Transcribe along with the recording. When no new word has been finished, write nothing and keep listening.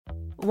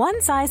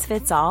One size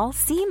fits all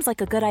seems like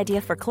a good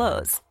idea for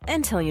clothes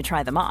until you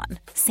try them on.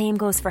 Same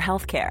goes for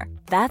healthcare.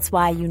 That's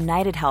why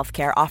United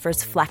Healthcare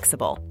offers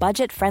flexible,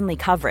 budget-friendly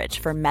coverage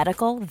for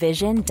medical,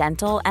 vision,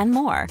 dental, and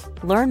more.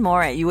 Learn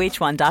more at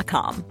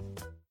uh1.com.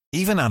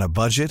 Even on a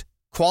budget,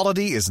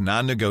 quality is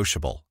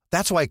non-negotiable.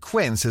 That's why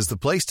Quince is the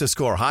place to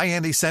score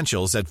high-end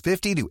essentials at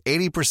 50 to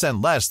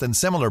 80% less than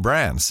similar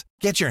brands.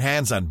 Get your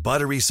hands on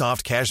buttery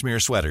soft cashmere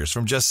sweaters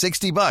from just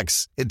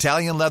 $60,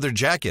 Italian leather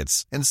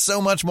jackets, and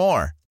so much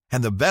more.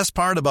 And the best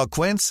part about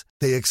Quince,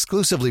 they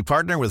exclusively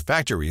partner with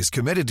factories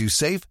committed to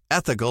safe,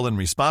 ethical, and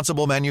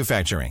responsible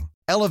manufacturing.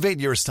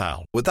 Elevate your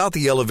style without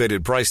the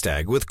elevated price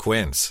tag with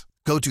Quince.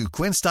 Go to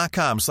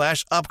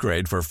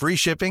quince.com/upgrade for free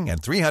shipping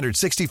and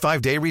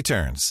 365-day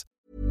returns.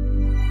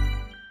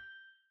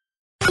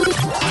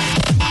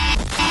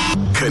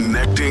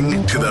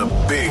 Connecting to the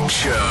big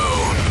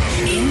show.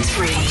 In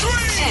 3, 2, 1.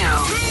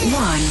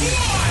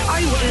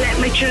 I wouldn't let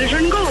my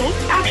children go.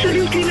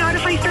 Absolutely not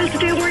if I felt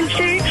that they weren't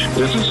safe.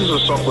 Businesses are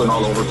suffering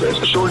all over the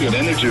place. Surely an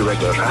energy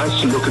regulator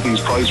has to look at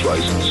these price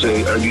rises and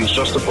say, are these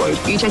justified?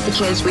 You take the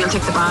kids, we'll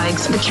take the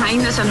bags. The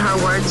kindness in her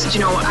words,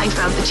 you know, I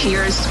felt the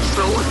tears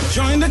flow.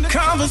 Join the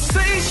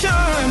conversation.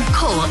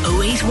 Call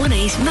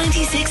 0818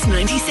 96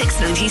 96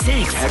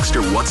 96. Text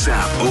or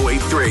WhatsApp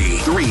 083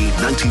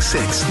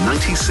 396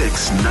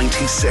 96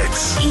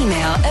 96.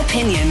 Email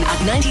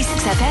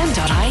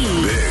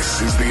opinion@96fm.ie.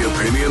 This is the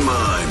Opinion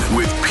Line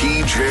with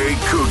PJ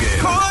Coogan.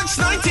 Corks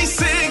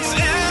 96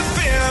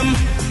 FM.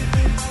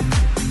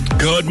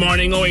 Good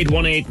morning,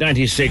 0818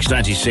 96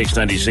 96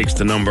 96,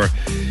 the number.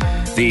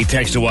 The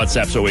text to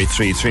WhatsApp's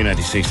 083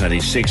 396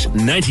 96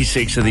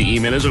 96, and the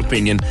email is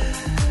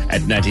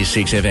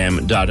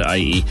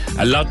opinion@96fm.ie.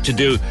 A lot to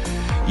do.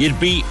 You'd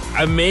be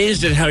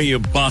amazed at how your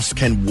boss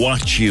can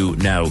watch you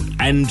now,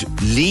 and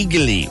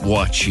legally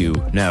watch you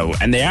now,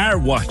 and they are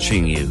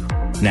watching you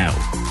now.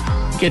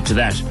 Get to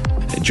that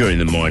during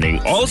the morning.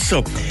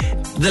 Also,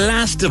 The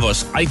Last of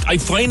Us. I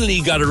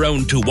finally got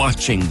around to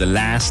watching The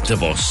Last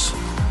of Us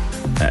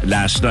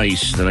last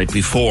night, the night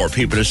before.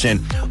 People are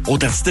saying, oh,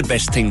 that's the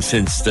best thing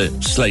since the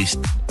sliced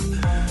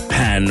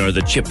pan or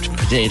the chipped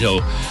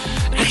potato.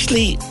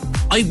 Actually,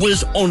 I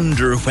was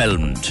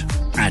underwhelmed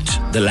at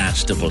The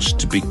Last of Us,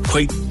 to be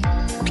quite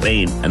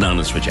plain and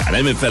honest with you. And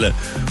I'm a fella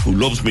who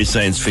loves me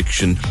science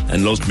fiction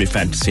and loves me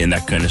fantasy and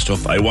that kind of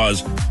stuff. I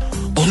was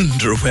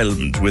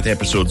underwhelmed with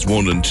episodes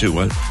 1 and 2.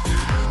 I'll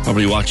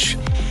probably watch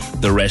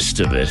the rest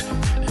of it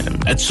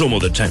at some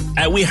other time.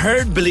 We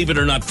heard, believe it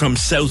or not, from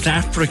South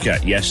Africa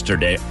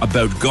yesterday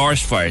about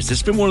gorse fires. This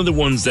has been one of the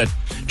ones that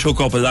took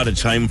up a lot of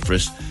time for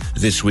us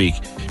this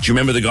week. Do you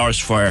remember the gorse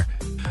fire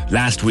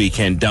last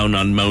weekend down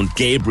on Mount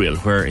Gabriel,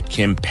 where it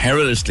came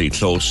perilously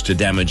close to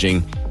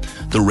damaging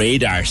the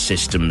radar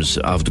systems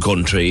of the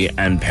country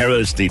and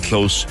perilously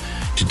close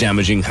to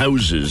damaging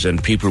houses,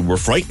 and people were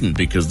frightened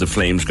because the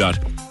flames got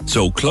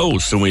so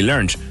close? And we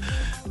learned,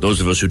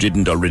 those of us who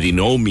didn't already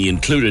know, me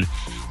included,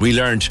 we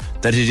learned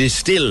that it is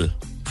still,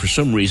 for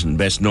some reason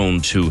best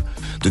known to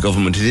the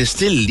government, it is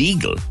still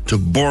legal to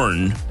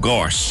burn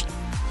gorse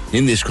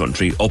in this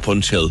country up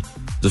until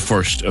the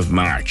 1st of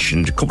March.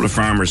 And a couple of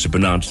farmers have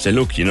been on to say,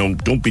 look, you know,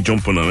 don't be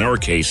jumping on our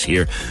case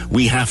here.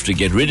 We have to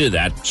get rid of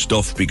that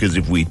stuff, because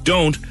if we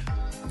don't,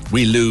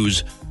 we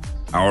lose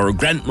our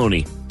grant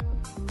money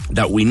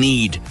that we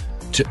need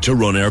to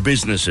run our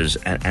businesses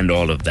and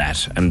all of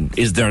that. And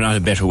is there not a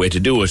better way to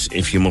do it,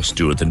 if you must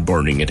do it, than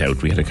burning it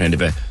out? We had a kind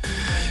of a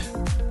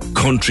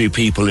country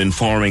people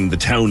informing the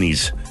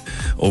townies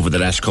over the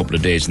last couple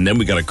of days, and then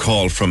we got a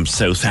call from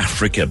South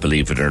Africa,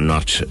 believe it or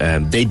not.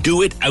 They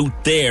do it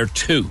out there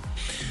too.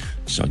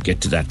 So I'll get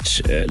to that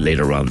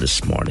later on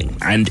this morning.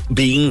 And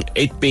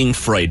being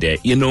Friday,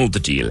 you know the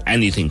deal.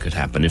 Anything could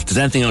happen. If there's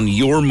anything on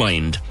your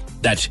mind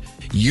that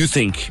you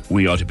think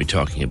we ought to be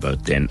talking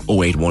about, then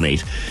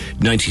 0818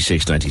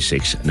 96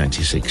 96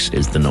 96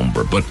 is the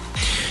number. But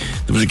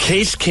there was a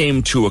case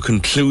came to a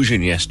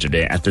conclusion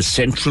yesterday at the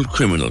Central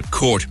Criminal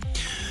Court.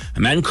 A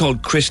man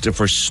called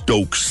Christopher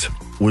Stokes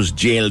was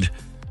jailed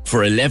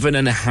for 11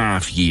 and a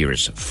half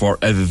years for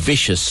a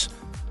vicious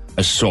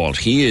assault.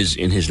 He is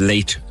in his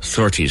late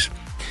 30s.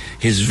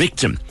 His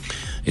victim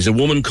is a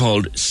woman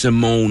called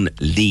Simone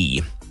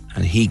Lee,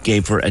 and he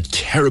gave her a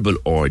terrible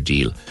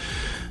ordeal.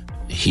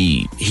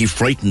 He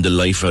frightened the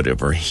life out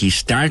of her. He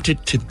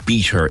started to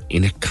beat her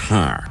in a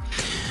car,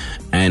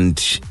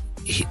 and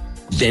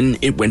then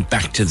it went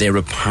back to their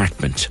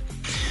apartment,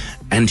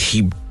 and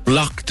he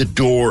blocked the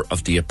door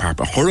of the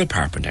apartment, her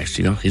apartment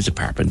actually, not his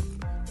apartment,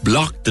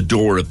 blocked the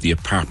door of the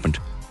apartment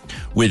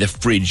with a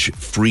fridge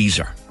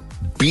freezer,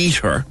 beat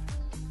her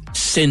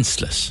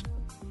senseless,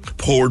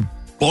 poured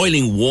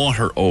boiling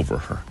water over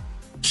her,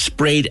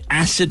 sprayed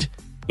acid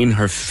in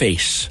her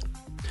face,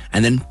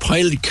 and then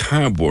piled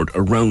cardboard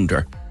around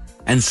her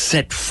and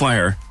set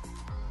fire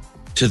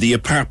to the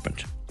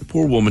apartment. The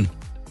poor woman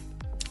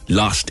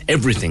lost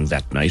everything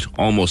that night,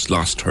 almost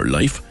lost her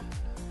life.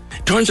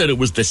 Turns out it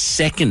was the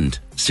second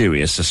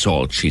serious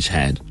assault she's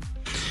had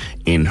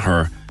in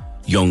her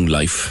young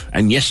life.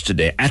 And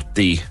yesterday at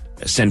the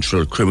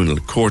Central Criminal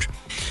Court,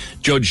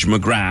 Judge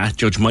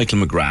Michael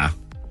McGrath,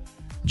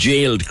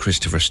 jailed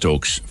Christopher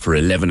Stokes for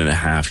 11 and a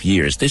half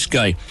years. This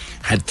guy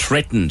had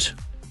threatened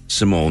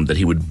Simone that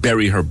he would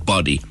bury her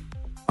body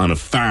on a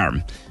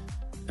farm.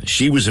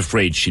 She was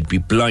afraid she'd be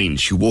blind.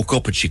 She woke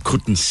up and she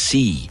couldn't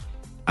see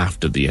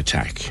after the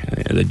attack.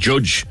 The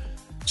judge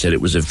said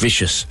it was a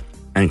vicious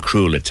and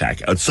cruel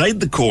attack. Outside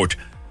the court,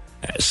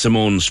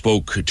 Simone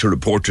spoke to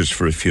reporters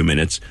for a few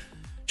minutes.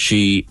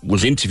 She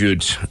was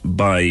interviewed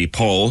by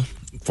Paul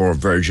for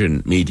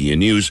Virgin Media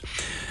News,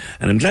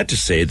 and I'm glad to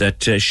say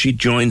that she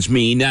joins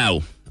me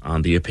now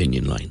on the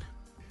opinion line.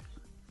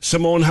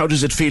 Simone, how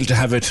does it feel to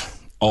have it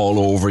all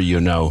over you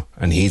now,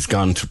 and he's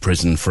gone to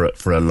prison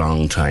for a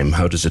long time?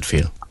 How does it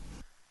feel?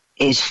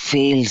 It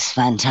feels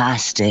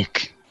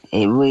fantastic.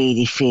 It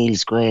really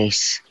feels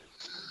great.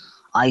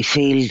 I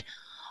feel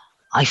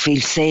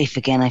safe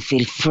again. I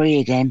feel free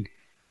again.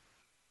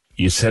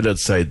 You said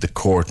outside the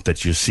court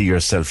that you see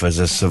yourself as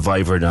a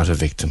survivor, not a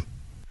victim.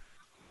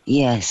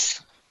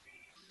 Yes.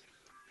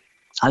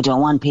 I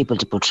don't want people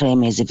to portray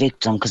me as a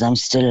victim because I'm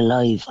still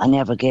alive. I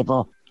never gave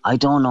up. I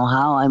don't know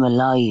how I'm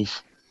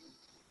alive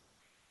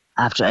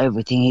after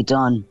everything he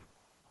done.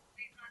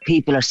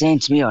 People are saying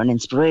to me, you're an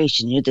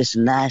inspiration, you're this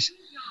and that.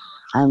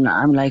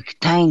 I'm like,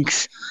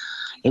 thanks.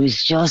 It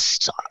was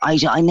just,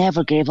 I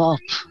never gave up.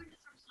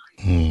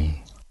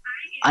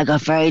 I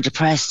got very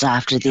depressed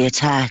after the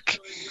attack.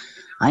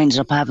 I ended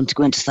up having to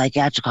go into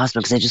psychiatric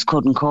hospital because I just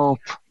couldn't cope.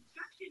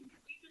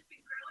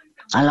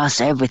 I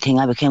lost everything.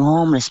 I became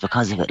homeless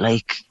because of it.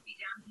 Like,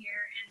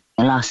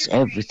 I lost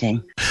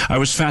everything. I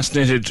was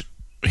fascinated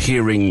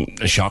hearing,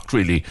 shocked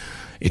really,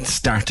 it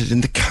started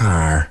in the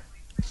car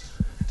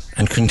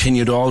and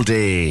continued all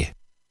day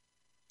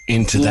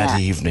into that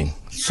evening.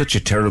 Such a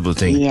terrible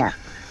thing. Yeah.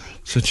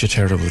 Such a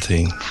terrible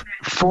thing.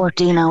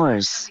 14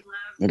 hours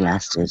it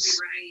lasted.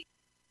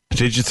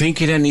 Did you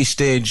think at any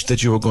stage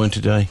that you were going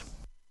to die?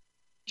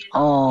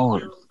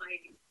 Oh,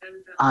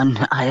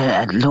 I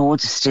had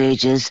loads of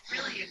stages.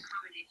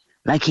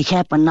 Like, he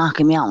kept on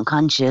knocking me out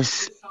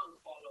unconscious.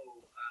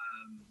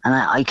 And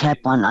I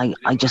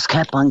just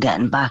kept on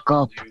getting back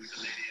up.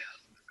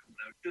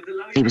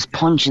 He was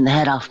punching the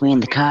head off me in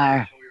the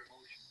car.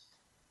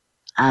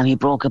 He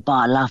broke a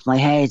bottle off my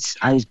head.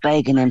 I was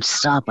begging him to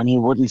stop and he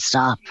wouldn't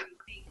stop.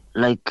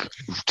 Like,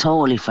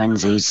 totally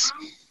frenzied.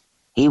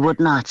 He would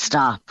not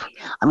stop.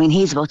 I mean,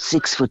 he's about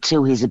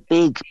 6'2". He's a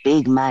big,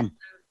 big man.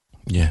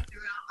 Yeah.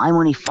 I'm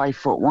only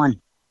 5'1".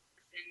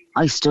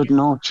 I stood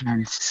no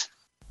chance.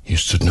 You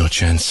stood no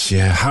chance,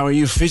 yeah. How are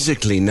you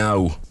physically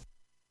now?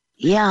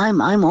 Yeah,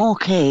 I'm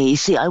okay. You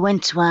see, I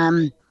went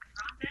to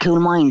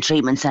Coolmine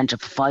Treatment Centre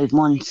for 5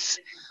 months,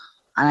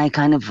 and I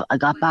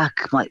got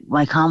back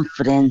my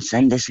confidence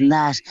and this and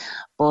that.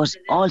 But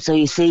also,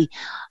 you see,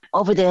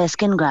 over the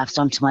skin grafts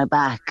onto my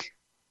back,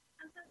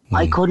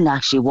 I couldn't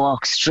actually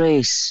walk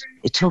straight.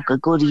 It took a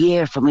good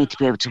year for me to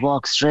be able to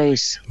walk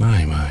straight.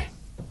 My.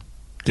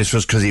 This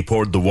was because he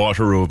poured the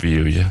water over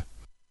you, yeah?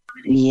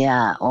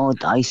 Yeah,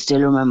 I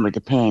still remember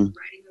the pain.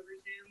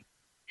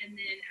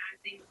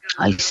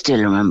 I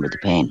still remember the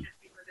pain.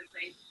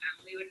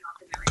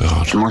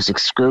 God. The most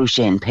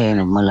excruciating pain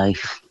of my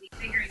life.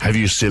 Have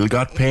you still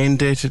got pain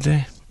day to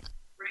day?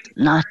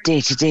 Not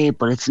day to day,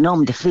 but it's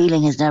numb. The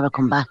feeling has never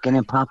come back in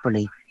it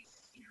properly.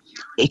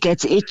 It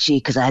gets itchy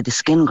because I had the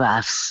skin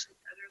grafts.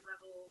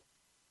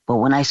 But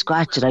when I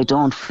scratch it, I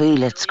don't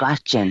feel it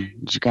scratching.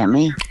 Did you get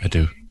me? I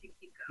do.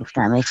 If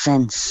that makes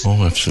sense.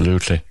 Oh,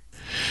 absolutely.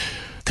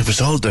 There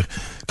was all the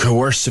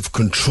coercive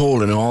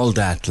control and all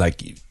that.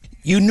 Like,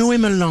 you knew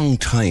him a long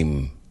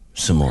time,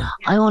 Simone.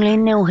 I only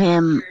knew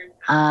him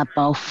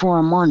about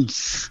 4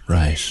 months.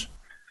 Right.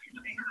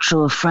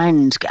 Through a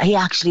friend.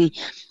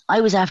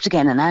 I was after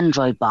getting an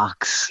Android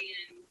box.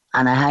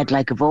 And I had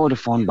like a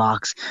Vodafone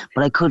box,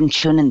 but I couldn't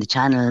tune in the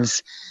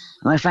channels.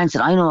 My friend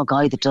said, I know a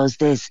guy that does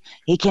this.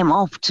 He came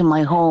up to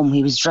my home.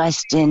 He was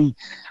dressed in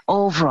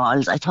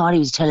overalls. I thought he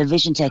was a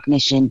television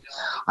technician.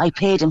 I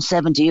paid him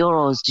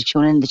 €70 to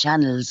tune in the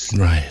channels.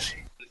 Right.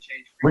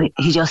 But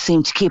he just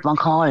seemed to keep on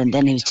calling.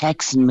 Then he was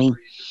texting me.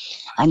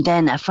 And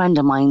then a friend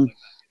of mine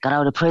got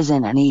out of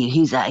prison, and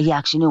he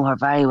actually knew her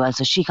very well.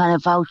 So she kind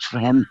of vouched for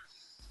him,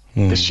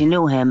 that she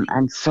knew him.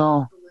 And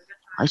so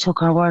I took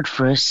her word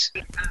for it.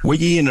 Were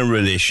you in a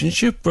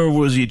relationship, or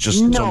was he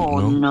just...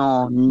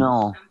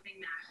 No.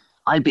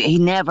 He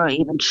never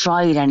even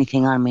tried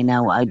anything on me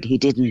now. He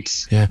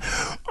didn't. Yeah.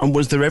 And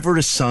was there ever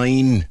a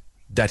sign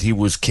that he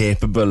was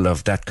capable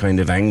of that kind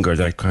of anger,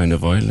 that kind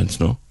of violence,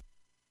 no?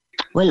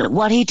 Well,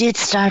 what he did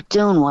start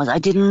doing was, I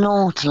didn't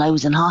know till I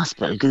was in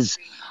hospital, because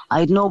I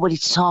had nobody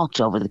to talk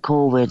to over the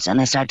COVID, and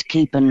I started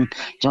keeping,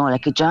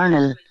 like a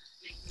journal.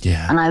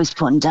 Yeah. And I was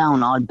putting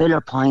down all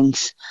biller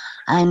points.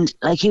 And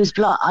like he was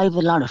I have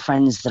a lot of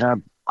friends that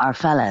are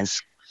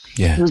fellas.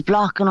 Yeah. He was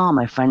blocking all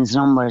my friends'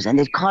 numbers, and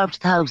they'd call up to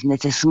the house and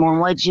they'd say, Simone,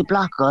 why did you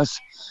block us?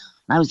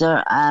 And I was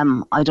there, I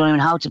don't even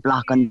know how to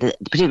block. And the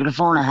particular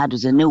phone I had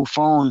was a new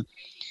phone.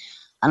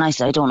 And I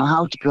said, I don't know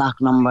how to block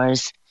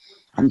numbers.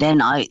 And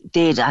then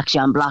they'd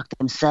actually unblock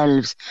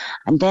themselves.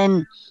 And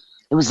then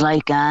it was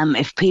like,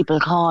 if people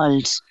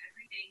called,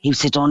 He would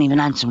say, don't even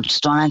answer him,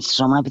 just don't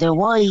answer him. And I'd be there,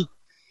 why?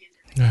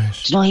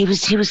 Right. You know, he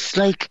was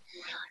like,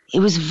 it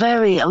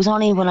was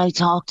only when I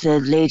talked to the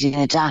lady in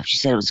Adapt, she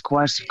said it was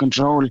coercive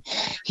control.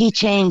 He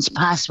changed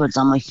passwords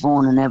on my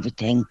phone and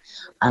everything,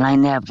 and I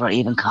never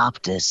even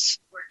copped it.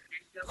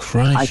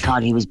 Christ. I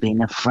thought he was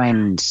being a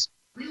friend.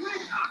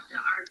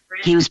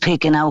 He was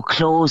picking out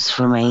clothes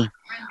for me.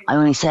 I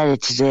only said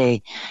it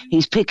today. He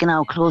was picking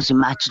out clothes and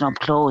matching up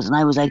clothes, and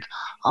I was like,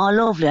 oh,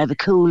 lovely, I have a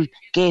cool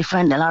gay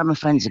friend. A lot of my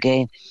friends are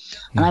gay.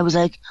 And I was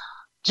like,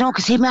 you know,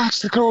 because he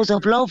matched the clothes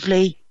up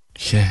lovely.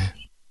 Yeah.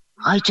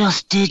 I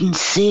just didn't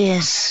see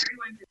it.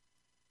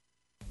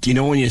 You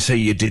know, when you say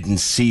you didn't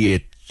see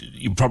it,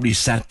 you probably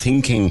sat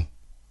thinking,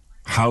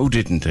 how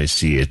didn't I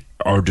see it?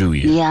 Or do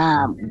you?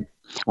 Yeah.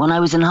 When I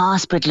was in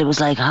hospital, it was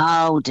like,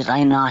 how did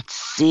I not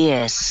see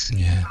it?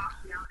 Yeah.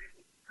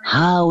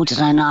 How did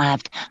I not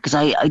have... Because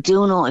I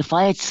do know, if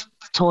I had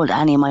told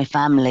any of my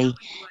family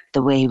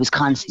the way he was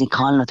constantly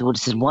calling up, they would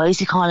have said, why is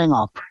he calling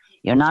up?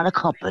 You're not a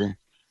couple.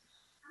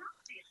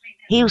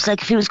 He was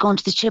like, if he was going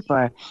to the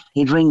chipper,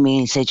 he'd ring me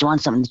and say, do you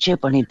want something in the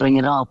chipper? And he'd bring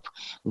it up.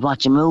 We'd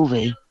watch a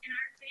movie.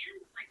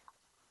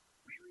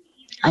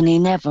 And he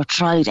never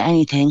tried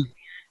anything.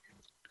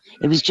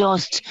 It was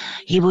just,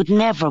 he would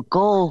never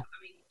go.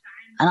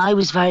 And I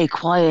was very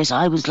quiet.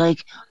 I was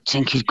like, I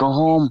think he'd go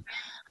home.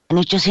 And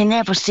it just, he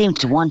never seemed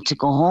to want to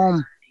go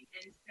home.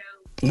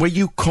 Were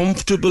you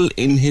comfortable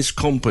in his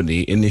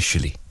company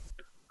initially?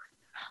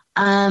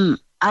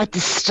 At the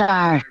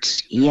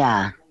start,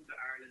 yeah.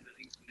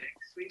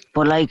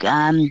 But like,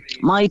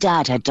 my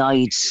dad had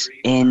died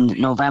in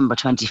November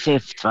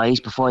 25th,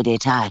 right, before the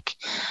attack.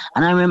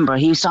 And I remember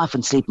he used to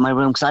often sleep in my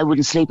room because I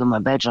wouldn't sleep in my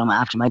bedroom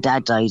after my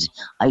dad died.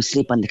 I would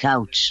sleep on the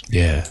couch.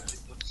 Yeah.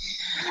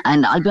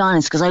 And I'll be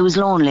honest, because I was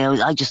lonely,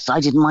 I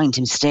didn't mind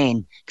him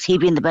staying. Because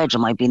he'd be in the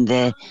bedroom, I'd be in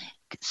the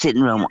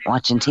sitting room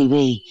watching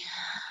TV.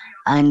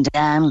 And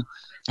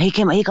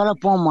he got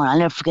up one morning, I'll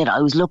never forget it.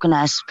 I was looking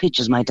at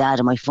pictures of my dad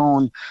on my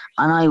phone,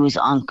 and I was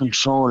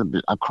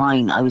uncontrollable,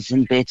 crying. I was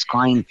in bits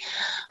crying.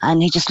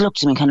 And he just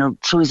looked at me, kind of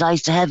threw his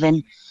eyes to heaven.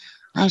 And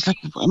I was like,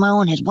 in my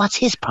own head, what's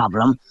his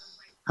problem?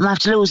 I'm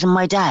after losing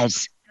my dad.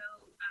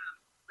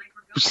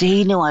 But see,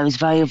 he knew I was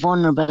very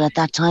vulnerable at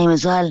that time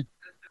as well.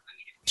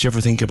 Did you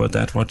ever think about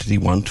that? What did he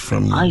want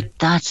from you? I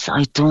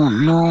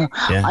don't know.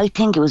 Yeah. I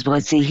think it was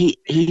because, see,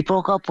 he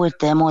broke up with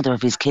the mother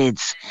of his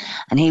kids,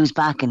 and he was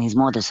back in his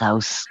mother's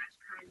house.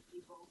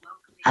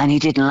 And he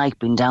didn't like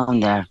being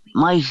down there.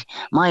 My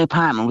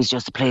apartment was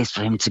just a place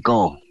for him to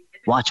go,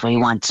 watch what he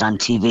wanted on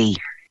TV.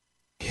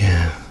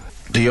 Yeah.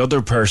 The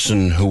other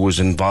person who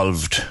was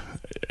involved,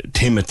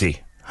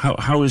 Timothy,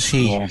 how is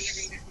he?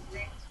 Yes.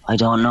 I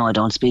don't know. I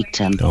don't speak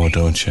to him. Oh,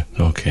 don't you?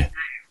 Okay.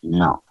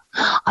 No.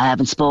 I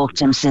haven't spoken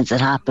to him since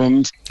it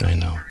happened. I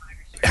know.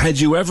 Had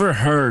you ever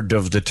heard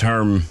of the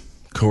term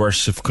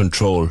coercive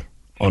control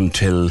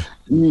until...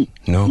 No?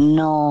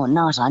 No,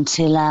 not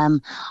until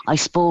I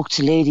spoke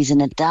to ladies in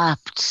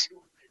Adapt.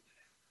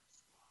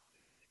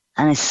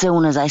 And as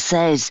soon as I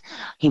said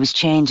he was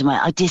changing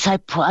I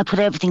put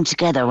everything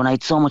together when I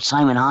had so much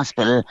time in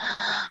hospital.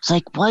 I was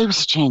like, why was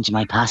he changing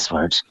my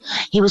password?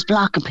 He was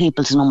blocking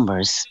people's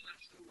numbers.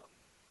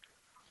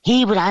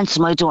 He would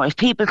answer my door. If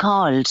people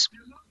called,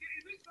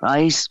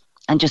 right,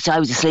 and just I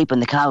was asleep on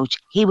the couch,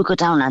 he would go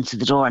down and answer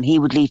the door, and he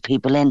would leave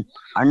people in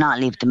or not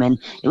leave them in.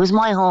 It was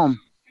my home.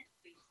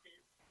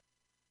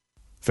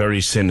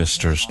 Very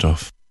sinister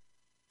stuff.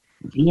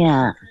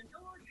 Yeah.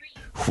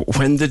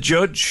 When the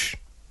judge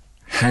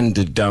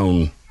handed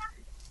down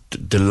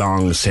the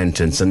long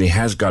sentence, and he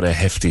has got a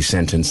hefty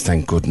sentence,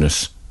 thank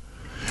goodness.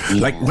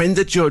 Yeah. Like, when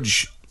the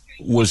judge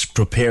was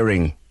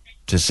preparing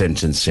to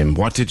sentence him,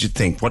 what did you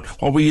think?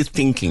 What were you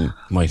thinking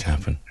might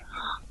happen?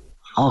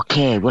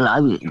 Okay, well,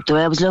 the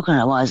way I was looking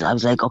at it I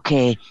was like,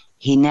 okay,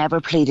 he never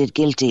pleaded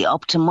guilty.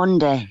 Up to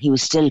Monday, he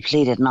was still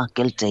pleaded not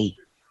guilty.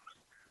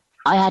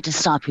 I had to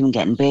stop him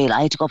getting bail.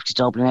 I had to go up to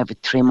Dublin every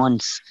 3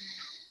 months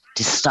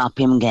to stop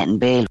him getting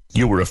bail.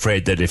 You were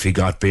afraid that if he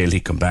got bail,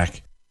 he'd come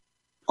back?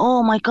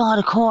 Oh, my God,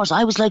 of course.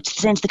 I was like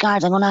saying to the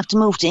guards, I'm going to have to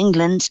move to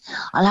England.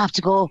 I'll have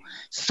to go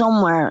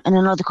somewhere in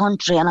another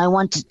country, and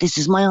this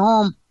is my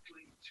home.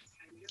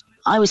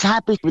 I was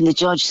happy when the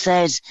judge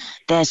said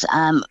that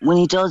when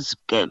he does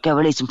get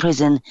released from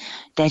prison,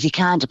 that he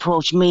can't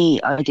approach me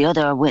or the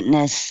other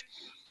witness.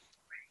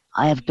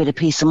 I have a bit of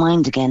peace of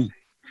mind again.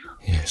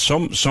 Yeah,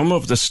 some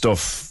of the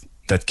stuff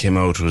that came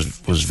out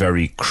was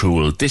very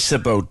cruel. This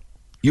about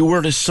you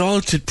were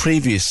assaulted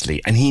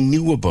previously and he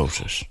knew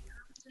about it.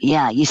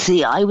 Yeah, you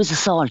see, I was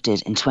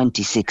assaulted in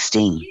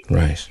 2016.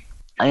 Right.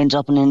 I ended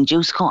up in an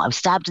induced coma. I was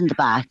stabbed in the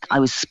back. I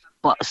was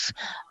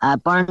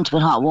burnt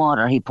with hot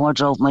water. He poured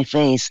it over my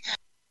face.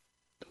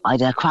 I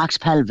had a cracked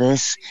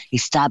pelvis. He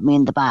stabbed me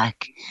in the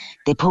back.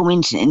 They put me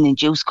in an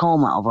induced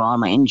coma over all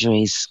my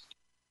injuries.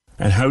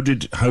 And how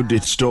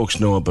did Stokes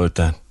know about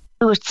that?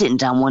 We were sitting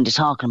down one day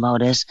talking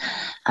about it,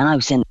 and I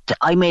was saying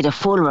I made a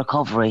full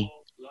recovery.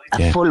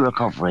 Full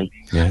recovery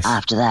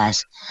after that.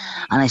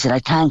 And I said, I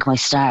thank my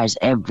stars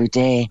every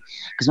day.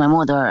 Because my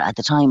mother at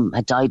the time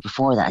had died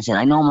before that. I said,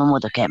 I know my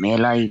mother kept me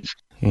alive.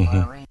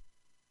 Mm-hmm.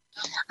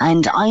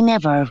 And I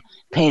never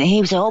paid. He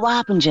would say, "Oh, what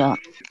happened, Joe?"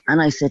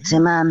 And I said to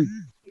him,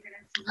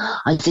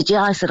 I said,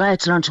 "Yeah," I said, "I had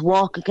to learn to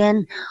walk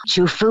again,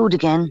 chew food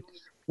again,"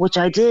 which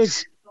I did.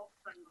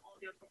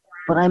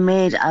 But I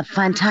made a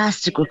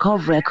fantastic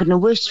recovery. I couldn't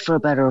have wished for a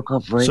better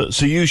recovery.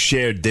 So you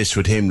shared this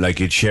with him like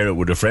you'd share it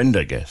with a friend,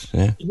 I guess,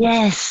 yeah?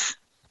 Yes.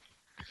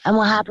 And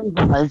what happened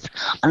was,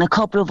 on a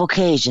couple of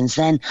occasions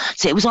then,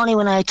 so it was only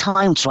when I had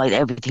time to write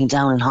everything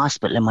down in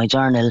hospital in my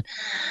journal,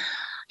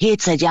 he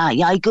had said, yeah,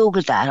 I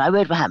Googled that. I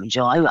read what happened,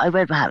 Joe. I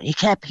read what happened.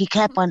 He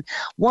kept on,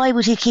 why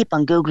would he keep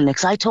on Googling it?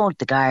 Because I told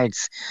the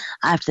guards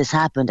after this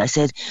happened, I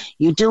said,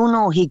 you do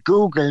know he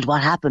Googled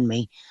what happened to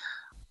me.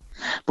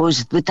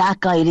 But with that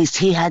guy, at least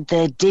he had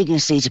the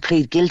dignity to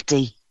plead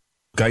guilty.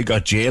 Guy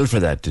got jailed for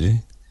that, did he?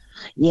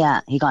 Yeah,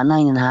 he got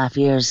 9.5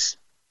 years.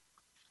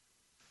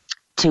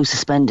 2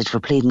 suspended for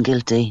pleading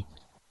guilty.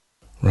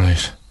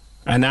 Right.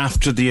 And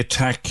after the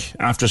attack,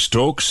 after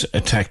Stokes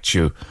attacked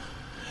you,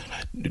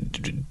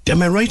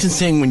 am I right in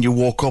saying when you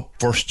woke up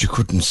first you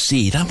couldn't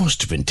see? That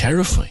must have been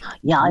terrifying.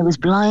 Yeah, I was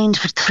blind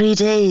for 3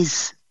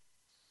 days.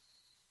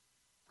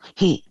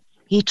 He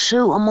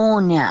threw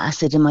ammonia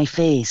acid in my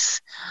face.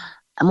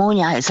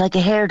 Ammonia, it's like a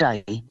hair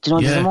dye. Do you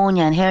know there's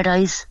ammonia in hair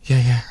dyes?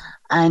 Yeah.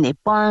 And it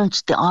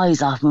burnt the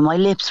eyes off me. My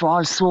lips were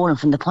all swollen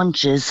from the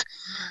punches,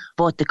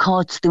 but the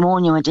cuts, the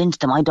ammonia went into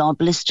them. I had all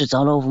blisters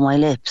all over my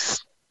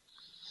lips.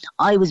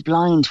 I was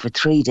blind for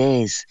 3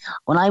 days.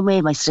 When I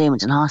made my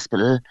statement in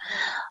hospital,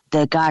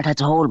 the guard had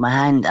to hold my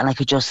hand and I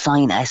could just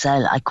sign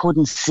SL. I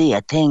couldn't see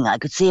a thing. I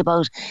could see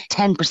about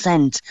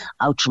 10%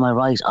 out through my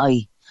right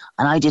eye.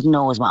 And I didn't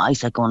know was my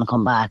eyesight going to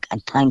come back.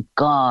 And thank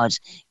God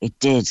it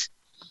did.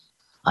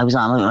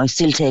 I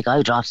still take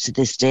eye drops to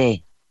this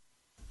day.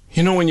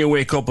 You know, when you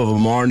wake up of a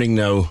morning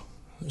now,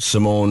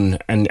 Simone,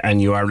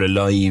 and you are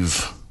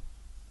alive,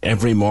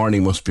 every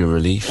morning must be a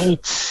relief.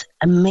 It's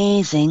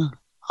amazing.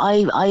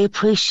 I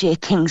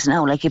appreciate things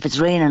now. Like if it's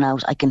raining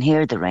out, I can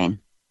hear the rain.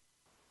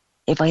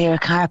 If I hear a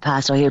car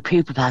pass or I hear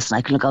people passing,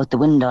 I can look out the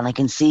window and I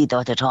can see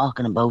what they're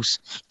talking about.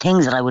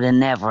 Things that I would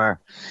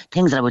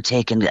have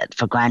taken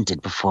for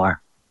granted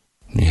before.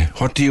 Yeah.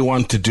 What do you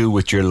want to do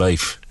with your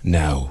life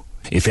now?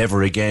 If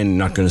ever again,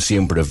 not going to see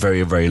him for a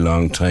very, very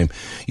long time.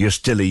 You're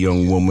still a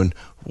young woman.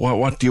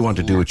 What do you want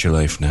to do with your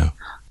life now?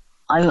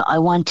 I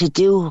want to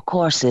do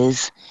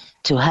courses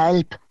to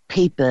help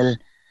people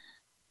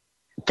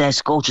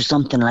that go through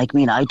something like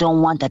me. I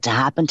don't want that to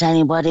happen to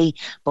anybody,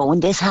 but when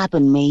this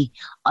happened to me,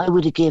 I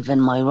would have given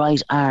my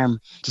right arm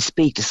to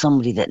speak to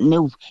somebody that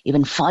knew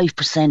even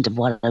 5% of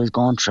what I was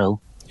going through.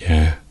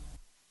 Yeah.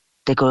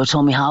 They could have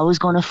told me how I was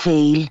going to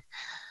feel,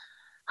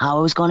 how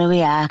I was going to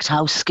react,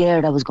 how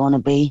scared I was going to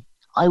be.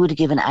 I would have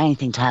given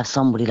anything to have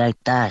somebody like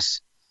that.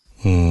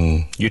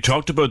 You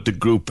talked about the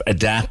group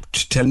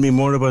Adapt. Tell me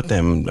more about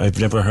them. I've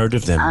never heard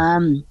of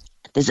them.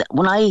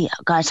 When I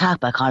got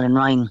attacked by Colin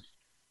Ryan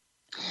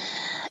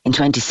in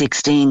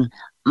 2016,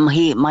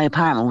 my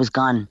apartment was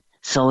gone,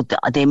 so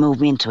they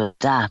moved me into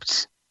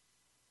Adapt,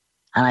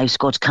 and I used to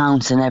go to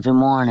counselling every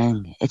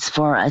morning. It's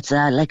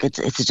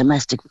a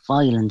domestic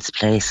violence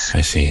place.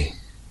 I see.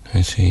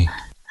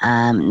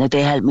 Now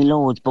they helped me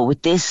loads, but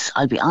with this,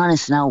 I'll be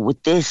honest now,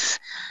 with this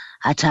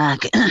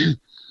attack,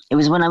 it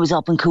was when I was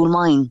up in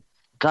Coolmine.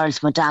 Girls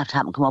from Adapt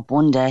happened to come up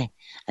one day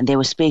and they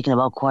were speaking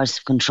about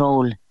coercive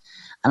control,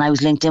 and I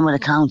was linked in with a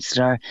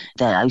counsellor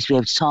that I used to be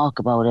able to talk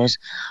about it.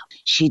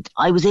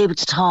 I was able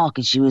to talk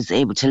and she was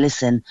able to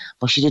listen,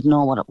 but she didn't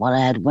know what I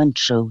had went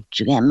through.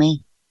 Do you get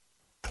me?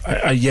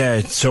 Yeah,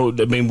 so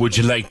I mean, would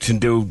you like to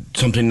do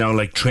something now,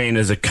 like train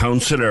as a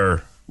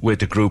counsellor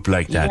with a group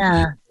like that?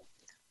 Yeah,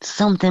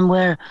 something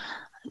where,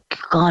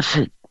 God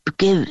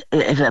forgive,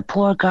 if a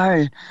poor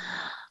girl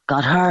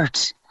got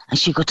hurt and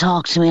she could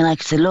talk to me and I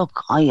could say,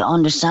 look, I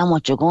understand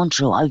what you're going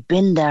through. I've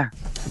been there.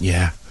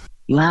 Yeah.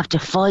 You have to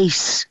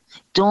fight.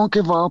 Don't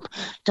give up.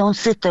 Don't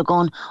sit there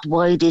going,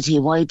 why did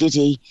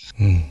he?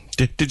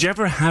 Did you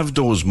ever have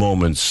those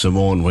moments,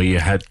 Simone, where you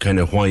had kind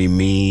of, why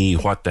me?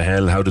 What the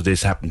hell? How did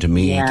this happen to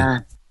me? Yeah.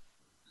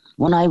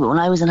 When I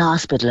was in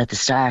hospital at the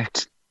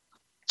start,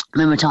 I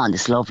remember talking to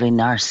this lovely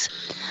nurse.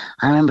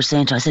 I remember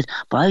saying to her, I said,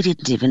 but I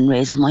didn't even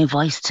raise my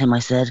voice to him. I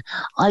said,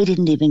 I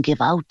didn't even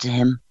give out to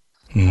him.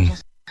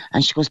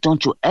 And she goes,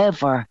 don't you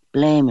ever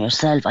blame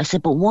yourself. I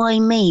said, but why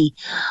me?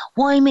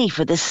 Why me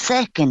for the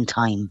second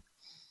time?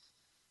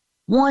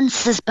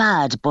 Once is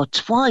bad, but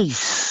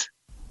twice.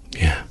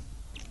 Yeah.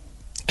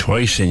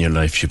 Twice in your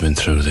life you've been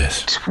through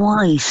this.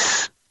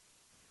 Twice.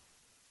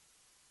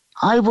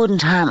 I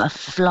wouldn't harm a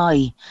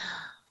fly.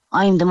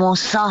 I'm the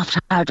most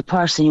soft-hearted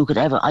person you could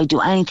ever. I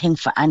do anything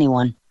for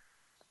anyone.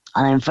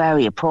 And I'm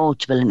very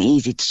approachable and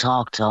easy to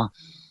talk to.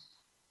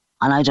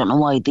 And I don't know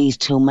why these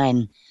two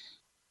men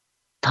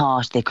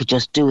thought they could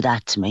just do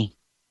that to me.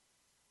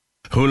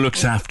 Who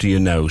looks after you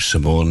now,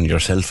 Simone?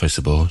 Yourself, I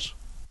suppose.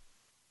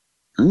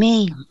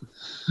 Me?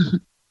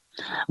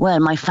 Well,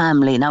 my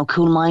family. Now,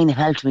 Coolmine have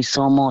helped me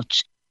so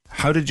much.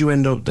 How did you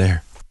end up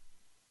there?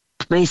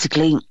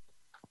 Basically,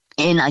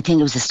 I think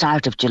it was the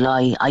start of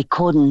July, I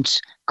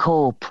couldn't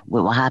cope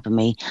with what happened to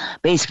me.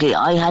 Basically,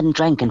 I hadn't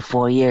drank in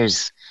 4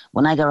 years.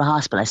 When I got to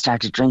hospital, I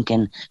started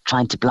drinking,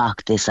 trying to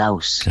block this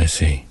out. I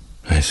see.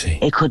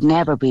 It could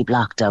never be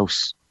blocked out.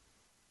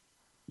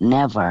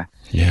 Never.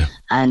 Yeah.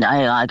 And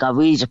I got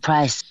really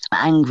depressed,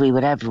 angry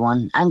with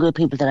everyone, angry with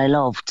people that I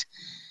loved.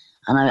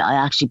 And I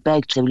actually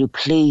begged, will you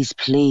please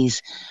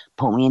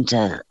put me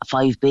into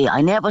 5B.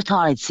 I never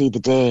thought I'd see the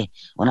day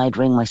when I'd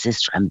ring my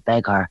sister and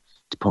beg her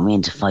to put me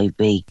into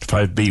 5B.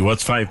 5B?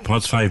 What's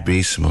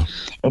 5B, Simone?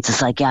 It's a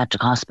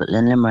psychiatric hospital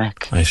in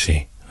Limerick. I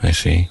see.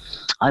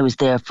 I was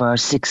there for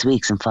 6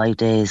 weeks and 5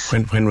 days.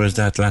 When was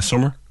that? Last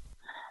summer?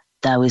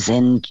 That was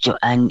in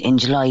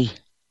July.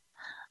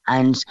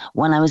 And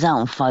when I was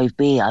out in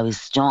 5B, I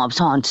was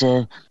talking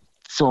to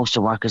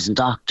social workers and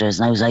doctors,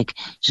 and I was like,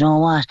 do you know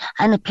what?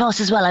 And plus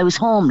as well, I was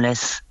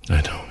homeless.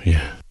 I know,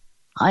 yeah.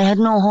 I had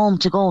no home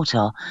to go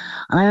to.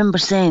 And I remember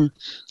saying,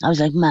 I was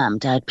like, Ma'am,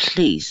 Dad,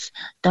 please,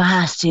 there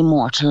has to be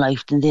more to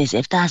life than this.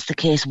 If that's the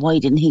case, why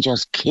didn't he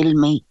just kill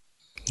me?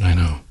 I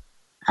know.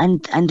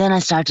 And then I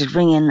started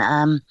ringing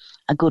a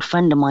good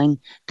friend of mine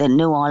that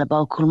knew all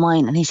about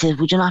Coolmine, and he said,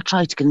 would you not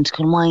try to get into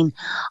Coolmine?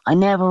 I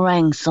never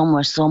rang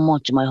somewhere so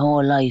much in my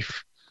whole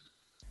life.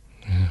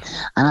 Yeah.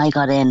 And I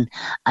got in,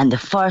 and the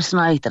first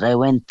night that I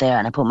went there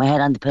and I put my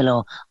head on the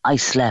pillow, I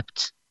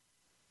slept.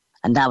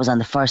 And that was on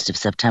the 1st of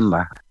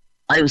September.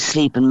 I was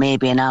sleeping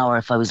maybe an hour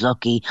if I was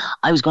lucky.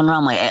 I was going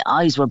around, my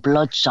eyes were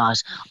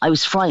bloodshot. I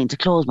was frightened to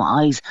close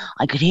my eyes.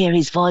 I could hear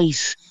his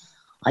voice.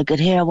 I could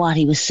hear what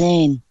he was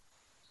saying.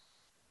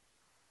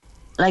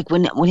 Like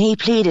when he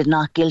pleaded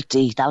not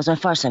guilty, that was my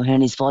first time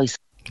hearing his voice.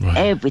 Right.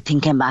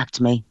 Everything came back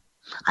to me.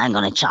 I'm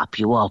going to chop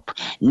you up.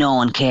 No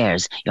one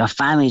cares. Your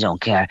family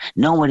don't care.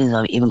 Nobody's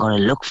even going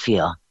to look for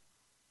you.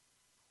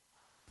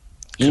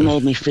 He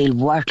made me feel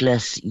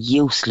worthless,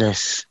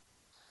 useless.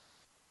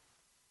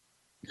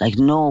 Like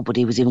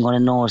nobody was even going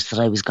to notice that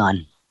I was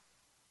gone.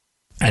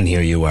 And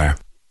here you are.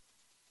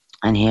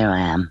 And here I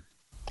am.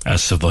 A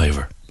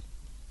survivor.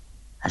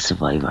 A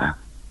survivor.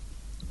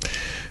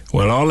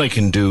 Well, all I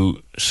can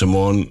do,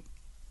 Simone,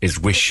 is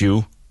wish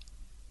you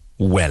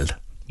well,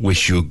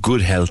 wish you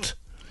good health,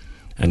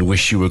 and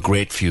wish you a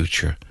great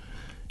future.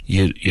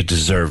 You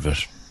deserve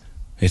it.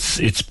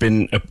 It's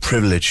been a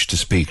privilege to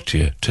speak to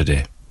you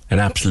today. An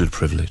absolute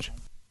privilege.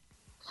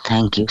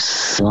 Thank you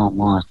so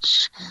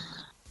much.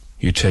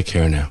 You take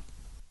care now.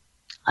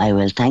 I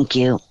will. Thank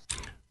you.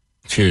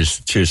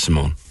 Cheers,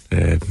 Simone.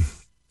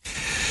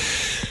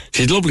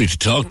 She's lovely to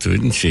talk to,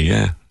 isn't she?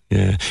 Yeah.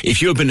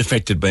 If you've been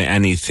affected by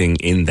anything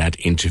in that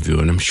interview,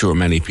 and I'm sure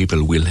many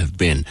people will have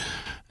been,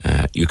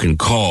 you can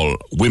call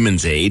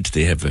Women's Aid.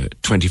 They have a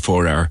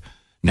 24-hour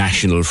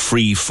national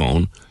free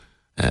phone,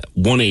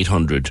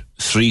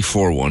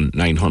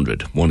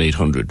 1-800-341-900,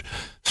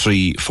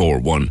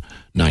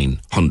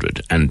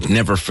 1-800-341-900. And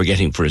never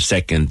forgetting for a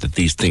second that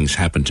these things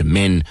happen to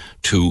men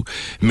too.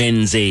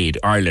 Men's Aid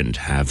Ireland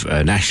have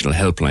a national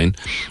helpline,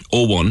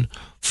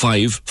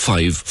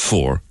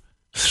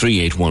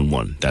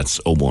 01554-3811.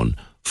 That's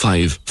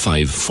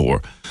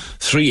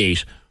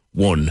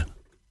 01554-3811.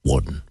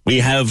 We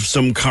have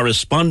some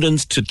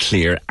correspondence to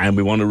clear, and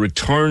we want to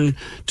return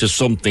to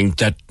something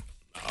that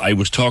I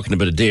was talking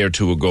about a day or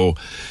two ago.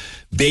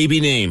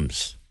 Baby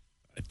names.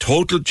 A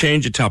total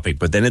change of topic,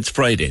 but then it's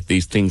Friday.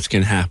 These things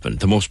can happen.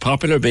 The most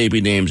popular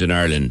baby names in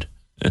Ireland.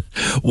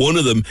 One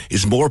of them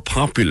is more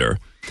popular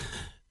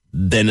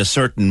than a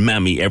certain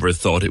mammy ever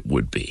thought it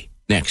would be.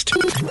 Next.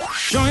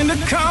 Join the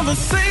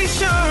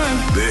conversation.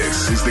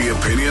 This is the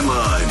Opinion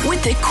Line.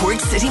 With the Cork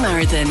City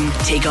Marathon.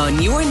 Take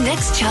on your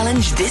next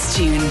challenge this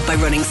June by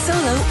running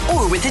solo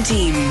or with a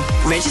team.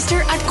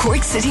 Register at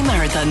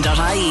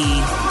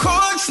corkcitymarathon.ie.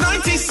 Cork's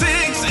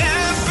 96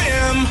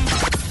 FM.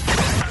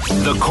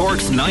 The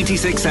Cork's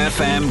 96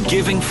 FM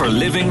Giving for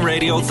Living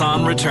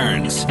Radiothon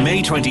returns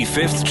May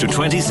 25th to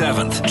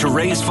 27th to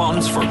raise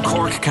funds for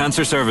Cork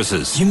Cancer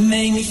Services. You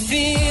make me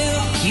feel.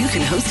 You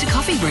can host a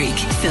coffee break,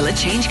 fill a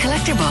change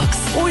collector box,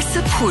 or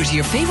support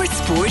your favourite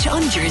sport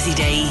on Jersey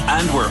Day.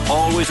 And we're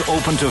always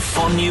open to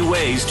fun new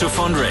ways to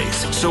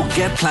fundraise. So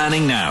get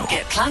planning now.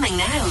 Get planning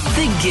now.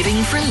 The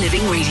Giving for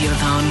Living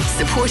Radiothon,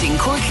 supporting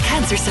Cork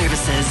Cancer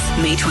Services,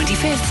 May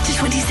 25th to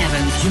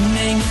 27th.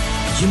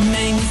 You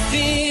make me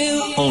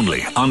feel.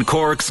 Only on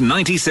Cork's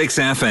 96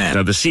 FM.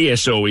 Now, the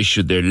CSO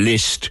issued their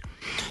list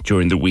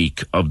during the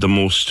week of the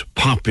most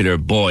popular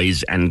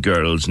boys and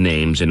girls'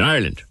 names in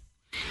Ireland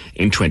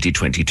in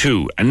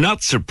 2022. And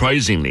not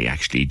surprisingly,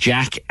 actually,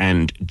 Jack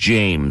and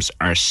James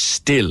are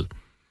still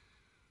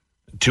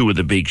two of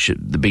the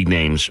big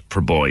names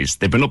for boys.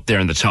 They've been up there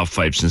in the top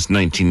 5 since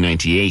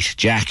 1998.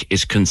 Jack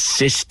is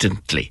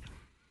consistently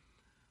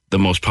the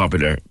most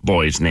popular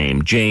boy's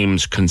name.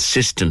 James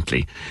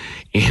consistently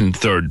in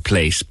third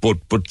place. But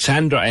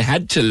Sandra, I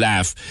had to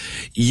laugh.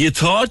 You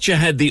thought you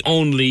had the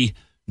only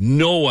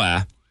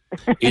Noah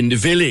in the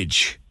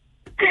village.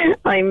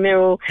 I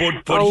know.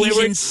 But he's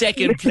in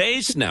second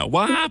place now.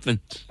 What happened?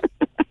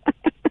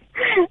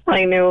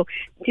 I know.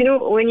 you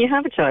know, when you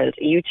have a child,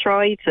 you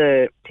try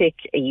to pick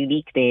a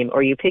unique name,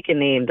 or you pick a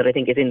name that I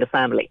think is in the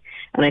family.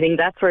 And I think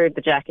that's where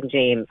the Jack and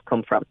James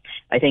come from.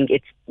 I think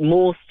it's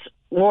more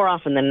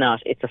often than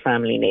not, it's a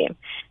family name.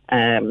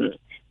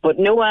 But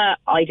Noah,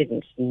 I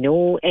didn't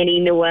know any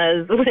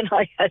Noahs when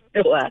I had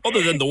Noah.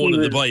 Other than the one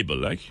in the Bible,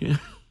 like.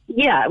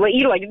 Yeah, well,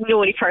 you know, I didn't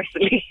know any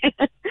personally.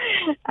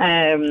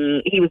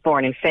 He was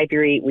born in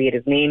February. We had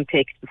his name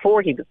picked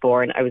before he was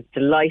born. I was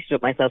delighted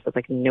with myself. I was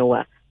like,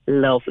 Noah,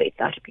 lovely.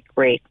 That'd be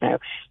great now.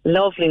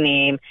 Lovely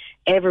name.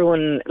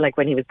 Everyone, like,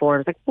 when he was born,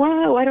 was like,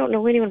 wow, I don't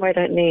know anyone by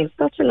that name.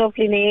 Such a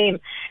lovely name.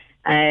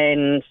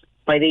 And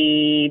by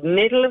the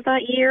middle of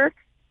that year,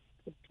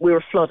 we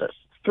were flooded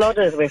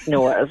with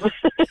Noahs.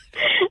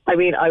 I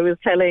mean, I was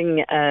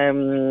telling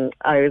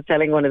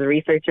one of the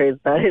researchers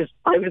that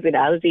I was in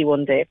Aldi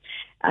one day,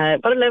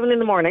 about 11 in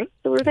the morning,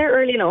 so we were there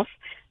early enough,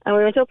 and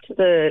we went up to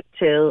the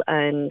till,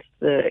 and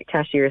the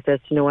cashier says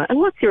to Noah, and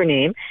what's your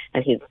name?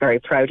 And he's very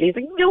proudly, he's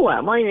like,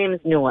 Noah, my name is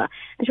Noah.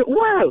 And she went,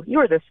 wow,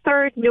 you're the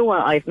third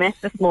Noah I've met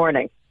this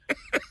morning.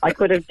 I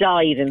could have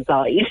died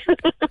inside.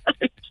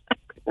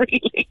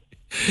 Really?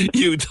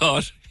 You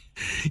thought,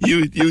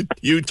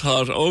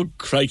 oh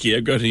crikey,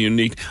 I've got a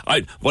unique.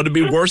 What'd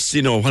be worse,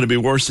 you know? What'd be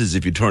worse is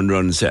if you turned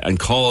around and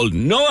called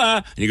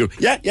Noah, and you go,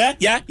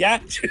 yeah.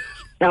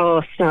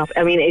 Oh, stop!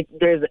 I mean, it's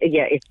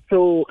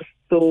so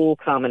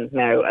common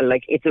now.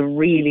 Like, it's a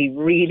really,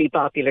 really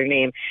popular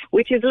name,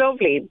 which is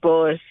lovely.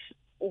 But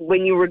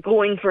when you were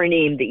going for a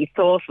name that you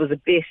thought was a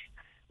bit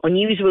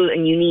unusual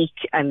and unique,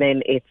 and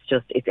then it's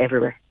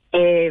everywhere.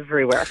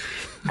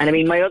 And I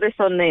mean, my other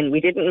son, then, we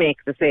didn't make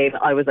the same.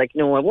 I was like,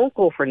 no, I won't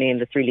go for a name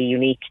that's really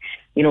unique.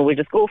 You know, we'll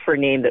just go for a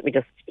name that we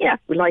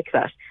like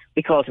that.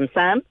 We called him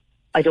Sam.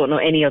 I don't know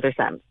any other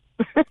Sam.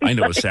 I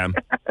know a Sam.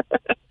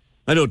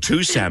 I know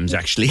two Sams,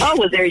 actually. Oh,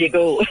 well, there you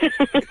go.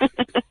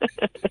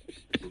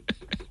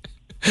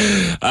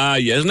 Yeah,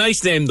 it's a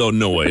nice name, though,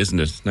 Noah, isn't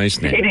it?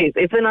 Nice name. It is.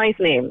 It's a nice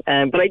name.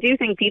 But I do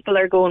think people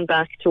are going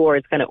back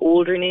towards kind of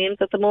older names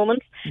at the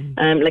moment.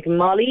 Like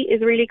Molly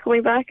is really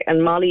coming back.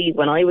 And Molly,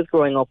 when I was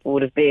growing up,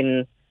 would have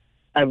been,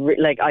 I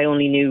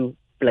only knew,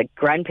 like,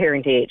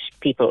 grandparent age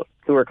people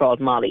who were called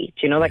Molly.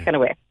 Do you know that kind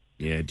of way?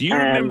 Yeah. Do you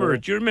remember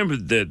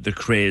the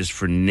craze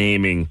for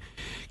naming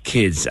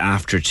kids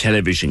after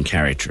television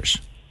characters?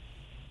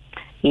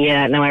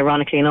 Yeah, now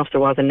ironically enough, there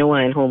was a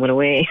Noah in Home and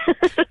Away.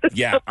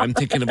 Yeah, I'm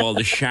thinking of all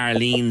the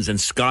Charlenes and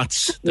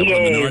Scotts that were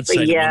on the north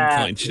side at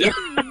one point. Yeah,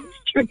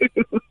 true.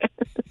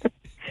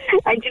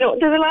 And, you know,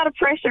 there's a lot of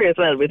pressure as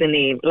well with a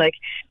name. Like,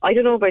 I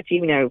don't know about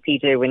you now,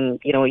 PJ, when,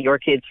 you know, your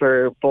kids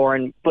were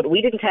born, but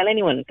we didn't tell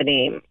anyone the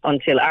name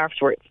until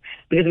afterwards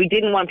because we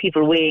didn't want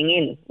people weighing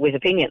in with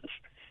opinions.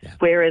 Yeah.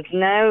 Whereas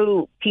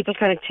now people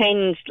kind of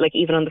tend, like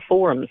even on the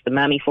forums, the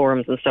Mammy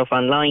forums and stuff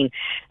online,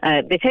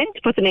 they tend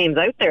to put the names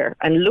out there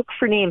and look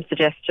for name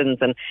suggestions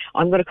and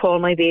I'm going to call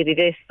my baby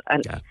this.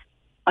 And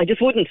I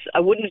wouldn't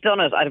have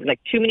done it. I'd have like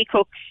too many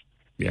cooks.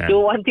 Yeah.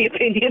 Don't want the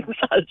opinions.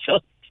 I'll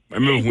just... I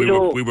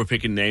remember we were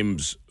picking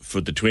names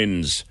for the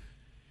twins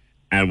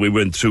and we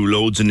went through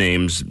loads of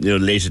names. You know,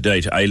 late at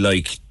night, I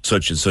like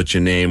such and such a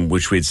name,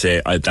 which we'd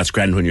say, that's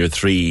grand when you're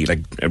 3. Like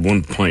at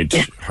one point...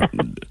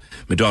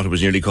 My daughter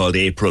was nearly called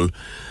April,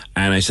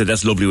 and I said,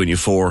 that's lovely when you're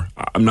 4.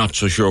 I'm not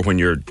so sure when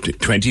you're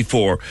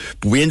 24.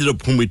 But we ended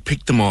up, when we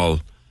picked them all,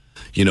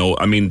 you know,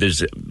 I mean,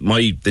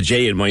 the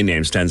J in my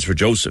name stands for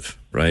Joseph,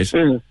 right?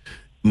 Mm.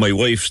 My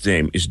wife's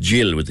name is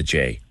Jill with a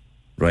J,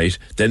 right?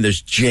 Then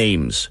there's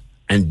James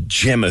and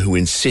Gemma, who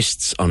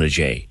insists on a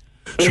J.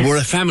 So we're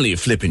a family of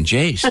flipping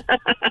J's.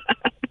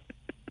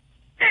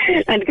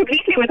 And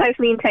completely without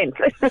any intent.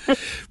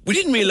 We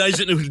didn't realise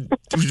that it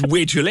was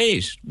way too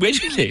late. Way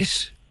too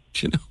late.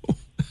 You know?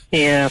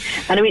 Yeah.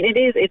 And I mean,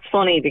 it's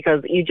funny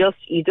because you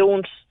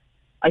don't,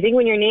 I think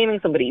when you're naming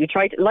somebody, you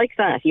try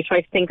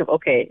to think of,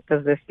 okay,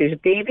 does this suit a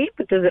baby,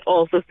 but does it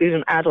also suit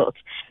an adult?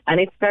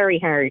 And it's very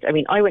hard. I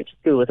mean, I went to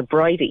school as a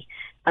Bridie,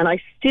 and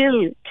I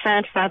still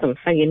can't fathom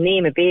how you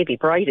name a baby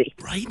Bridie.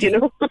 Bridie? You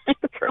know?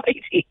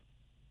 Bridie.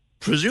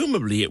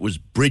 Presumably it was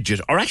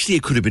Bridget, or actually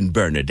it could have been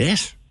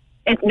Bernadette.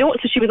 No,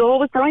 so she was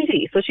always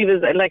Bridie. So she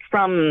was like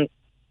from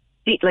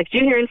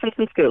junior infants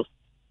in school.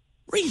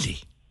 Really?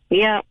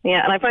 Yeah,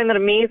 and I find that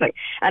amazing.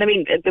 And I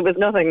mean, there was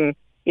nothing,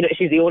 you know,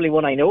 she's the only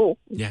one I know,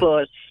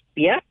 but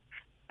yeah.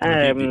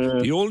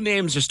 The old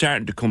names are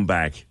starting to come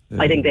back.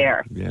 I think they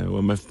are. Yeah,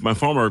 well, my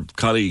former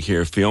colleague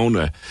here,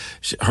 Fiona,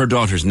 her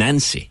daughter's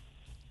Nancy.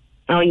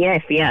 Oh,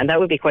 yes, yeah, and that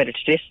would be quite a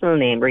traditional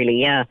name, really,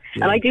 yeah.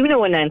 And I do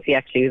know a Nancy,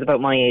 actually, who's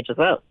about my age as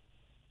well.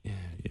 Yeah,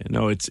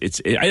 no, I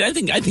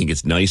think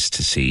it's nice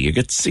to see. You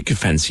get sick of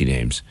fancy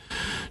names.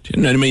 Do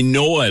you know what I mean?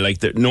 Noah,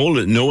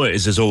 Noah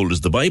is as old as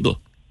the Bible.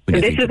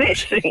 This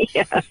is it,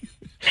 yeah.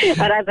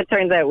 And as it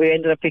turns out, we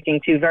ended up picking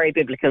 2 very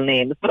biblical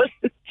names. But,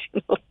 you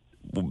know.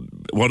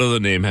 What other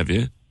name have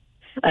you?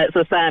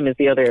 So Sam is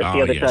the other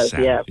child.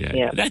 Sam,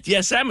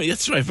 Yeah. Sam.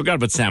 That's right. I forgot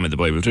about Sam in the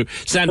Bible too.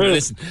 Sandra,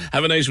 listen,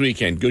 have a nice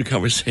weekend. Good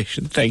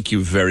conversation. Thank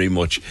you very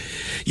much.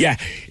 Yeah,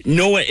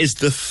 Noah is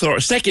the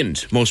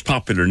second most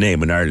popular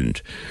name in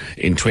Ireland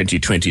in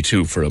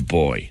 2022 for a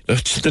boy.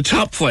 The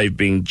top 5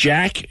 being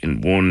Jack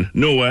in 1,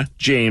 Noah,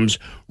 James,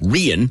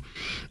 Rian,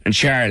 and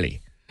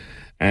Charlie.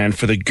 And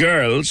for the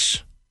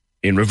girls,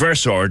 in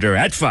reverse order,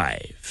 at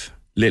 5,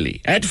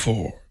 Lily. At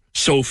 4,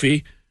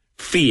 Sophie,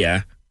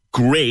 Fia,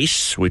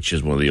 Grace, which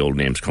is one of the old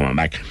names coming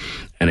back,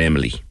 and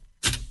Emily.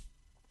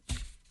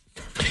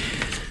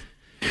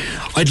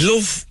 I'd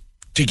love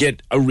to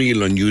get a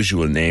real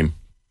unusual name.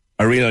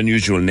 A real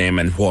unusual name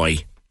and why.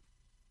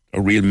 A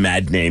real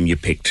mad name you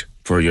picked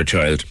for your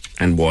child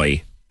and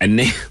why. And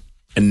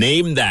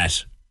name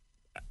that.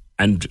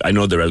 And I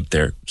know they're out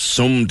there.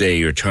 Someday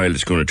your child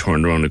is going to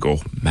turn around and go,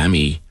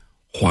 Mammy,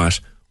 what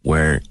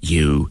were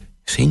you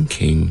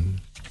thinking?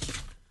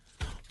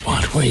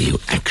 What were you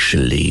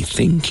actually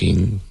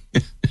thinking?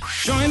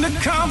 Join the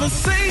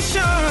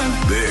conversation.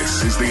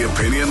 This is the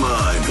Opinion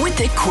Line. With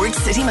the Cork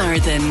City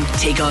Marathon,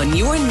 take on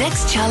your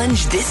next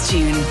challenge this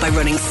June by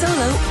running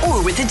solo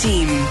or with a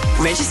team.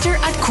 Register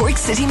at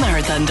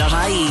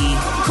corkcitymarathon.ie.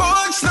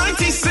 Cork's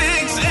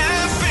 96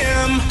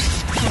 FM.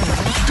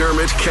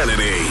 Dermot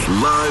Kennedy,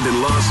 live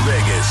in Las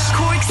Vegas.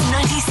 Cork's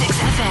 96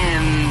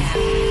 FM.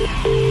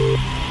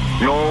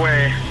 No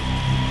way.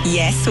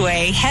 Yes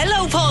way.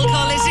 Hello, Paul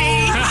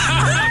Colledy.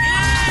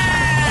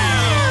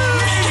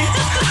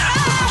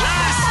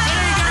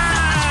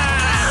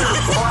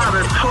 What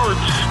a touch.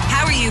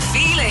 How are you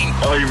feeling?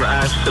 I'm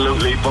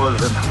absolutely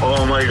buzzing.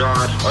 Oh my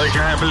God. I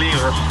can't believe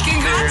it.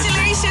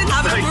 Congratulations.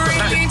 Have a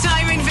brilliant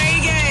time in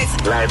Vegas.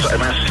 Lads,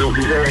 I'm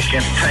absolutely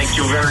shaking. Thank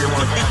you very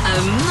much. A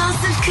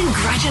massive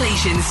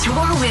congratulations to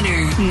our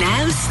winner.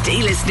 Now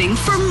stay listening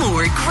for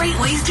more great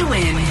ways to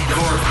win.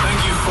 Cork,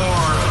 thank you for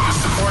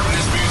supporting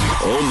this music.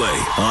 Only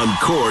on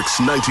Cork's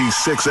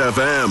 96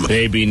 FM.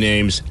 Baby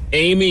name's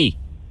Amy.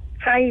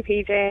 Hi,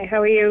 PJ.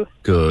 How are you?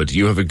 Good.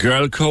 You have a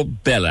girl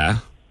called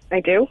Bella. I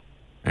do.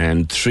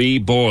 And 3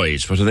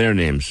 boys. What are their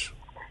names?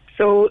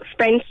 So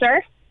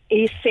Spencer,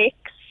 he's 6,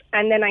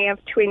 and then I have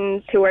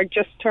twins who are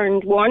just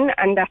turned 1,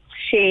 and that's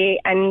Shay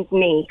and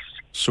Nate.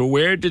 So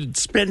where did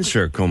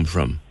Spencer come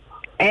from?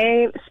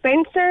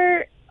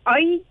 Spencer,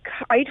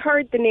 I'd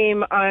heard the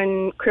name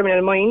on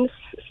Criminal Minds,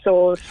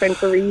 so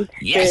Spencer Reid.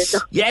 Yes.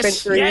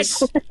 Spencer Reid.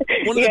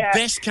 One of the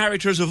best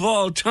characters of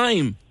all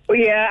time.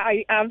 Yeah,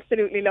 I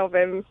absolutely love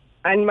him.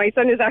 And my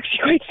son is actually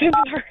quite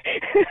similar.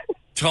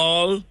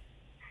 Tall?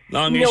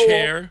 Longish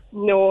hair?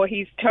 No,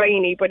 he's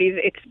tiny, but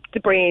it's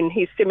the brain.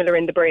 He's similar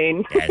in the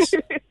brain. Yes.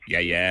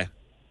 Yeah.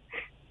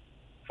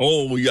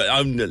 Oh,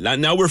 yeah.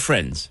 Now we're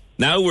friends.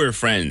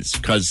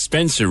 Because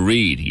Spencer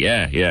Reid.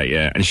 Yeah.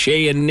 And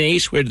Shay and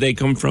Nate, where did they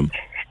come from?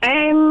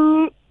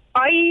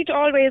 I'd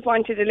always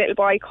wanted a little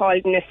boy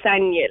called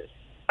Nathaniel.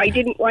 I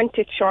didn't want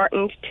it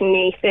shortened to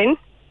Nathan.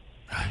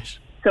 Right.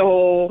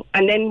 So,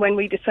 and then when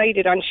we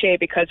decided on Shay,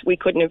 because we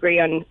couldn't agree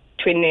on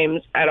twin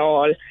names at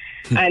all,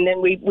 and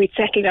then we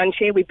settled on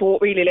Shay, we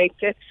both really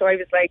liked it, so I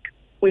was like,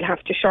 we'll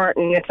have to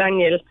shorten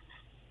Nathaniel,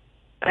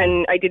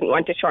 and I didn't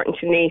want to shorten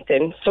to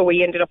Nathan, so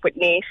we ended up with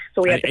Nate,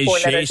 so we had the 4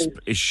 letters.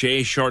 Is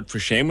Shay short for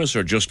Seamus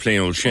or just plain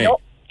old Shay? No,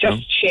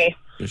 just Shay.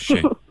 Just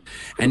Shay.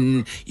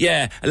 And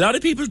yeah, a lot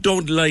of people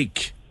don't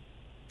like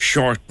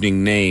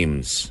shortening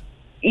names.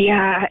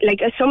 Yeah,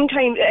 like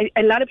sometimes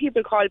a lot of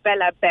people call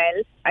Bella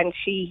Belle, and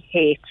she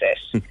hates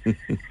it.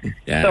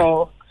 Yeah.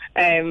 So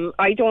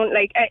I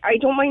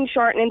don't mind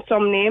shortening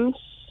some names.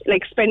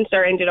 Like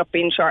Spencer ended up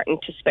being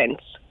shortened to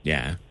Spence.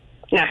 Yeah.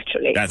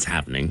 Naturally. That's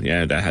happening.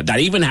 Yeah, that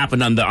even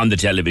happened on the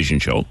television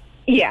show.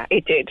 Yeah,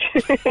 it did.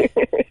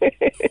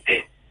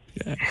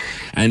 Yeah.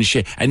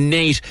 And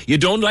Nate, you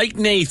don't like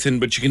Nathan,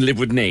 but you can live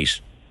with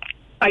Nate.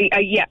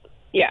 Yeah,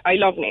 I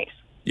love Nate.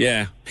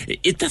 Yeah,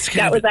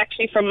 that was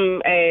actually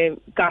from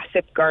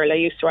Gossip Girl. I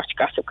used to watch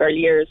Gossip Girl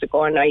years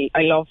ago, and I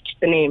loved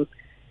the name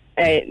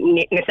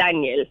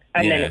Nathaniel,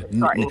 and then it was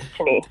shortened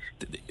to Nate.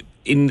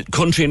 In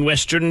country and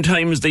western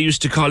times, they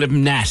used to call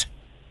him Nat.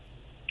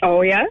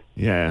 Oh yeah.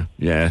 Yeah,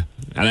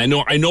 and I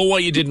know why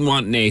you didn't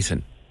want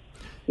Nathan.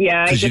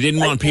 Yeah, because you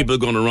didn't want people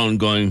going around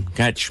going,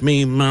 "Catch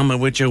me, Mama,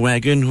 with your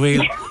wagon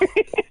wheel."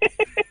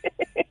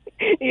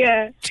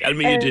 Yeah. Tell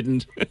me you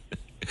didn't.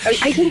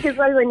 I think as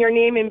well, when you're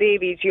naming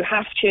babies, you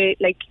have to,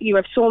 you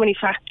have so many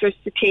factors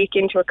to take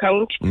into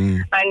account.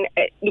 And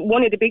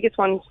one of the biggest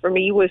ones for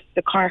me was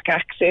the Cork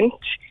accent.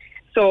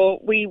 So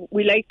we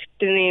liked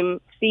the name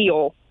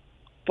Theo,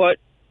 but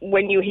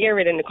when you hear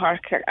it in the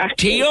Cork accent,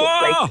 Theo!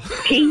 It's like,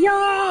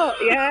 Theo!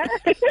 Yeah.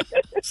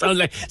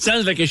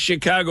 sounds like a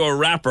Chicago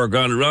rapper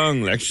gone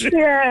wrong.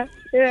 Yeah.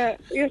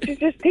 You have to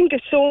just think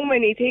of so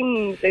many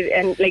things.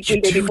 And will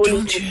they be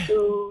bullied in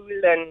school,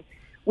 and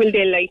will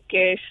they like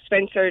it?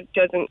 Spencer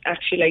doesn't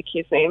actually like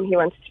his name. He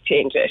wants to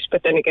change it.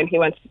 But then again, he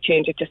wants to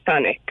change it to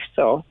Sonic.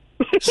 So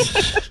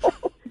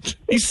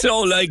he's so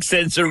like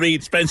Spencer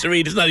Reid. Spencer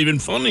Reid is not even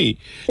funny.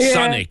 Yeah.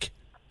 Sonic.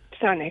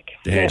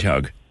 The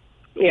Hedgehog.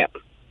 Yeah.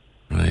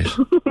 Right.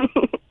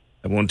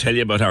 won't tell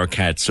you about our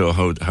cat, so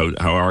how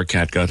our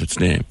cat got its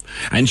name.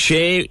 And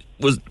Shay's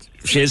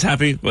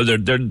happy? Well,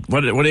 they're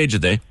what age are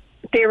they?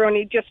 They're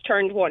only just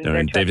turned 1.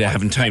 They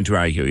haven't time to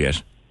argue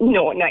yet.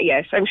 No, not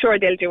yet. I'm sure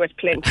they'll do it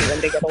plenty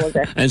when they get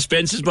older. And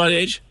Spencer's what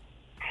age?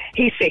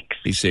 He's 6.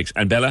 He's 6.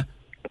 And Bella?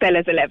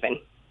 Bella's 11.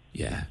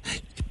 Yeah.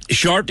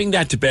 Shortening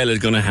that to Bella is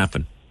going to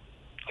happen.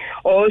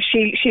 Oh,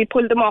 she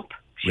pulled them up.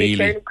 She's Really?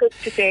 very quick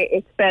to say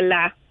it's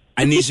Bella.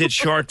 And is it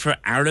short for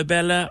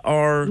Arabella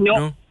or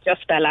No,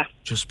 just Bella.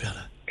 Just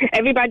Bella.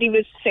 Everybody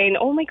was saying,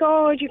 "Oh my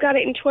God, you got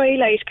it in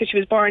Twilight," because she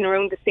was born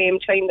around the same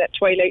time that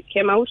Twilight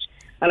came out.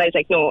 And I was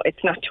like, "No,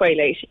 it's not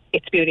Twilight.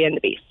 It's Beauty and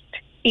the Beast."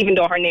 Even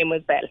though her name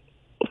was Belle.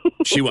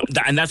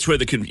 And that's where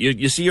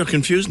you see you're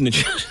confusing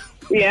it.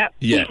 Yeah.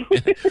 Yeah.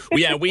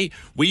 Yeah, we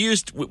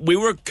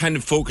were kind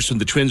of focused on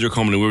the twins are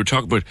coming, and we were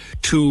talking about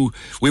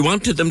we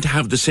wanted them to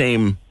have the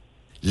same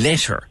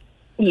letter.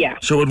 Yeah.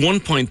 So at one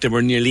point they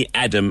were nearly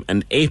Adam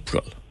and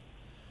April.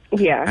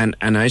 Yeah.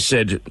 And I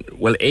said,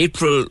 well,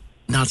 April,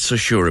 not so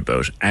sure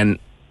about. And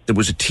there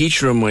was a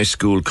teacher in my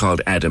school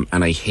called Adam,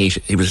 and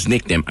it was his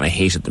nickname, and I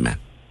hated the man.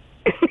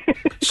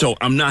 So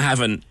I'm not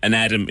having an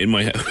Adam in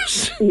my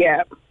house.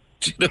 Yeah.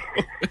 You know?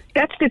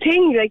 That's the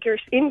thing, like, you're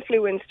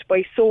influenced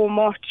by so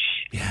much.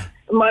 Yeah.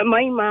 My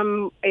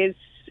mum is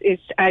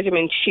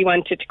adamant she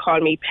wanted to call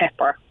me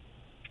Pepper.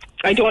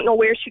 I don't know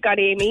where she got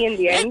Amy in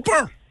the end.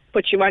 Pepper?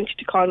 But she wanted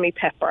to call me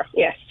Pepper,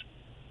 yes.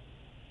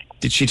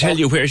 Did she tell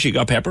you where she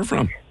got Pepper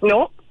from?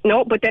 No,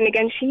 but then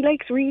again, she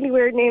likes really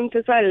weird names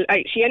as well.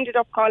 She ended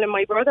up calling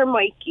my brother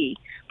Mikey,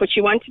 but she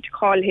wanted to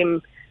call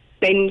him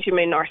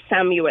Benjamin or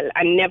Samuel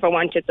and never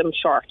wanted them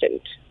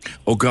shortened.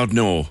 Oh, God,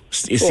 no.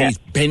 You see,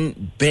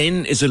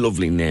 Ben is a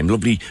lovely name.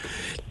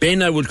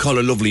 Ben, I would call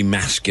a lovely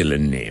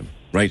masculine name,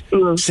 right?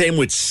 Mm. Same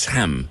with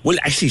Sam. Well,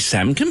 actually,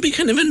 Sam can be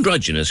kind of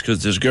androgynous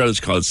because there's girls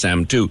called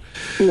Sam too.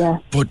 Yeah.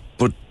 But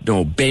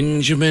no,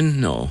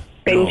 Benjamin, no.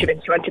 Benjamin,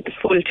 no. she wanted the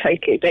full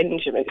title,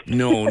 Benjamin.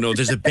 No,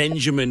 there's a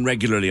Benjamin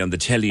regularly on the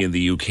telly in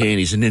the UK, and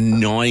he's an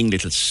annoying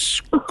little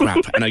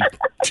scrap. And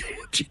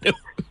you know,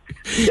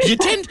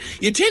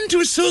 you tend to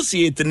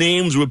associate the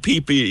names with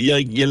people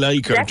you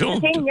like or That's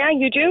don't. the thing, yeah,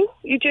 you do.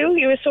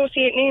 You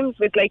associate names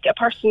with like a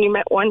person you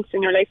met once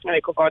in your life, and you're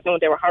like, oh God, no,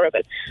 they were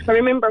horrible. I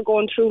remember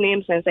going through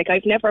names, and it's like,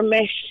 I've never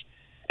met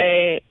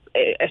a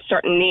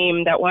certain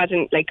name that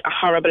wasn't like a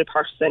horrible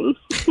person.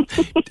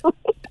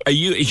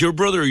 Is your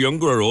brother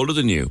younger or older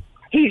than you?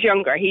 He's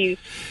younger. He's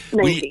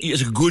 90.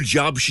 It's a good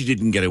job she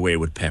didn't get away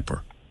with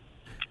Pepper.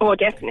 Oh,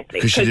 definitely.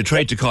 Because she'd have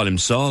tried to call him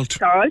Salt.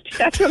 Salt,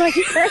 that's what I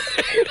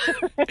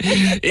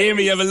said.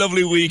 Amy, have a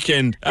lovely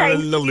weekend. Have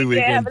a lovely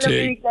weekend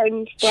too.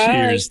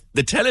 Cheers.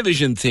 The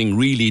television thing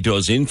really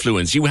does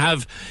influence. You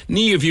have,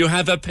 Niamh, you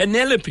have a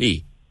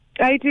Penelope.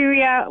 I do,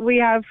 yeah. We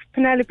have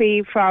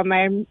Penelope from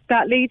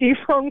that lady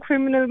from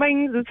Criminal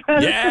Minds as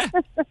well. Yeah.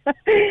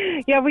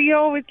 Yeah, we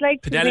always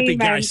like Penelope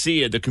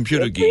Garcia, the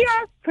computer geek.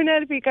 Yeah,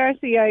 Penelope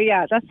Garcia,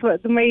 yeah. That's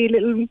what my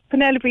little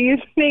Penelope is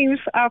named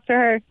after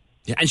her.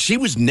 Yeah, and she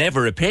was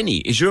never a penny.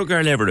 Is your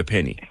girl ever a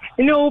penny?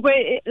 No, but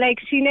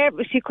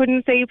she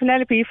couldn't say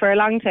Penelope for a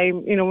long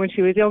time, you know, when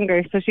she was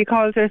younger. So she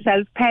calls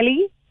herself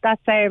Pelly.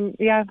 That's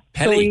yeah.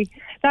 Pelly. So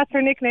that's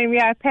her nickname,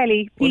 yeah,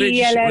 Pelly.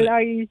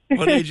 Pelli.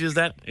 What age is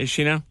that? Is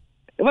she now?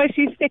 Well,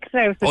 she's 6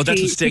 now, so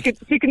that's a stick.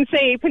 She can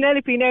say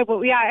Penelope now, but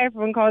yeah,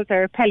 everyone calls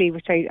her Pelly,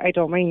 which I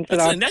don't mind.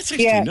 That's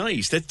actually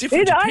nice. That's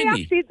different to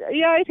Penny.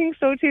 I think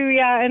so too,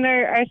 yeah. And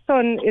our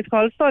son is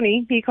called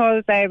Sonny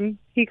because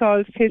he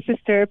calls his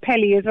sister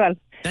Pelly as well.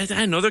 That's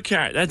another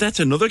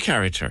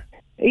character.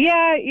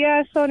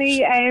 Yeah,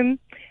 Sonny.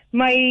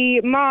 My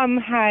mom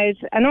had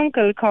an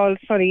uncle called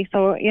Sonny,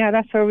 so yeah,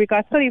 that's where we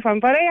got Sonny from.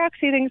 But I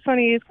actually think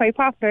Sonny is quite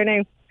popular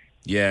now.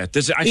 Yeah,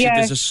 there's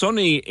a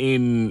Sonny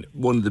in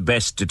one of the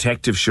best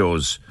detective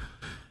shows.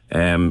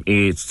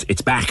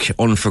 It's back,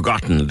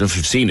 Unforgotten. I don't know if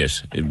you've seen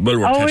it.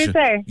 Is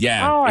there?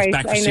 Yeah, it's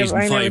back for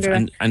season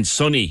 5. And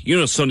Sonny, you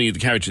know Sonny, the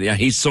character. Yeah,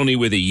 he's Sonny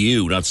with a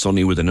U, not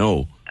Sonny with an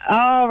O.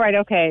 Oh, right,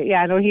 okay.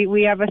 Yeah, no,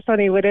 we have a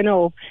Sonny with an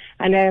O.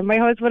 And my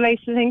husband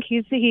likes to think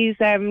he's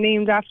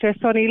named after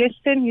Sonny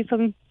Liston. He's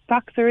some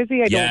boxer, is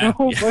he? I don't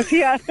know, but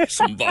yeah.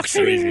 Some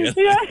boxer, is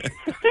he?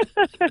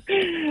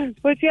 Yeah.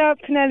 But yeah,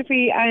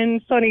 Penelope and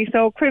Sonny.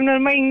 So Criminal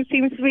Minds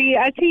seems to be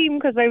a team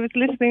because I was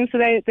listening to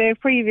the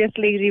previous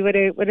lady with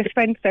a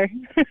Spencer.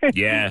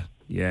 Yeah.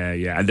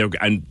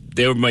 And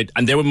they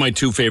were my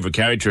two favourite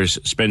characters,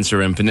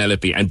 Spencer and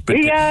Penelope.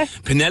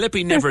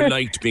 Penelope never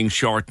liked being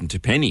shortened to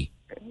Penny.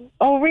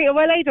 Oh, really?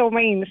 Well, I don't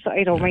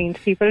mind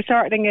people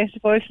shortening it,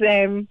 but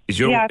is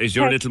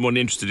your little one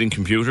interested in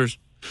computers?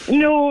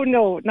 No,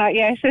 not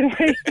yet.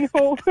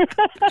 No.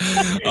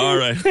 All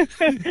right.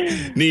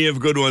 Niamh,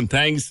 good one.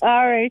 Thanks.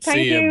 All right. Thank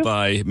you. See you.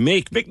 Bye.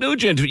 Mick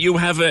Nugent,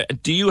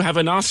 do you have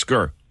an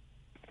Oscar?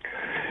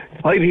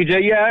 Hi,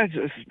 PJ.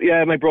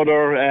 Yeah, my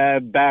brother,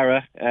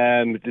 Barra,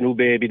 the new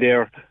baby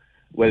there.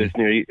 Well, it's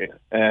nearly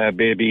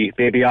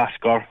baby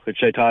Oscar,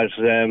 which I thought,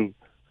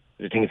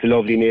 I think it's a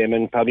lovely name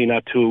and probably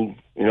not too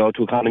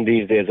common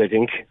these days, I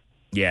think.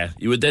 Yeah,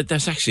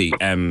 that's actually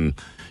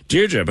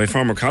Deirdre, my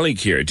former colleague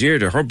here.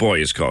 Deirdre, her boy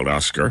is called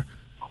Oscar.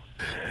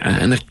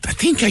 And I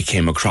think I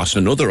came across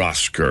another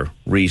Oscar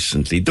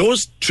recently.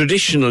 Those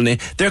traditional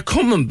names, they're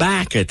coming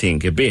back, I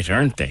think, a bit,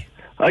 aren't they?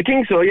 I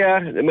think so, yeah.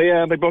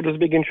 My brother's a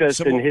big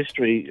interest in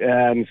history.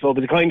 So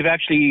it kind of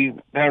actually,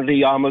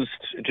 apparently almost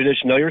a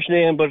traditional Irish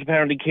name, but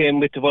apparently came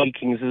with the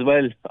Vikings as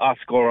well.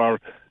 Oscar or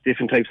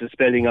different types of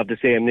spelling of the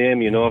same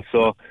name, you know.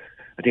 So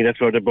I think that's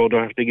where the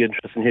brother has big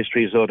interest in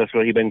history, so that's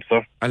what he went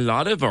for. A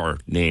lot of our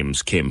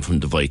names came from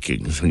the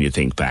Vikings when you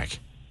think back.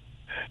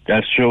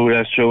 That's true.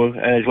 And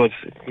it was,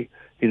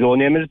 his own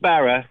name is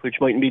Barra, which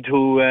mightn't be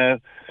too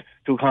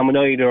common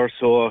either,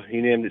 so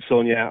he named his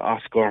son,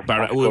 Oscar.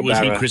 Barra. Oscar was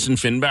Barra. he christened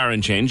Finn Barra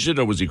and changed it,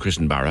 or was he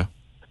christened Barra?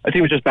 I think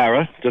it was just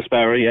Barra,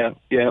 yeah.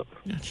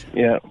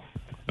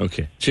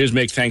 Okay. Cheers,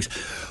 Mick, thanks.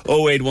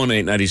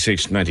 0818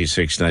 96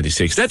 96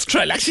 96. Let's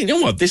try, actually, you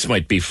know what, this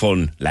might be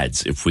fun,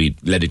 lads, if we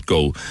let it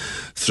go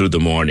through the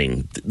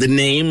morning. The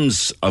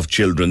names of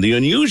children, the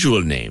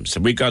unusual names.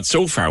 We got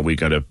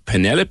a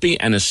Penelope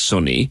and a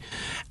Sonny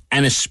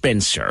and a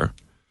Spencer,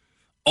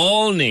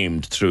 all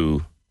named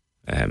through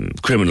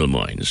Criminal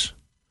Minds.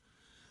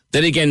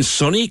 Then again,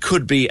 Sonny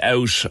could be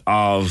out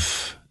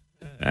of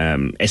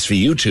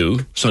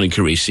SVU2, Sonny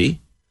Carisi.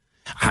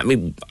 I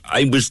mean,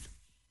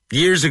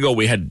 years ago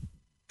we had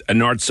a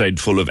north side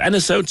full of, and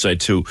a south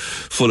side too,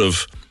 full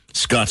of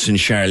Scotts and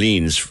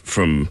Charlene's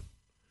from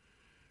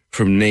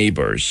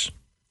Neighbours.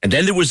 And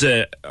then there was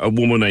a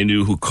woman I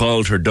knew who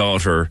called her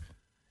daughter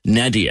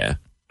Nadia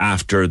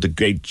after the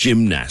great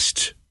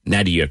gymnast,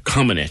 Nadia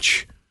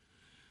Comaneci.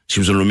 She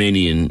was a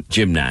Romanian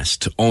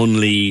gymnast,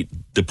 only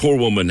the poor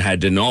woman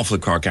had an awful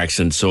Cork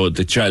accent, so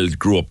the child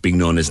grew up being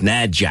known as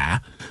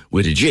Nadja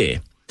with a J.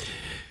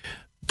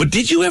 But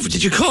did you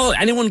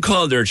anyone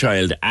call their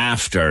child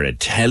after a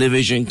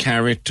television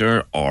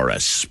character or a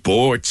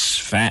sports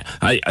fan?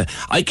 I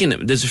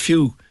imagine there's a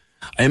few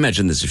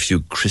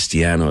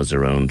Cristianos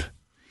around,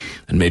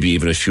 and maybe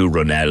even a few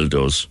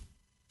Ronaldos.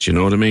 Do you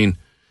know what I mean?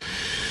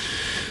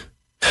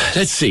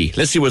 Let's see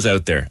what's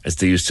out there, as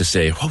they used to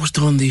say. What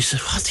they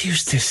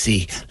used to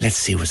see? Let's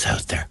see what's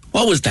out there.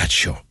 What was that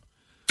show?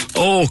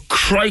 Oh,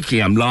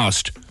 crikey, I'm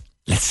lost.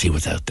 Let's see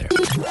what's out there.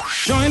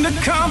 Join the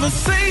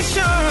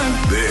conversation.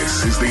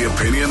 This is the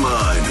Opinion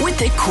Line. With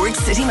the Cork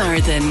City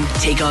Marathon,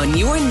 take on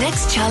your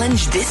next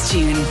challenge this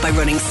June by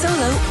running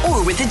solo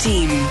or with a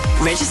team.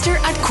 Register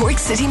at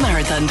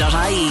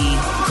corkcitymarathon.ie.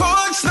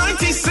 Cork's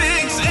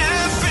 96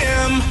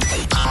 FM.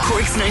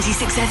 Cork's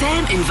 96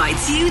 FM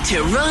invites you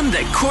to run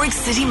the Cork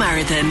City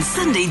Marathon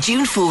Sunday,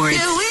 June 4th.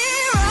 Yeah, we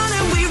run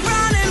and we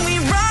run and we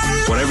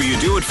run. Whatever you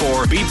do it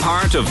for, be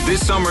part of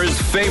this summer's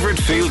favourite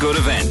feel-good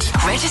event.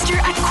 Register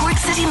at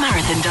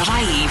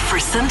corkcitymarathon.ie for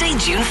Sunday,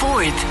 June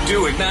 4th.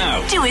 Do it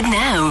now. Do it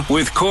now.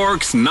 With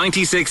Cork's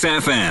 96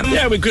 FM.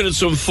 Yeah, we could have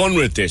some fun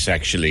with this,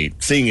 actually,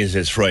 seeing as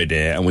it's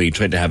Friday, and we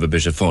tried to have a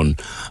bit of fun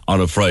on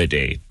a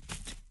Friday.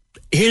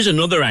 Here's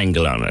another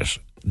angle on it.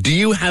 Do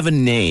you have a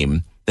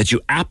name that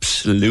you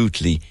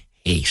absolutely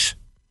hate,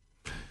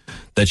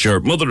 that your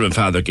mother and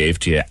father gave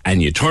to you,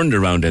 and you turned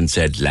around and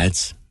said,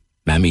 lads,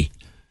 mammy,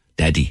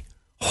 daddy,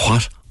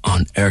 what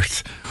on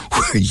earth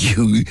were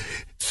you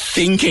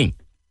thinking?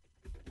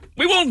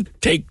 We won't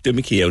take the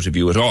mickey out of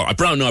you at all. I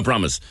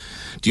promise.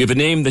 Do you have a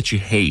name that you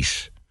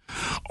hate?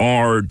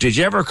 Or did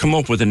you ever come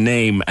up with a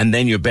name and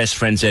then your best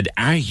friend said,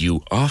 are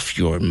you off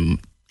your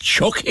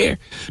chuck here?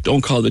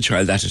 Don't call the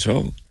child that at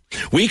all.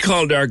 We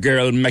called our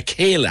girl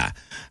Michaela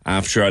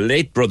after our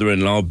late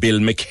brother-in-law, Bill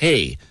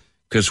McKay,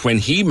 because when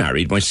he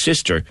married my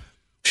sister,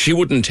 she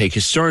wouldn't take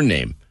his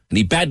surname, and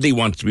he badly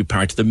wanted to be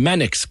part of the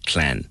Mannix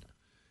clan.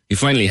 He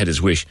finally had his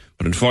wish,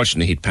 but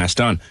unfortunately he'd passed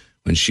on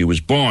when she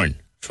was born,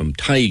 from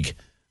Tig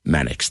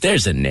Mannix.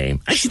 There's a name.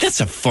 Actually, that's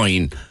a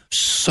fine,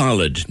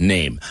 solid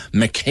name.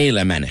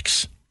 Michaela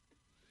Mannix.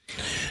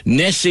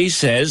 Nessie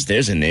says,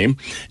 there's a name.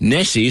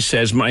 Nessie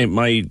says,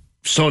 my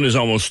son is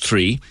almost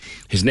 3.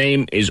 His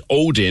name is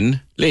Odin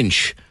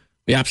Lynch.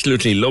 We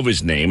absolutely love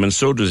his name, and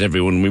so does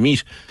everyone we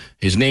meet.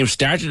 His name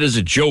started as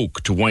a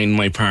joke to wind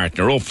my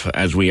partner up,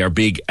 as we are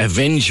big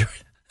Avengers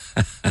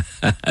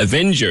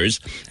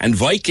and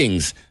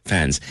Vikings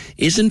fans.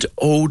 Isn't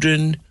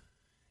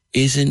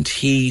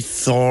he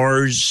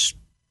Thor's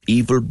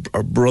evil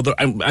brother?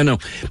 I know.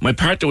 My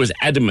partner was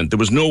adamant there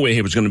was no way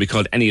he was going to be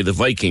called any of the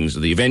Vikings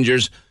or the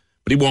Avengers,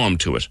 but he warmed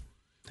to it.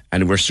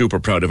 And we're super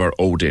proud of our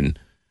Odin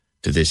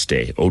to this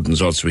day.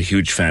 Odin's also a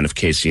huge fan of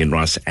Casey and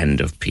Ross and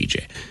of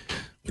PJ.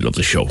 We love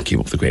the show. Keep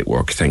up the great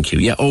work. Thank you.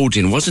 Yeah,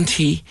 Odin, wasn't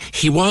he?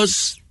 He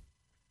was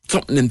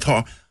something in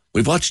Thor.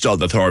 We've watched all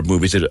the Thor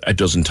movies a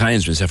dozen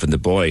times, myself and the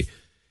boy.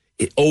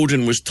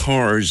 Odin was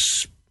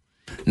Thor's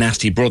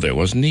nasty brother,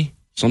 wasn't he?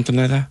 Something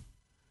like that?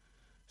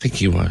 I think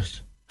he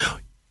was.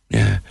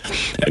 Yeah.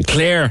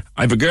 Claire,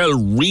 I have a girl,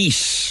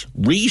 Reese,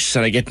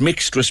 and I get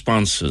mixed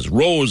responses.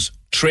 Rose,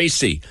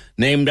 Tracy,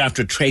 named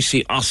after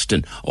Tracy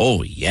Austin.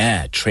 Oh,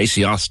 yeah,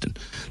 Tracy Austin,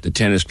 the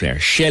tennis player.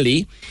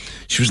 Shelley,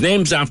 she was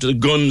named after the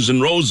Guns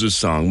N' Roses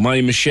song, My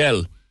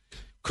Michelle.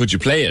 Could you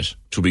play it?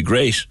 'Twould be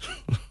great.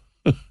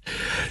 Do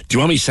you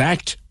want me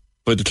sacked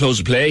by the close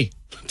of play?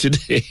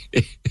 today.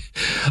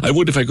 I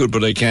would if I could,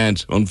 but I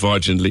can't,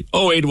 unfortunately.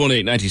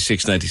 0818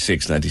 96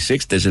 96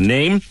 96. There's a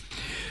name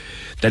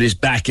that is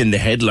back in the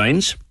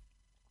headlines.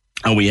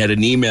 And we had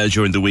an email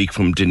during the week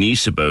from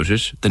Denise about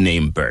it. The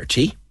name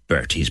Bertie.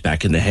 Bertie's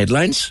back in the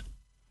headlines.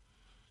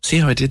 See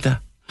how I did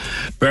that?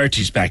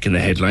 Bertie's back in the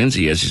headlines.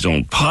 He has his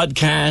own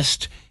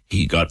podcast.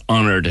 He got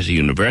honoured at a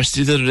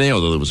university the other day,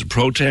 although there was a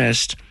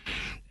protest.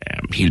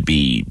 He'll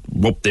be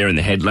up there in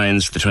the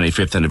headlines, the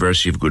 25th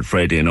anniversary of Good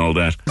Friday and all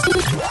that.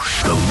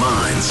 The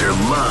lines are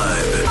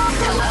live.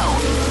 Hello.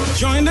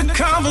 Join the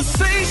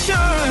conversation.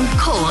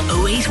 Call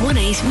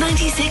 0818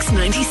 96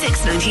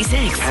 96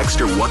 96.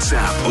 Text or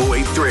WhatsApp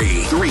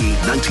 083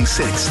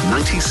 396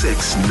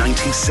 96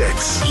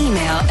 96.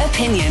 Email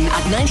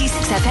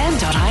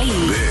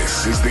opinion@96fm.ie.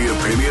 This is the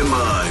Opinion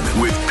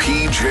Line with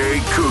PJ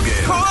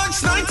Coogan.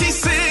 Corks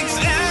 96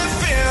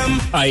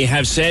 FM. I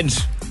have said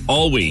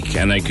all week,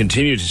 and I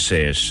continue to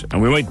say it,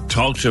 and we might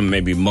talk to him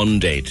maybe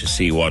Monday to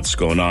see what's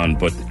going on,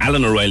 but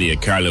Alan O'Reilly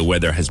at Carlow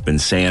Weather has been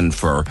saying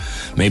for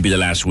maybe the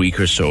last week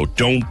or so,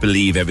 don't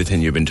believe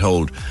everything you've been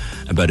told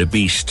about a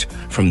beast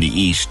from the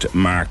east,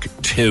 Mark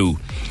II,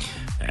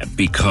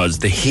 because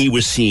he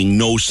was seeing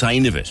no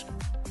sign of it.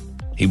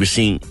 He was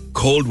seeing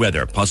cold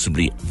weather,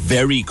 possibly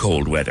very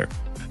cold weather,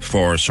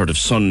 for sort of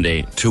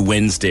Sunday to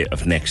Wednesday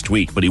of next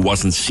week, but he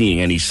wasn't seeing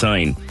any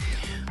sign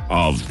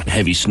of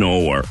heavy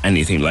snow or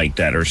anything like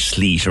that, or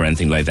sleet or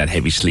anything like that,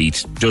 heavy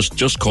sleet,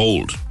 just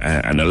cold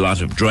and a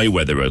lot of dry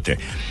weather out there.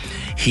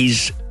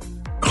 He's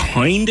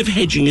kind of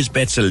hedging his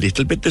bets a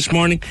little bit this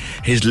morning.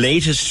 His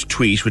latest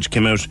tweet, which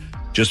came out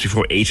just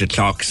before 8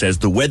 o'clock, says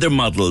the weather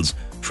models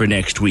for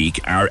next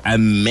week are a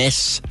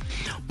mess.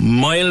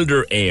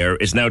 Milder air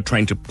is now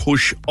trying to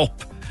push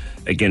up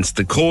against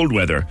the cold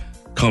weather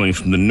coming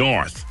from the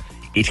north.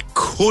 It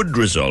could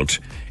result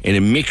in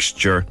a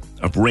mixture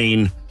of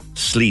rain,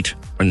 sleet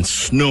and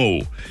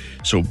snow,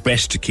 so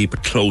best to keep a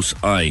close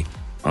eye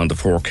on the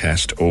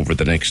forecast over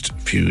the next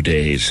few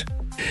days.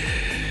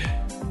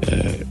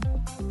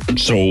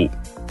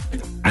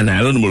 And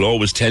Alan will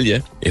always tell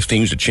you if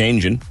things are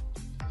changing,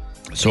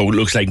 so it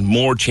looks like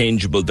more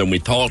changeable than we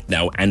thought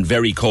now, and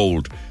very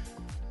cold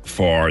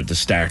for the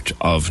start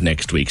of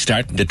next week,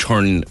 starting to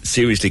turn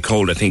seriously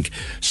cold, I think,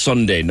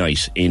 Sunday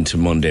night into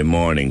Monday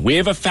morning. We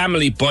have a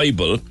family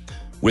Bible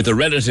with a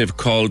relative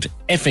called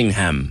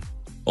Effingham.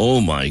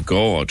 Oh my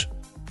God.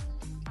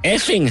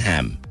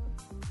 Effingham.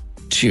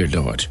 Dear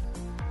Lord.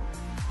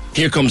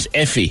 Here comes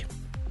Effie.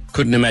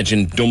 Couldn't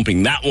imagine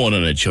dumping that one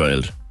on a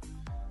child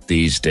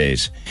these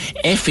days.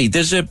 Effie,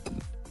 there's a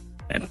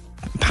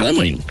pal of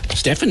mine,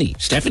 Stephanie.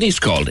 Stephanie's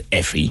called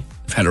Effie.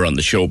 I've had her on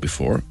the show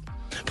before.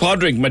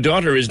 Padraig, my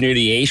daughter is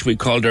nearly 8. We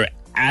called her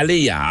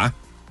Aliyah.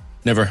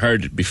 Never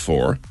heard it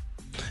before.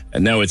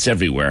 And now it's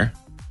everywhere.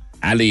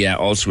 Aliyah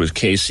also is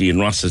Casey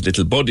and Ross's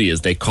little buddy, as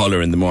they call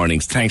her in the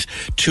mornings. Thanks.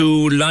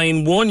 To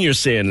line 1, you're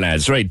saying,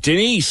 lads. Right,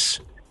 Denise.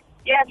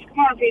 Yes, come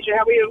on, PJ,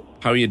 how are you?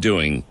 How are you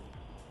doing?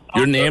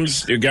 Your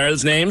names, your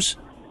girls' names?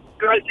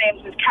 Girls'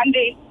 names is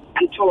Candy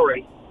and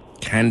Tori.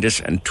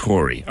 Candice and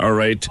Tori. All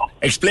right.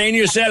 Explain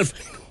yourself.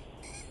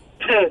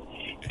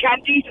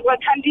 Candice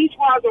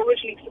was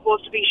originally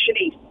supposed to be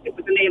Shanice. It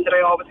was a name that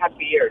I always had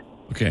for years.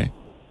 Okay.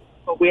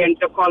 But we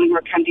ended up calling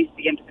her Candice at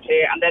the end of the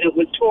day, and then it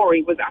was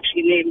Tori was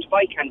actually named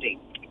by Candice.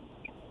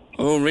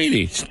 Oh,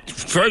 really?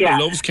 Fergal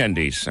loves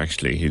Candice,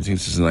 actually. He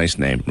thinks it's a nice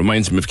name.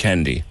 Reminds him of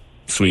Candy.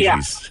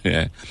 Sweeties.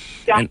 Yeah.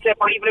 That's it.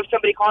 Or even if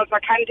somebody calls her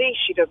Candy,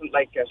 she doesn't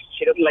like it.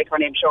 She doesn't like her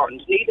name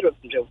shortened. Neither of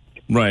them do.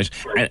 Right.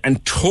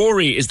 And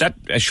Tori, is that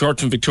a short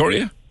from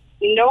Victoria?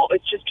 No,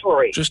 it's just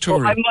Tori. Just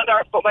Tori.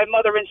 But my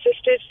mother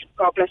insisted,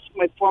 God bless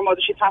my poor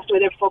mother, she passed away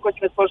there before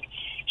Christmas, but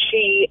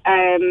she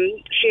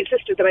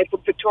insisted that I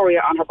put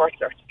Victoria on her birth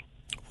cert.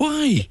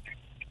 Why?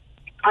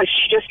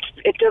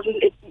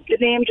 The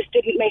name just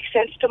didn't make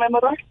sense to my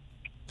mother.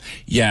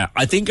 Yeah,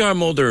 I think our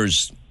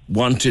mothers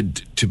wanted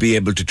to be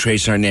able to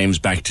trace our names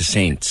back to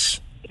saints.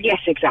 Yes,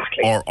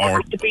 exactly. Or there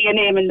has to be a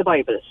name in the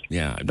Bible.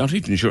 Yeah, I'm not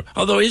even sure.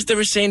 Although, is there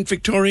a Saint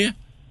Victoria?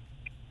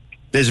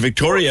 There's a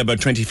Victoria about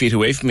 20 feet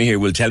away from me here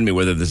will tell me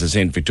whether there's a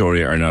Saint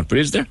Victoria or not, but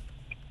is there?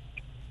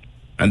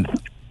 And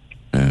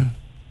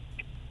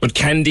but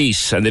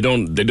Candice, and they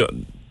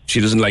don't.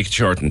 She doesn't like it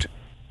shortened.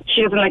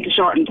 She doesn't like it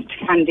shortened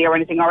to Candy or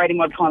anything, or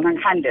anyone calling her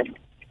Candice.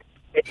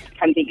 It's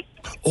Candice.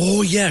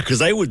 Oh yeah, because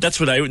that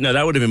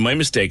would have been my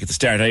mistake at the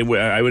start. I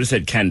would have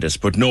said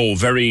Candice, but no,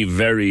 very,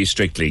 very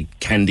strictly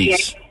Candice.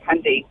 Yes,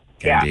 Candice.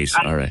 Candice,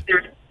 yeah. All right.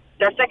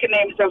 Their second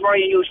names are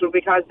very unusual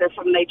because they're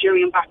from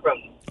Nigerian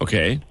background.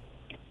 Okay.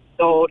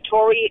 So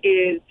Tori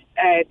is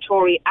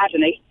Tori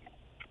Adonai,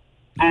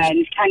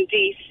 and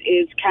Candice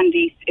is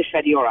Candice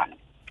Ifediora.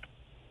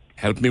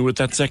 Help me with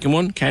that second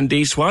one.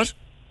 Candice what?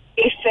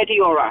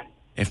 Ifediora.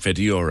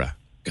 Ifediora.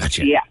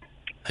 Gotcha. Yeah.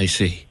 I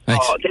see. Nice.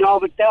 Oh, they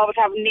always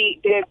have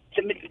the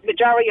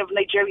majority of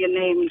Nigerian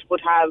names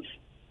would have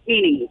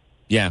meaning.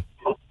 Yeah.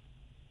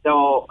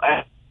 So.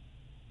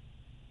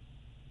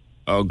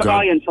 Oh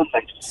God. And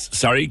something.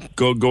 Sorry.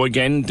 Go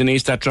again,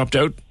 Denise. That dropped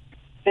out.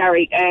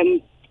 Sorry.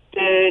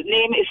 the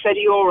name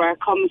Ifediora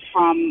comes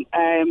from,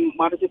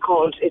 what is it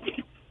called? It's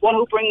one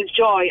who brings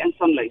joy and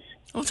sunlight.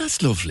 Oh,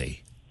 that's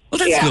lovely. Oh,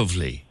 that's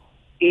lovely.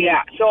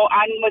 Yeah. So,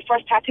 and my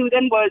first tattoo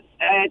then was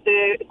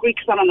the Greek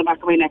sun on the back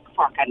of my neck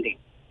for Candy.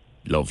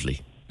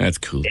 Lovely. That's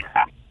cool.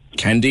 Yeah.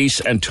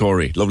 Candice and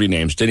Tori. Lovely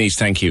names. Denise,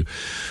 thank you.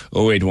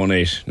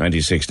 0818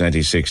 96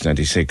 96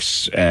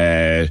 96.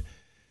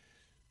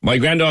 My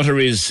granddaughter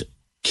is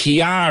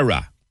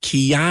Kiara.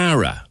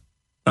 Kiara.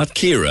 Not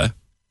Kira.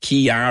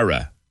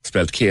 Kiara.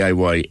 Spelled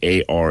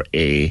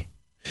Kiara.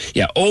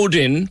 Yeah,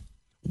 Odin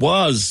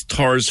was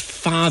Thor's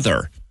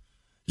father.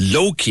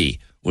 Loki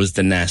was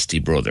the nasty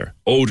brother.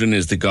 Odin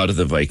is the god of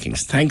the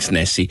Vikings. Thanks,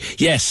 Nessie.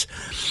 Yes.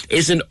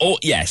 Odin,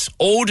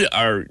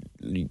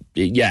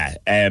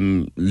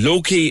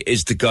 Loki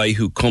is the guy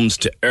who comes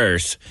to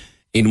Earth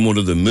in one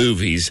of the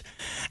movies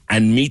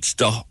and meets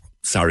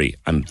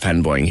I'm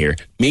fanboying here,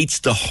 meets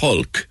the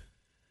Hulk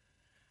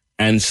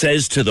and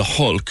says to the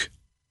Hulk,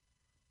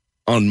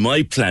 on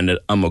my planet,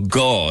 I'm a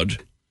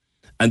god.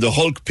 And the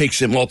Hulk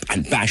picks him up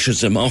and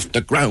bashes him off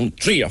the ground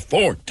 3 or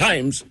 4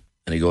 times.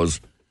 And he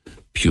goes,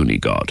 puny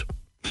god.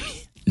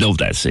 Love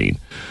that scene.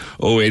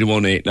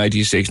 0818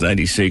 96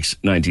 96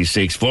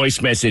 96.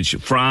 Voice message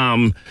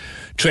from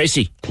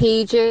Tracy.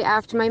 PJ,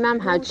 after my mum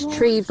had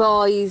 3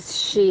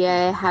 boys, she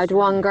had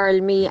one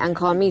girl, me, and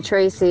called me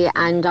Tracy.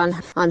 And on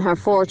her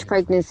 4th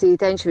pregnancy,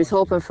 then she was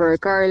hoping for a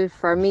girl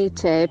for me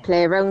to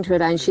play around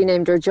with, and she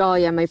named her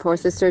Joy. And my poor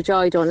sister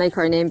Joy don't like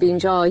her name being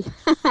Joy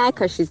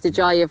because she's the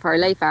joy of her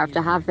life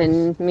after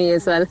having me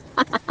as well.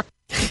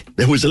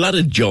 There was a lot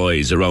of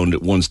joys around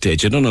at one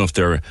stage. I don't know if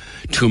there are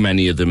too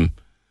many of them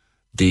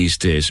these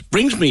days.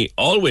 Brings me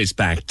always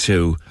back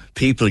to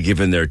people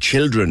giving their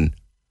children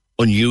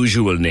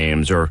unusual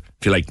names, or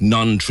if you like,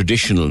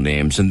 non-traditional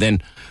names, and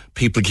then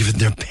people giving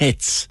their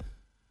pets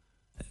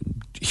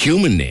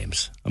human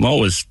names. I'm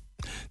always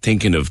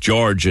thinking of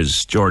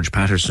George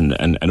Patterson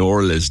and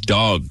Orla's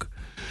dog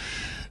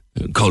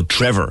called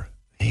Trevor.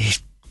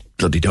 His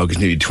bloody dog is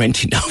nearly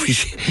 20 now.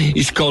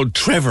 He's called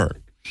Trevor.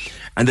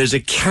 And there's a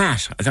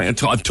cat. I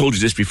think I've told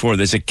you this before.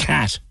 There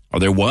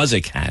was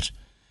a cat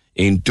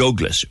in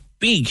Douglas.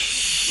 Big,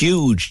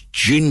 huge,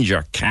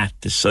 ginger cat,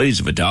 the size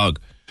of a dog.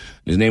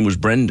 His name was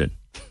Brendan.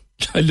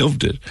 I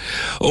loved it.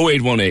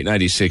 0818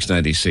 96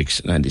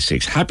 96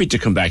 96. Happy to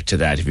come back to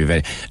that if you've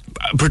any.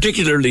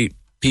 Particularly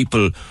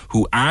people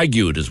who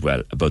argued as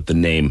well about the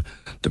name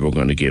that we're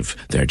going to give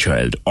their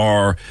child.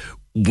 Or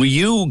were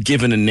you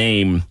given a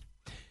name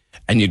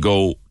and you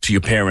go to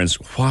your parents,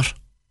 what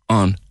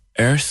on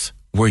earth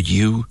were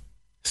you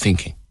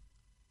thinking?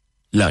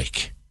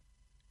 Like,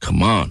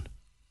 come on.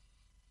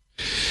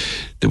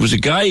 There was a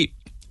guy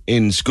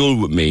in school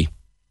with me,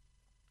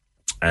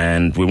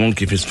 and we won't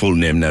give his full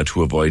name now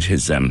to avoid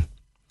his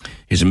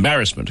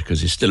embarrassment,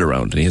 because he's still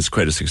around and he has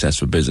quite a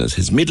successful business.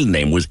 His middle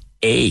name was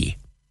A.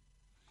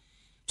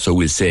 So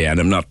we'll say, and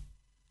I'm not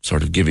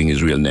sort of giving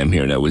his real name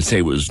here now, we'll say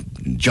it was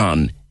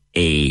John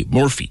A.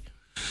 Murphy.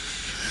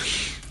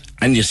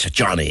 And you said,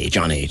 John A.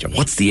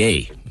 What's the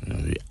A?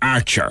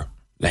 Archer.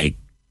 Like,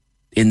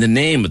 in the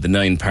name of the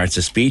 9 parts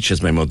of speech,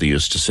 as my mother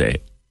used to say.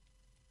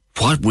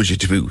 What would you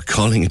do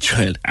calling a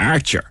child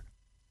Archer?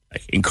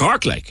 Like, in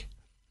Cork, like.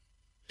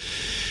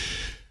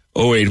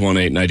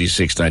 0818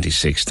 96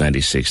 96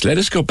 96. Let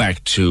us go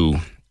back to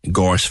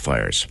gorse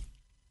fires.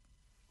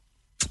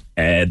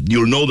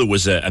 You'll know there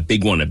was a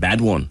big one, a bad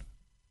one,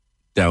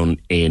 down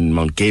in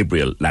Mount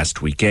Gabriel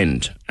last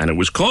weekend. And it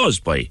was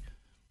caused by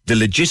the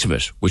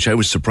legitimate, which I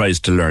was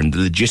surprised to learn, the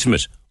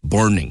legitimate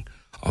burning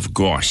of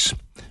gorse,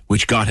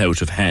 which got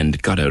out of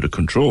hand, got out of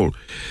control.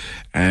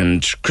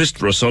 And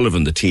Christopher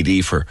O'Sullivan, the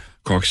TD for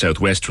Cork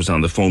Southwest, was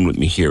on the phone with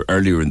me here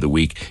earlier in the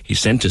week. He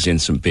sent us in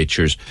some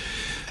pictures,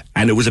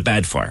 and it was a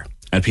bad fire.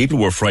 And people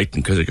were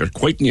frightened because it got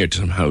quite near to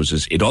some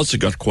houses. It also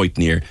got quite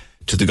near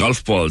to the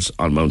golf balls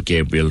on Mount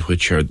Gabriel,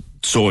 which are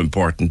so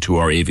important to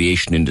our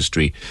aviation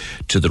industry,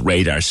 to the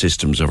radar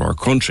systems of our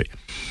country.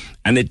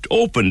 And it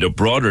opened a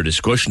broader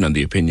discussion on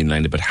the opinion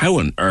line about how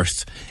on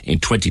earth in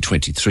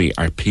 2023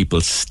 are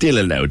people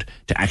still allowed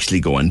to actually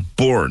go and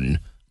burn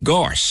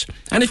gorse.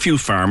 And a few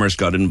farmers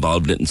got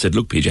involved in it and said,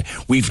 look, PJ,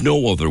 we've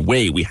no other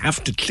way. We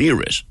have to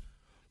clear it,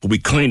 but we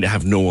kind of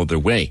have no other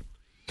way.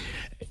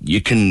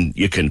 You can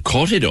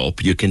cut it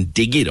up, you can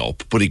dig it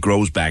up, but it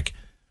grows back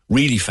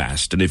really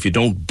fast. And if you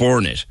don't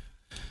burn it,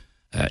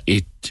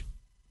 it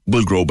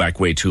will grow back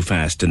way too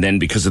fast. And then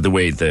because of the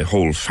way the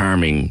whole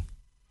farming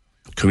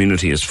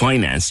community is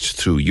financed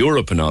through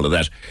Europe and all of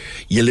that,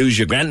 you lose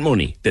your grant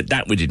money.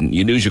 That we didn't.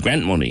 You lose your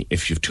grant money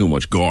if you've too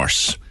much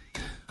gorse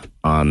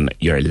on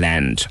your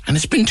land. And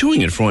it's been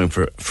doing it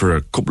for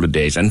a couple of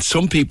days. And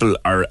some people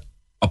are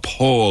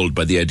appalled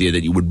by the idea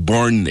that you would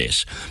burn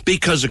this.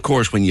 Because, of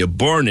course, when you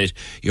burn it,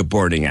 you're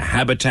burning a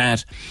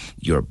habitat.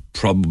 You're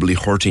probably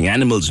hurting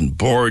animals and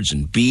birds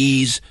and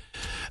bees.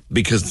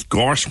 Because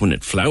gorse, when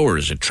it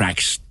flowers,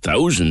 attracts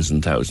thousands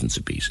and thousands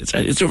of bees.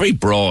 It's a very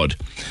broad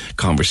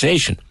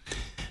conversation.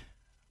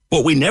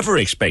 But we never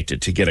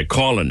expected to get a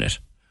call on it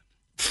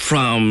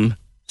from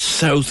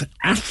South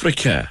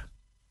Africa.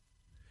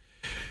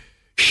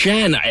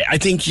 Shan, I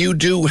think you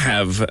do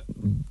have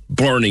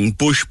burning,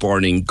 bush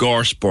burning,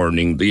 gorse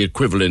burning, the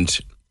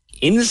equivalent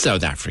in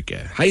South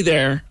Africa. Hi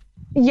there.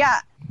 Yeah,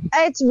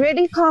 it's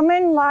really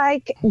common,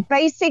 like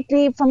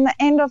basically from the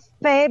end of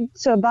Feb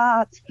to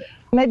about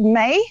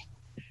mid-May,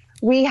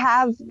 we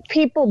have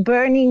people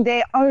burning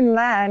their own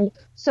land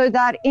so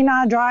that in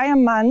our drier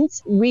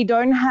months, we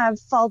don't have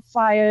veld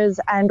fires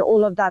and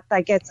all of that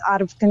gets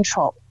out of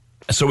control.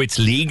 So it's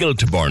legal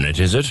to burn it,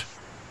 is it?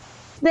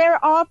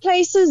 There are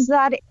places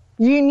that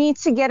you need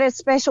to get a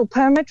special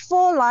permit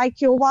for, like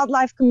your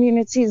wildlife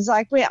communities,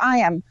 like where I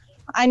am.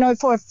 I know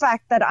for a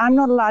fact that I'm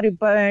not allowed to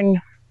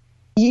burn.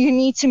 You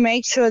need to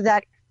make sure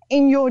that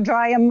in your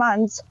drier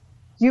months,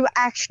 you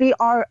actually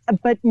are a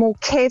bit more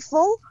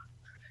careful.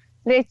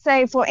 Let's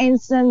say, for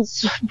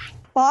instance,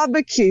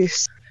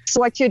 barbecues. So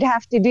what you'd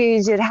have to do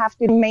is you'd have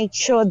to make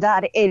sure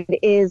that it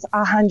is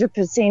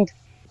 100%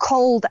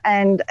 cold,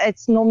 and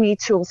it's normally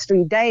 2 or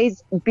 3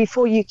 days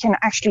before you can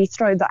actually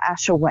throw the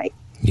ash away.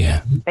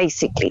 Yeah.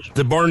 Basically.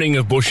 The burning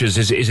of bushes,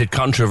 is it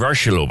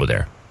controversial over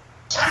there?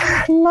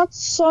 Not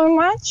so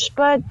much,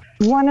 but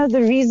one of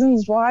the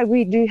reasons why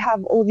we do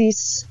have all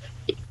these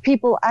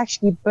people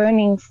actually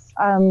burning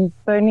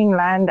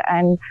land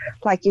and,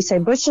 like you say,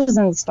 bushes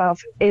and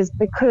stuff is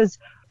because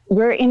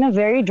we're in a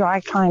very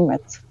dry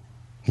climate.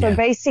 So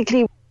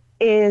basically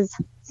is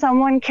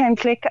someone can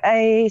flick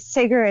a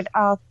cigarette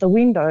out the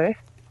window,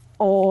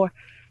 or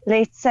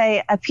let's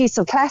say a piece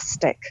of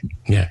plastic.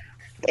 Yeah.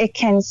 It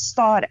can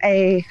start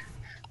a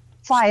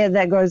fire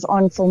that goes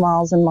on for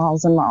miles and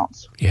miles and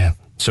miles. Yeah.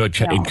 So it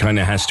kind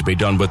of has to be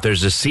done, but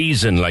there's a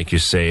season, like you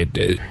say.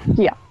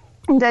 Yeah.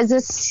 There's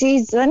a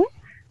season.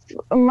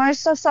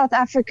 Most of South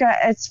Africa,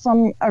 it's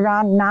from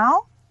around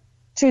now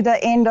to the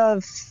end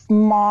of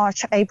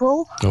March,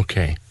 April.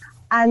 Okay.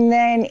 And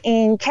then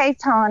in Cape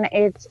Town,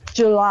 it's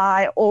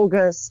July,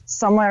 August,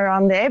 somewhere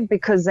around there,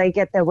 because they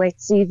get their wet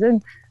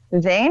season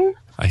then.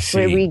 I see.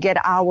 Where we get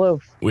our...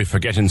 We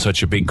forget in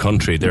such a big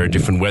country there are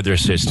different weather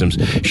systems.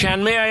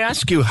 Shan, may I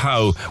ask you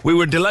how... We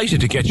were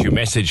delighted to get your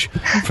message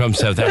from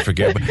South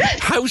Africa, but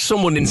how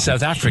someone in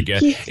South Africa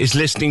is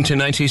listening to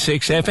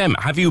 96 FM.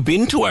 Have you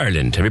been to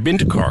Ireland? Have you been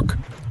to Cork?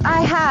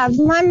 I have.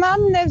 My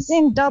mum lives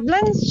in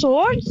Dublin,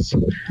 Swords,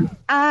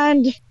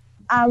 and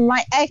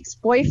my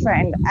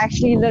ex-boyfriend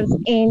actually lives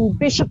in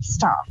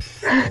Bishopstown.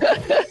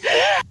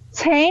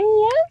 10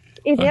 years?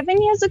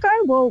 11 years ago?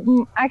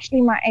 Well,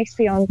 actually, my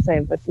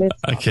ex-fiance, but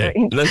let's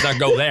not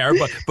go there.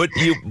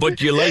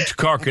 But you liked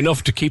Cork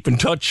enough to keep in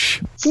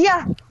touch.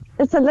 Yeah,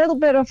 it's a little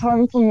bit of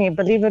home for me,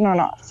 believe it or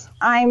not.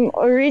 I'm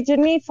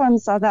originally from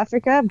South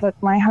Africa, but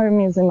my home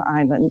is in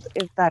Ireland,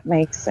 if that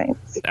makes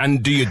sense.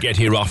 And do you get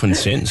here often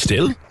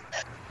still?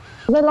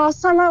 The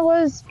last time I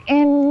was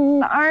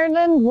in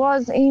Ireland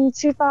was in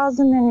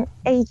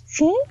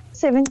 2018,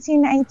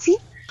 17-18.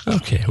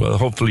 Okay, well,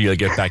 hopefully you'll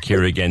get back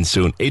here again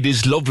soon. It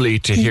is lovely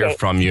to hear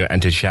from you and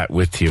to chat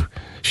with you,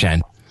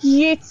 Shan.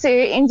 You too.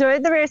 Enjoy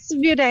the rest of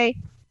your day.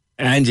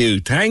 And you.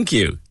 Thank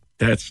you.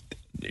 That's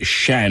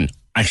Shan.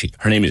 Actually,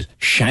 her name is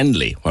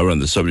Shanley. While we're on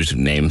the subject of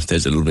names,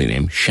 there's a lovely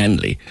name,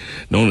 Shanley,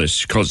 known as,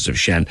 she calls herself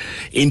Shan,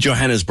 in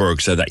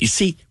Johannesburg. So that, you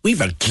see, we've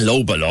a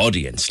global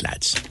audience,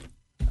 lads.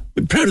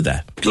 We're proud of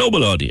that.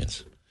 Global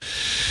audience.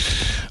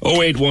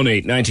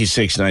 0818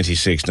 96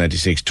 96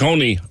 96.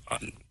 Tony...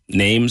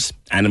 Names,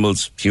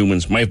 animals,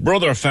 humans. My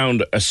brother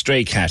found a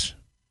stray cat.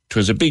 It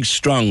was a big,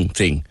 strong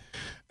thing.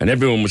 And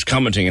everyone was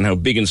commenting on how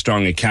big and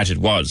strong a cat it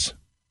was.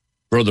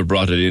 Brother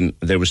brought it in.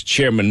 There was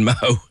Chairman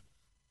Mao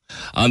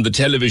on the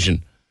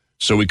television.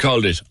 So we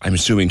called it, I'm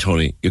assuming,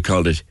 Tony, you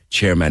called it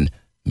Chairman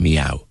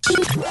Meow.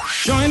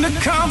 Join the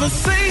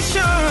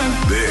conversation.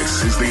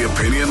 This is the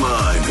Opinion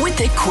Line. With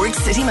the Cork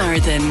City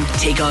Marathon,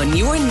 take on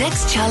your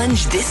next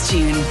challenge this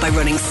June by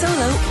running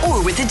solo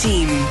or with a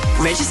team.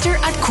 Register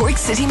at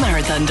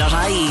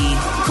corkcitymarathon.ie.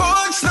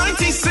 Cork's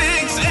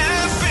 96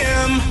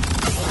 FM.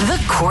 The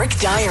Cork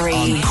Diary.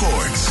 On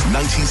Cork's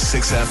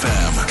 96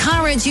 FM.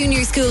 Cara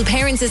Junior School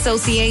Parents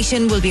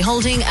Association will be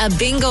holding a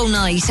bingo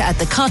night at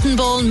the Cotton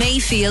Bowl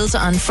Mayfield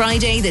on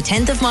Friday, the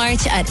 10th of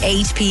March at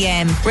 8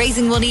 p.m.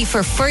 Raising money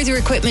for further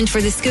equipment for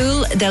the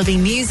school. There'll be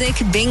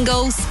music,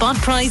 bingo, spot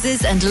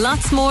prizes and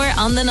lots more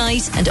on the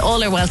night, and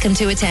all are welcome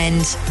to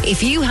attend.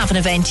 If you have an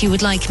event you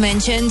would like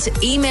mentioned,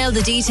 email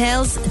the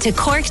details to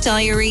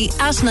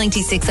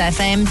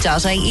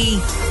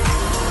corkdiary@96fm.ie.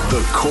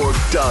 The Cork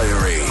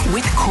Diary.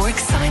 With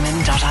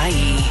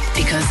corksimon.ie.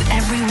 Because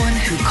everyone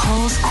who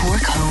calls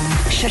Cork home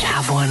should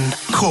have one.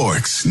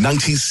 Cork's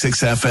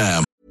 96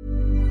 FM.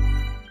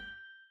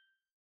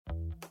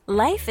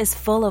 Life is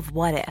full of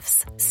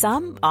what-ifs.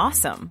 Some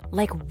awesome.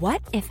 Like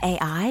what if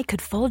AI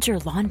could fold your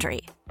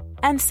laundry?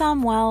 And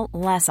some, well,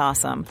 less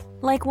awesome.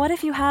 Like what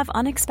if you have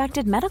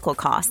unexpected medical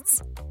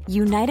costs?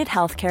 United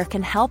Healthcare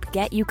can help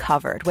get you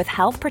covered with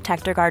Health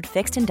Protector Guard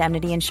fixed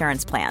indemnity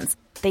insurance plans.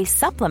 They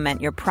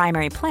supplement your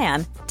primary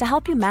plan to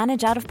help you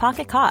manage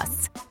out-of-pocket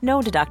costs.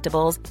 No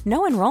deductibles,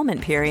 no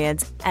enrollment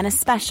periods, and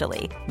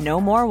especially no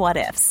more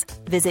what-ifs.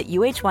 Visit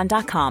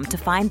uh1.com to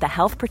find the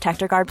Health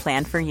Protector Guard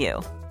plan for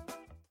you.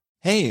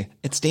 Hey,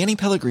 it's Danny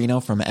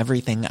Pellegrino from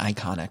Everything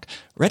Iconic.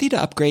 Ready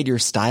to upgrade your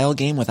style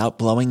game without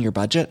blowing your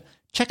budget?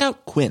 Check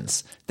out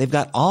Quince. They've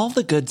got all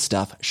the good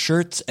stuff,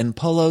 shirts and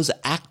polos,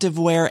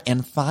 activewear,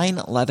 and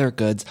fine leather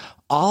goods,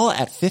 all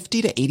at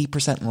 50 to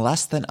 80%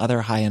 less than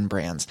other high-end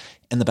brands.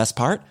 And the best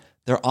part?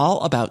 They're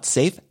all about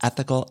safe,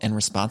 ethical, and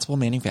responsible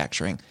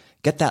manufacturing.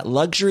 Get that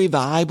luxury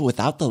vibe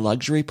without the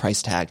luxury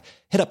price tag.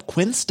 Hit up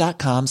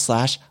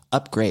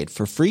quince.com/upgrade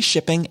for free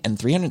shipping and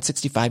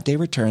 365-day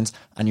returns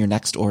on your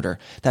next order.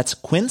 That's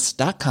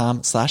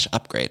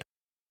quince.com/upgrade.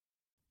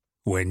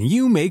 When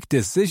you make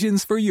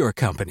decisions for your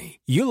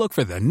company, you look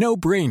for the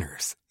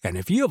no-brainers. And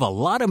if you have a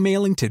lot of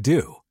mailing to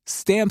do,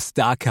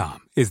 Stamps.com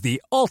is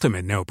the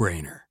ultimate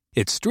no-brainer.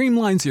 It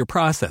streamlines your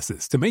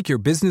processes to make your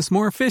business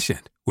more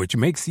efficient, which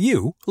makes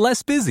you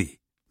less busy.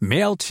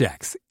 Mail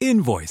checks,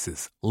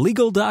 invoices,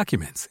 legal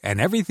documents,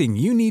 and everything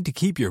you need to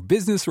keep your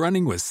business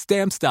running with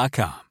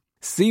Stamps.com.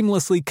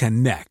 Seamlessly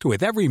connect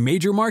with every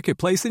major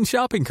marketplace and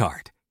shopping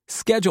cart.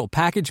 Schedule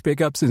package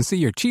pickups and see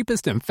your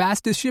cheapest and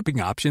fastest shipping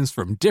options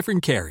from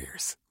different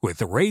carriers,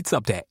 with rates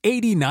up to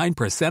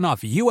 89%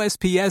 off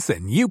USPS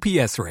and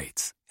UPS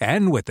rates.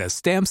 And with the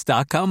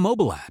Stamps.com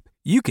mobile app,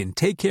 you can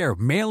take care of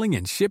mailing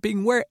and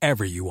shipping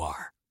wherever you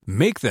are.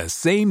 Make the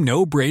same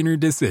no-brainer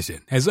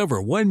decision as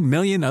over 1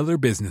 million other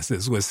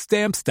businesses with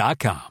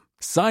Stamps.com.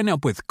 Sign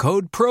up with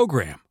code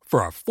PROGRAM for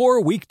a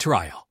 4-week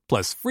trial,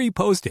 plus free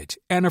postage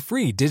and a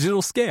free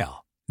digital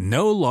scale.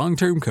 No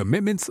long-term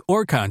commitments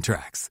or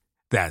contracts.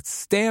 That's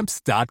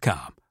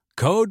Stamps.com.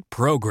 Code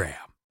PROGRAM.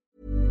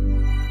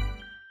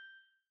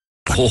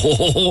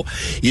 Oh,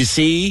 you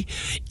see,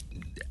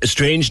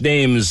 strange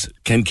names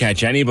can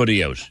catch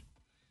anybody out,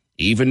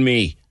 even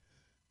me.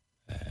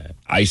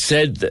 I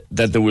said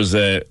that there was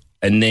a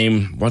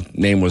name. What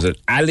name was it?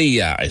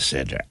 Aliyah, I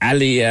said.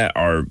 Aliyah,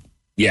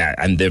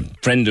 and the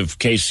friend of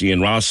Casey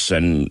and Ross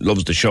and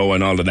loves the show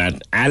and all of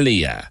that.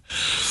 Aliyah.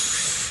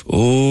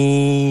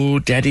 Oh,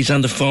 Daddy's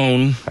on the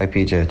phone. Hi,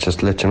 PJ. Just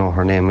to let you know,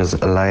 her name is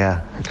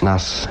Aliyah, not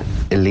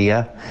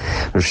Aliyah.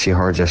 If she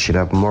heard you, she'd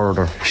have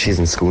murder. She's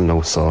in school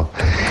now, so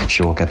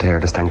she won't get to hear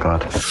this, thank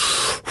God.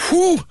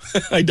 Whew,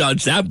 I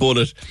dodged that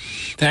bullet.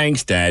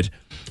 Thanks, Dad.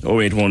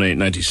 0818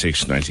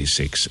 96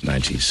 96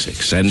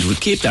 96. And we'll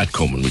keep that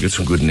coming. We'll get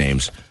some good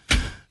names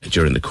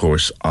during the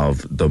course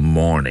of the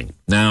morning.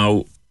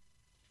 Now,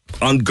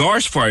 on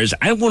Gorse fires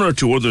and one or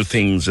two other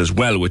things as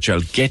well, which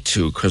I'll get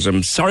to, because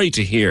I'm sorry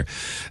to hear,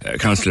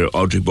 Councillor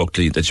Audrey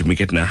Buckley, that you've been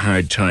getting a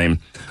hard time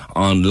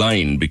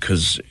online,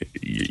 because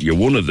you're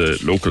one of the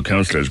local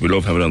councillors we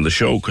love having on the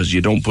show, because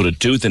you don't put a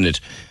tooth in it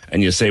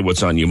and you say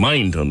what's on your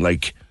mind,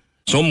 unlike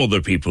some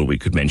other people we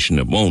could mention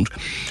that won't.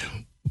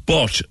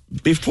 But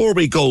before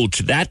we go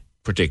to that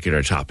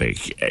particular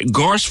topic,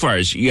 Gorse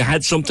fires, you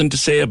had something to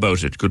say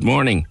about it. Good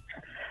morning.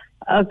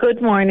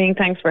 Good morning.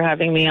 Thanks for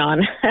having me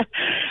on.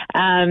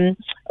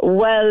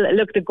 Well,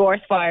 look, the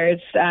Gorse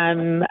fires,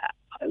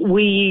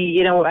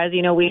 we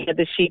had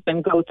the sheep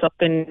and goats up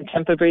in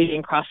Templebreedy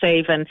and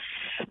Crosshaven.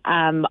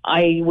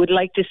 I would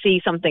like to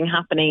see something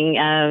happening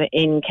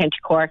in County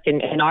Cork,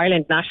 in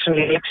Ireland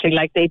nationally, actually,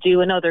 like they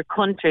do in other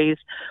countries,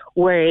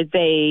 where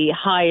they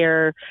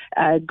hire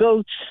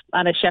goats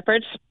and a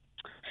shepherd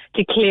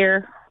to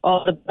clear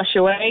all the brush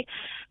away.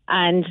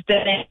 And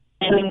then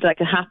things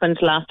like it happened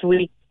last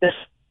week, this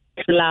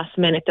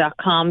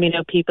lastminute.com,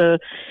 people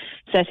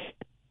set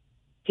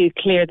to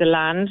clear the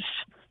land.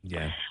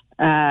 Yeah.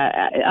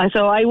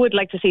 So I would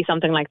like to see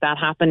something like that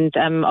happen.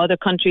 Other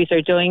countries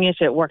are doing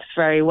it. It works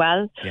very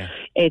well. Yeah.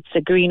 It's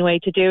a green way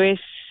to do it.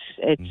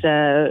 It's,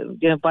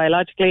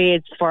 biologically,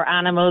 it's for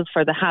animals,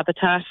 for the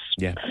habitat.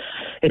 Yeah.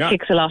 It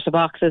ticks a lot of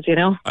boxes,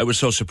 I was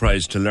so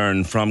surprised to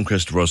learn from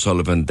Christopher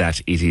O'Sullivan that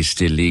it is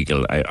still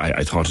legal.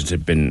 I thought it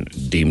had been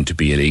deemed to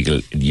be illegal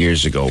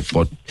years ago.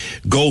 But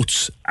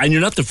goats, and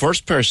you're not the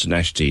first person,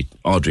 actually,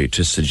 Audrey,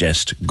 to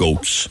suggest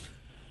goats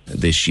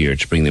this year,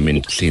 to bring them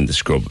in to clean the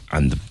scrub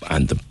and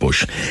the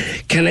bush.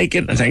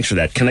 Thanks for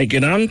that. Can I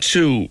get on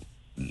to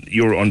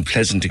your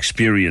unpleasant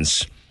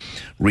experience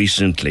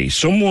recently?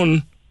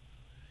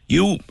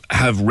 You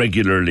have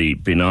regularly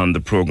been on the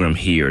programme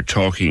here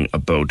talking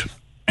about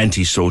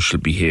antisocial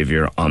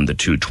behaviour on the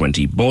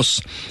 220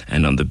 bus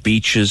and on the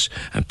beaches,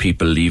 and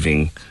people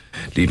leaving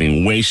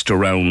waste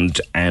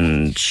around,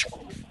 and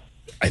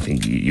I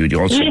think you'd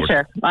also...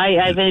 Litter. I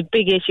have a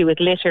big issue with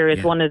litter.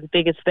 It's one of the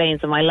biggest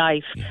pains of my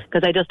life,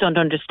 because I just don't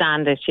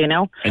understand it,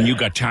 And you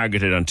got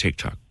targeted on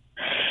TikTok.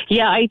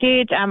 Yeah, I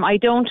did. I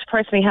don't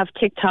personally have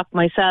TikTok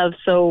myself,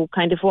 so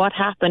kind of what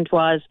happened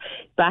was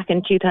back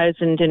in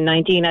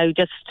 2019, I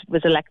just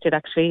was elected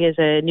actually as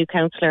a new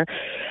councillor,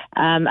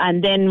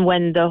 and then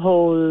when the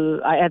whole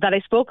that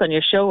I spoke on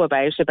your show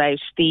about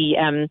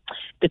the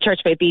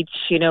Church Bay Beach,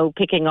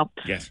 picking up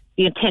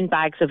 10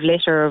 bags of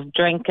litter of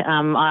drink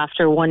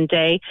after one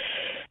day,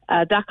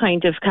 that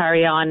kind of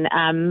carry on.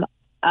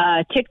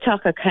 A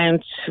TikTok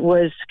account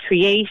was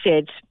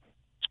created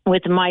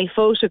with my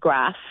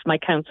photograph, my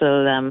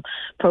council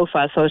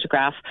profile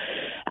photograph,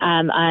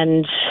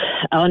 and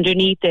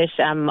underneath it,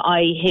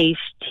 I hate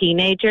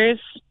teenagers.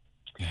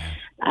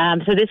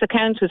 So this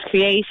account was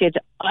created.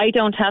 I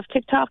don't have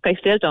TikTok. I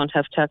still don't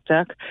have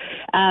TikTok.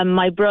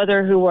 My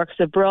brother, who works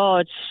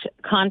abroad,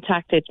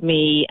 contacted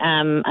me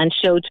and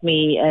showed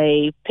me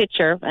a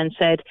picture and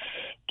said,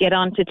 get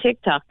onto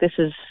TikTok. This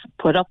is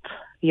put up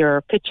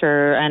your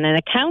picture, and an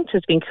account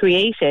has been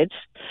created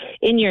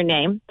in your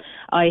name.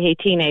 I hate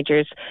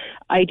teenagers.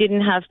 I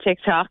didn't have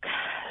TikTok,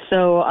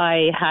 so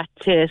I had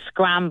to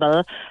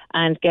scramble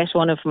and get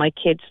one of my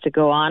kids to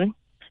go on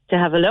to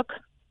have a look.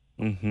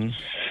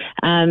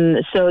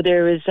 So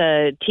there was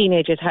a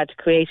teenager had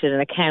created an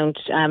account,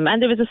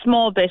 and there was a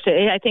small bit.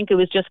 I think it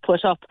was just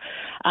put up,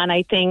 and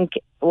I think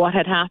what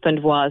had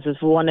happened was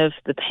one of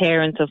the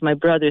parents of my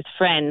brother's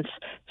friends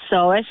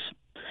saw it,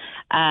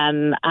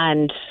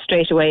 and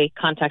straight away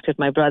contacted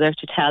my brother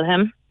to tell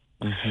him.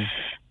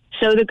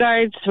 So the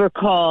guards were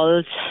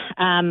called,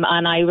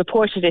 and I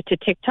reported it to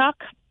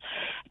TikTok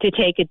to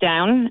take it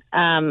down.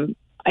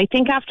 I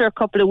think after a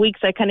couple of weeks,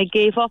 I kind of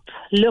gave up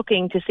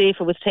looking to see if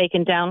it was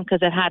taken down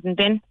because it hadn't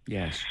been.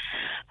 Yes.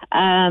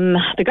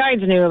 The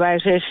guards knew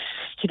about it.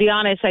 To be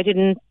honest, I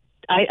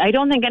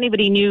don't think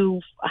anybody knew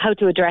how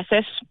to address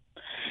it.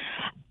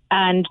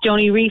 And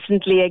only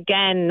recently,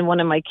 again, one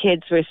of my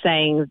kids were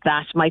saying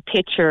that my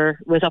picture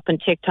was up on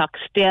TikTok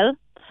still.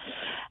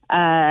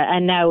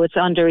 And now it's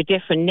under a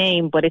different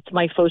name, but it's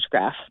my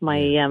photograph,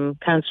 my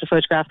council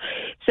photograph.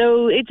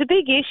 So it's a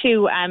big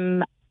issue.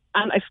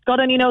 God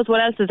only knows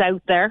what else is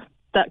out there,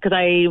 because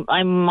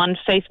I'm on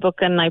Facebook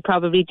and I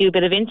probably do a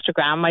bit of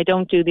Instagram. I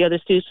don't do the other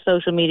two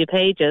social media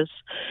pages.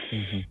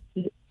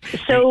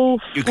 So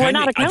we're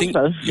not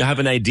accountable. I think you have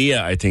an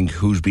idea, I think,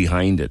 who's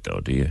behind it, though,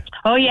 do you?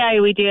 Oh, yeah,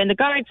 we do. And the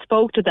guards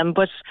spoke to them,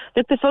 but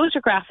the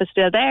photograph is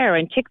still there.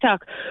 And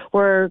TikTok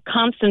were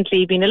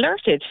constantly being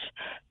alerted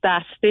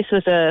that this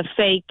was a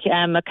fake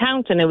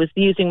account and it was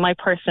using my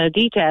personal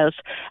details,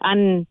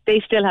 and they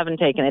still haven't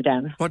taken it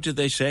down. What did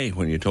they say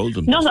when you told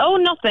them?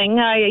 Nothing.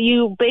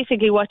 You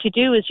basically, what you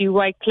do is you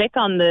right-click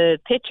on the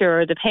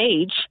picture or the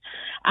page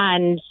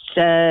and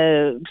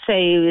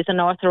say it's an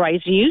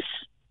authorised use.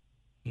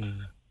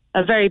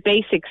 A very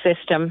basic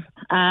system.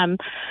 And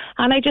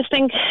I just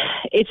think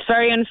it's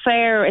very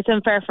unfair. It's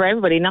unfair for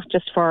everybody, not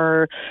just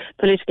for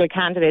political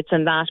candidates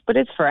and that, but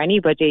it's for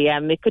anybody.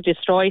 It could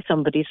destroy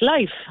somebody's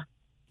life.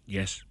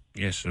 Yes.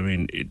 I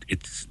mean,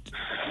 it's.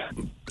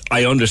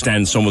 I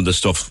understand some of the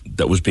stuff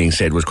that was being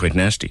said was quite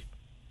nasty.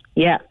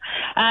 Yeah.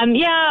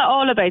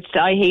 All about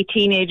I hate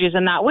teenagers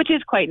and that, which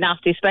is quite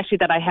nasty, especially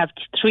that I have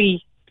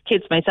 3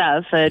 kids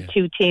myself,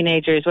 3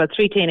 teenagers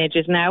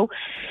now.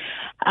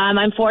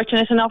 I'm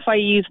fortunate enough I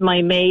use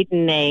my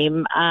maiden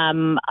name.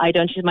 I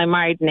don't use my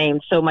married name,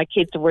 so my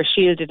kids were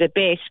shielded a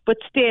bit. But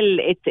still,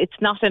 it's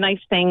not a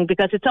nice thing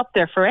because it's up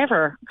there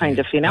forever, kind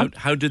of, you know.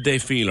 How did they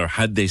feel, or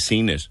had they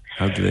seen it?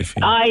 How did they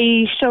feel?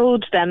 I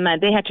showed them.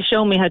 They had to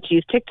show me how to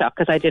use TikTok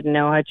because I didn't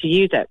know how to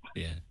use it.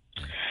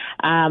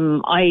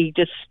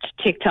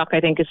 TikTok, I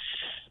think,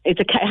 it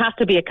has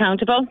to be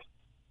accountable.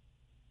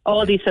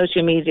 All these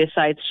social media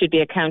sites should be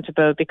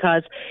accountable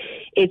because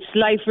it's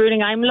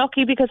life-ruining. I'm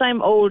lucky because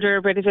I'm older,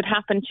 but if it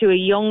happened to a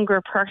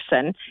younger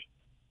person,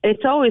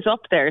 it's always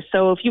up there.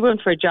 So if you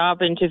went for a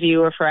job interview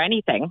or for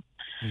anything,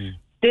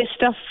 this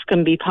stuff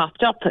can be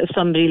popped up if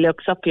somebody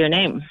looks up your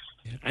name.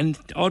 And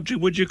Audrey,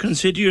 would you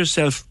consider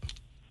yourself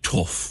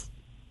tough?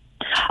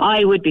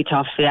 I would be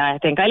tough, yeah, I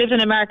think. I lived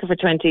in America for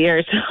 20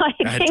 years.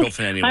 I think tough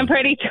anyway. I'm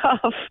pretty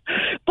tough,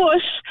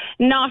 but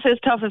not as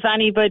tough if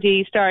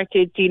anybody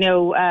started,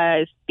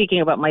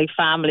 speaking about my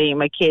family,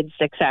 my kids,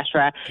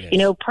 etc.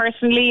 Yes.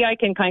 Personally, I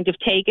can kind of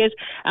take it.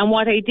 And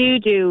what I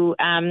do,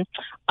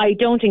 I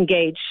don't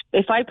engage.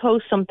 If I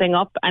post something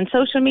up, and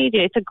social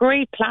media, it's a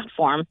great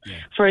platform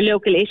for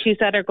local issues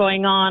that are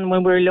going on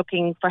when we're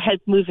looking for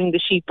help moving the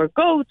sheep or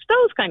goats,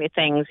 those kind of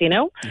things,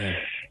 Yeah.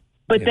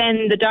 But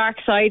then the dark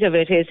side of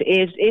it is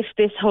if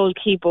this whole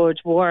keyboard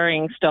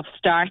warring stuff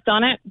starts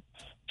on it,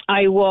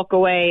 I walk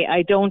away.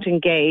 I don't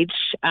engage.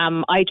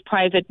 I'd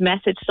private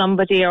message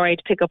somebody, or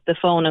I'd pick up the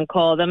phone and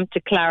call them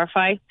to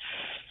clarify,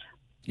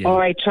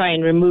 or I'd try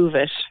and remove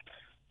it.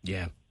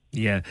 Yeah.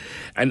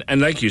 And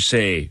like you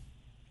say,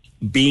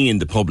 being in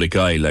the public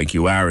eye like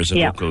you are as a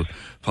local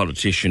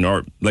politician,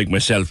 or like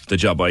myself, the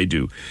job I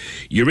do,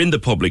 you're in the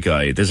public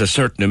eye. There's a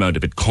certain amount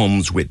of it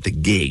comes with the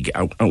gig,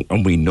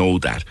 and we know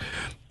that.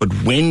 But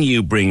when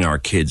you bring our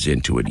kids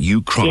into it,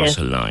 you cross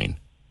a line.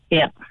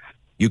 Yeah.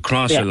 You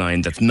cross a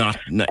line that's not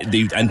and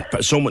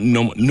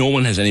no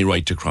one has any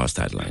right to cross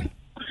that line.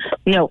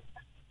 No.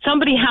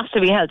 Somebody has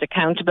to be held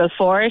accountable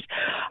for it.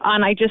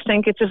 And I just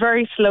think it's a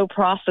very slow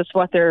process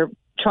what they're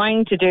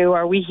trying to do,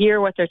 or we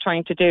hear what they're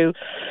trying to do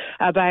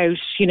about,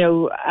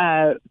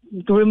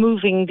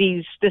 removing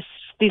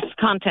this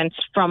content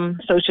from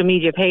social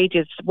media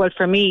pages. Well,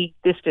 for me,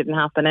 this didn't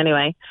happen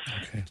anyway.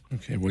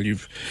 Okay. Well,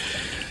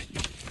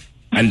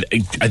 and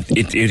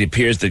it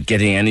appears that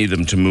getting any of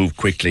them to move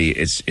quickly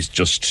is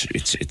just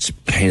it's a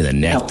pain in the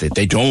neck.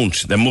 They don't.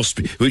 There must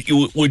be.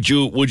 Would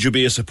you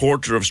be a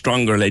supporter of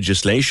stronger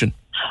legislation?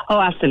 Oh,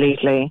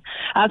 absolutely,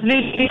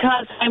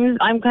 because I'm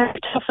kind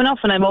of tough enough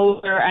and I'm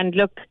older. And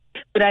look,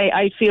 But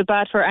I feel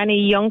bad for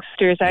any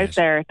youngsters out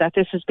there that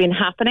this has been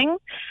happening,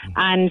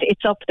 and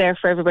it's up there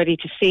for everybody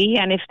to see.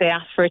 And if they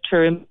ask for it to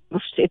remove,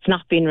 it's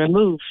not been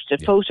removed. The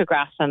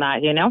photographs and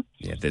that, you know.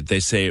 Yeah, they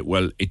say,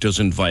 well, it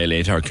doesn't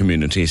violate our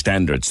community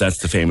standards. That's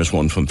the famous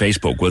one from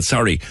Facebook. Well,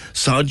 sorry,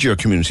 sod your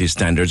community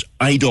standards.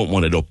 I don't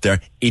want it up there.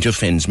 It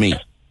offends me.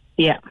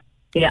 Yeah.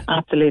 Yeah,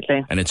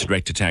 absolutely. And it's a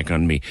direct attack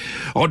on me.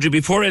 Audrey,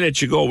 before I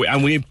let you go,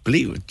 and we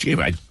believe,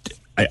 I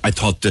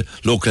thought the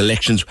local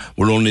elections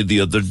were only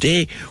the other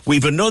day.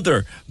 We've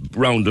another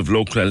round of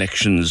local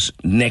elections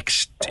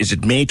next, is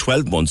it May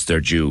 12 months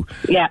they're due?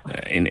 Yeah.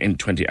 In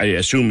 20, I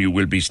assume you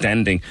will be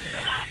standing.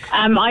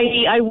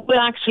 I will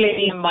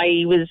actually.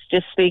 I was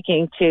just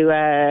speaking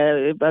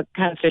to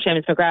Councillor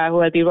Seamus McGrath, who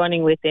I'll be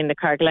running with in the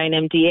Carrigaline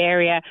MD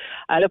area.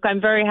 Look, I'm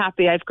very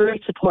happy. I have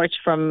great support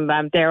from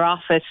their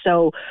office,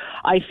 so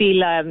I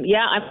feel, I'm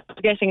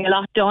getting a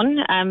lot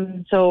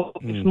done. So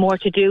there's more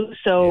to do.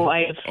 So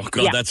I've. Oh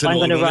God, that's an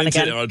old one,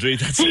 isn't it, Audrey?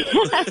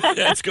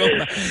 That's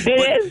good.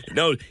 It is.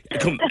 No,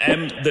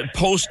 the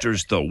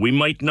posters though. We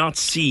might not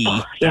see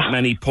that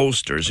many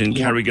posters in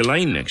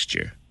Carrigaline next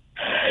year.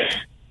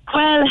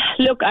 Well,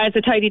 look, as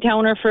a tidy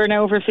towner for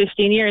now over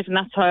 15 years, and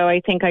that's how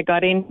I think I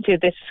got into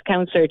this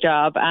councillor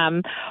job,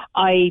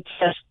 I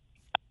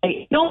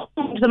don't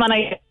want them and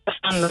I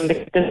understand them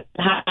because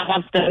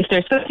if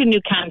there's 50 new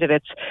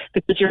candidates,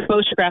 because your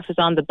photograph is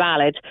on the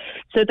ballot,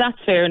 so that's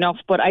fair enough,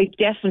 but I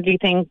definitely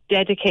think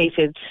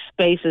dedicated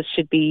spaces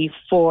should be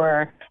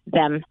for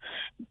them.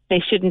 They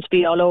shouldn't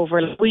be all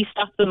over. We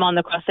stopped them on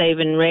the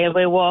Crosshaven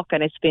Railway Walk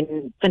and it's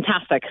been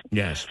fantastic.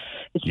 Yes.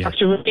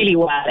 It's worked really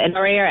well in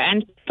our area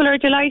and people are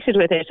delighted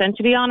with it. And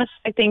to be honest,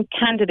 I think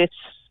candidates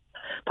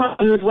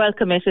probably would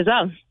welcome it as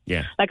well.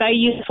 Yeah. Like I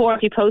used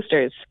 40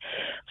 posters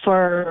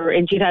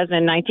in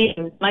 2019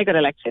 when I got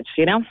elected,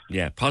 you know?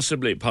 Yeah,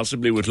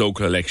 possibly with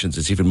local elections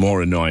it's even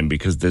more annoying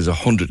because there's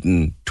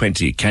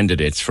 120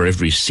 candidates for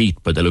every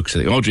seat by the looks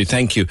of it. Audrey,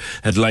 thank you.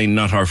 That line,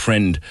 not our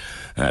friend,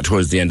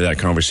 towards the end of that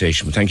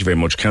conversation. But thank you very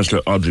much,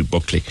 Councillor Audrey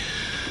Buckley.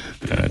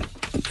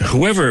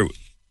 Whoever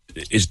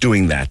is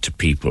doing that to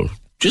people,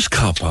 just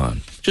cop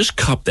on. Just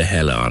cop the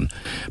hell on.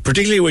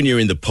 Particularly when you're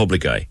in the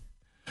public eye.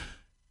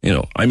 You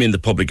know, I'm in the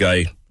public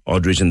eye,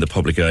 Audrey's in the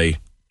public eye.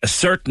 A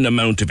certain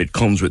amount of it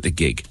comes with the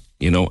gig,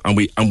 you know, I'm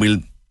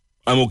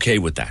okay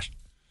with that.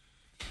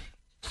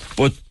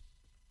 But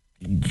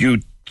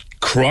you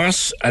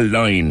cross a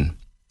line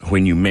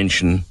when you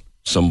mention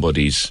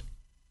somebody's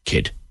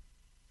kid.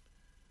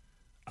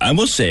 I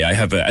must say,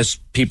 as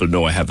people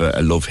know, I have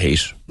a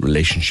love-hate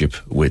relationship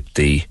with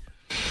the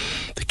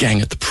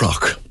gang at the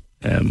Proc.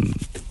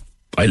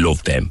 I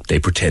love them. They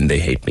pretend they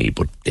hate me,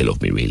 but they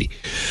love me really.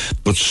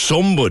 But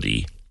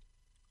somebody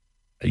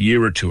a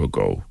year or two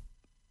ago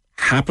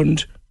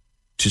happened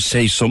to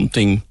say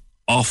something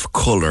off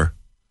colour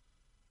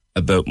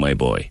about my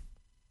boy.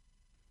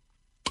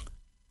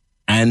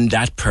 And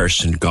that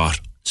person got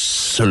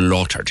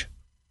slaughtered.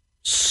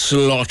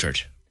 So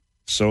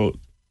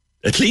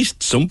at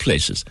least some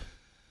places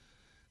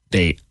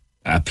they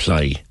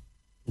apply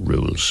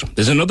rules.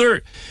 There's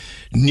another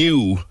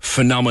new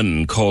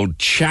phenomenon called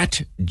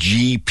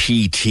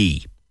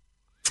ChatGPT.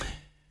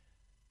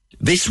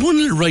 This one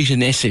will write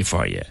an essay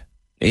for you.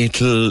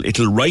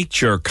 It'll write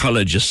your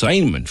college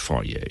assignment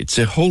for you. It's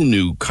a whole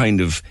new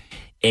kind of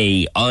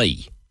AI.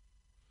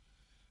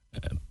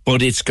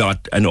 But it's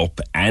got an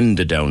up and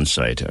a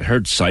downside. I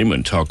heard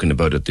Simon talking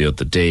about it the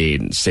other day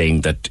and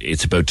saying that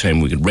it's about time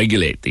we could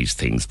regulate these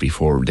things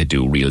before they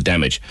do real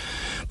damage.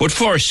 But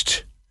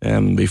first,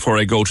 before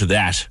I go to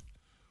that,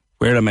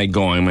 where am I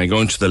going? Am I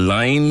going to the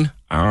line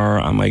or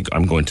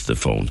I'm going to the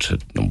phone to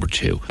number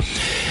 2?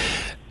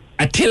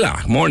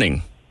 Attila,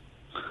 morning.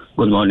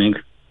 Good morning.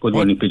 Good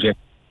morning, PJ.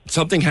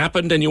 Something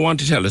happened and you want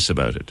to tell us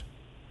about it?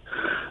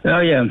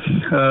 Yeah.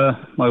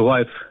 My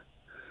wife,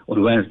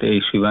 on Wednesday,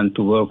 she went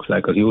to work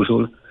like as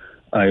usual.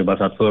 I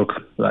was at work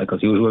like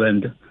as usual,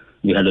 and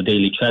we had a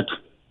daily chat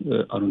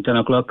around 10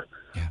 o'clock.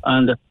 Yeah.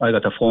 And I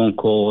got a phone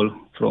call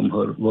from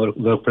her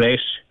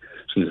workplace.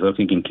 She's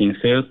working in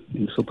Kinsale,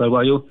 in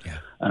Supervalue. Yeah.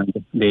 And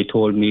they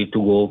told me to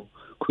go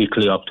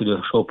quickly up to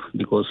the shop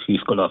because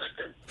she's collapsed.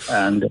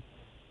 And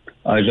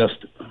I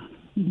just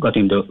got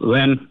in the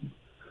van.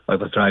 I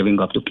was driving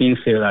up to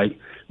Kinsale. I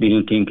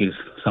didn't think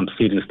some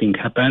serious thing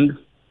happened.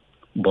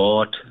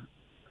 But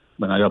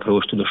when I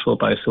approached to the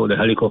shop, I saw the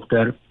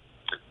helicopter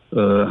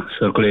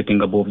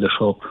circulating above the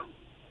shop.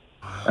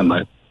 And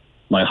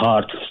my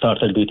heart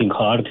started beating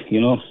hard, you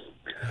know.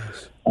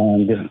 Yes.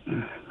 And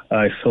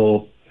I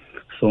saw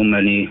so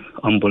many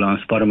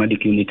ambulance,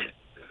 paramedic units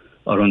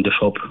around the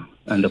shop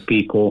and the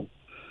people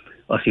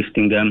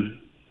assisting them.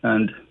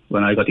 And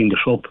when I got in the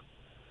shop,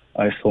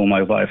 I saw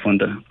my wife on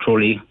the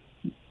trolley.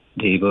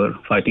 They were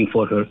fighting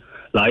for her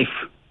life.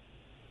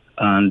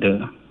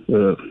 And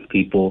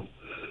people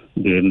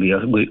gave me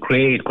a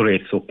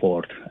great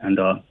support. And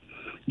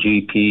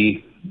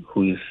GP,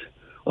 who is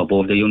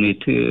above the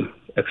unit,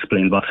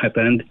 explained what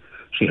happened.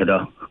 She had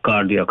a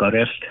cardiac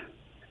arrest.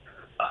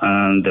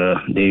 And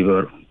they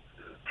were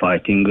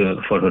fighting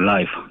for her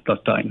life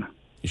that time.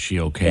 Is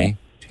she okay,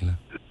 Tina?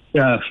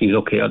 Yeah, she's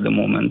okay at the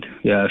moment.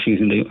 Yeah, she's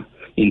in the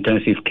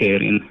intensive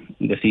care in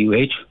the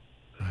CUH.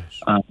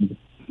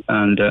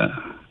 And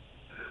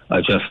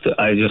I just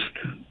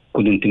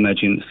couldn't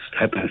imagine this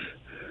happens.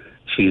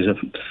 She's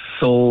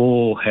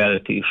so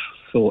healthy,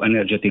 so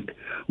energetic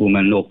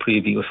woman, no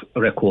previous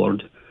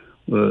record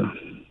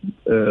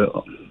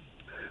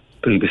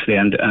previously,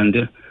 and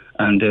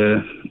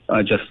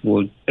I just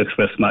would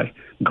express my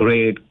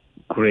great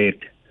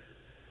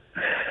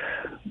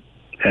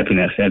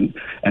happiness, and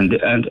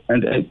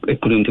I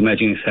couldn't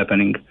imagine this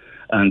happening,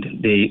 and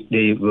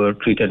they were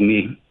treated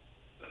me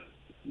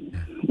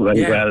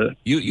very well.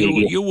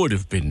 You would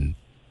have been.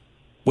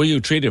 Were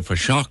you treated for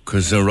shock?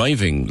 Because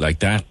arriving like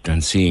that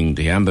and seeing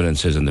the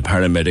ambulances and the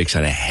paramedics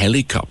and a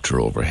helicopter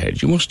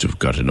overhead, you must have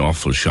got an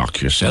awful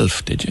shock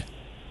yourself, did you?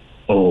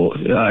 Oh,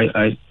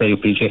 I tell you,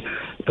 PJ,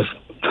 it was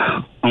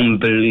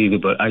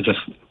unbelievable. I just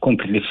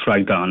completely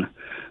struck down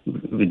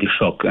with the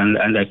shock,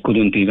 and I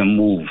couldn't even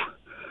move.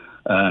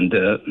 And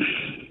the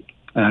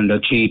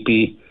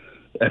GP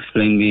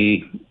explained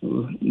me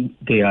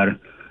they are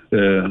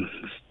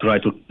try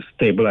to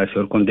stabilize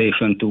her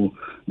condition to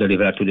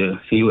deliver to the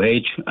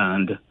CUH,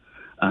 and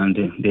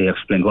they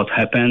explained what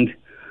happened,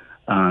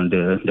 and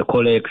the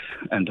colleagues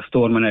and the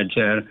store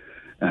manager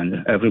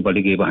and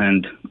everybody gave a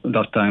hand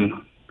that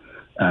time,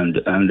 and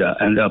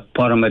the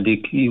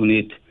paramedic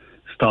unit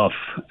staff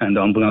and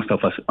the ambulance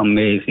staff was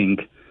amazing.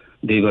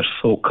 They were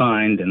so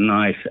kind and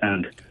nice,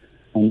 and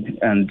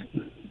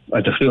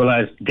I just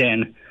realized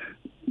then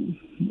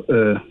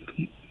they're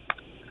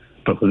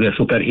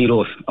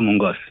superheroes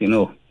among us, you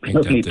know.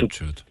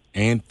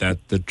 Ain't that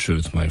the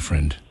truth, my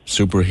friend?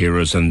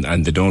 Superheroes,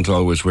 and they don't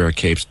always wear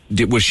capes.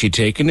 Was she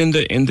taken in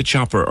the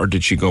chopper, or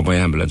did she go by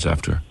ambulance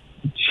after?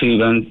 She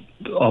went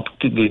up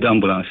to the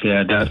ambulance.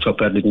 Yeah, the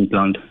chopper didn't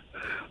land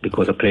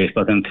because the place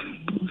wasn't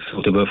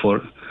suitable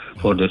for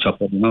the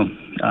chopper, you know.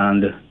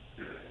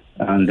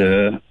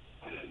 And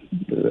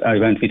I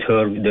went with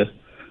her to the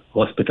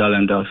hospital,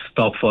 and the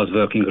staff was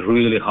working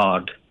really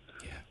hard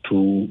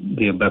to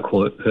give back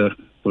her to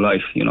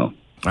life, you know.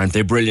 Aren't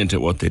they brilliant at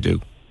what they do?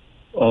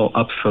 Oh,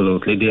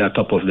 absolutely. They are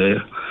top of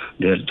their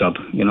job,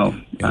 you know.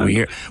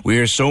 Yeah, we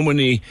hear so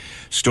many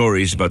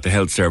stories about the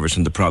health service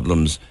and the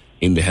problems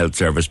in the health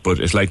service, but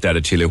it's like that,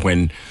 Attila,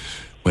 when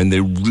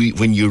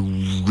you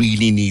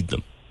really need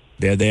them,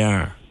 there they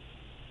are.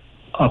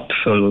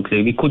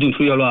 Absolutely. We couldn't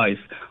realize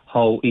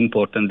how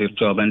important their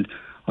job, and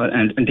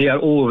they are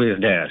always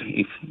there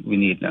if we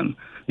need them.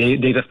 They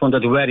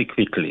responded very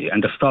quickly,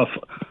 and the staff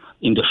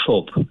in the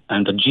shop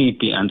and the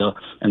GP and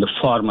the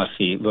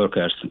pharmacy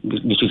workers,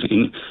 which is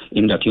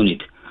in that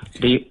unit,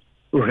 they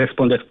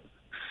responded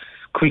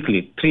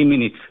quickly. 3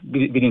 minutes,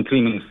 within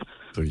 3 minutes,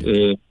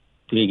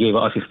 they gave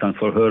assistance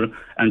for her,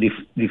 and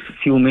this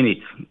few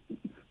minutes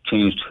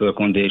changed her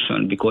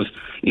condition, because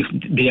if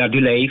they are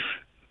delays,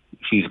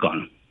 she's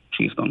gone.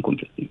 She's gone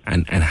completely.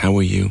 And how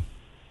are you?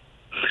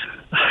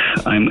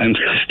 I'm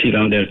still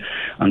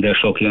under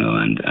shock, you know,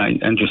 and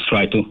I just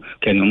try to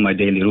carry on my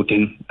daily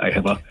routine. I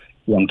have a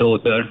young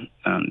daughter,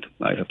 and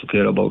I have to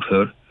care about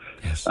her.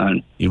 Yes.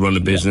 And you run a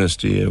business,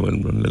 do you?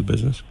 Run a little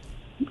business?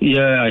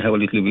 Yeah, I have a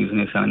little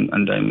business,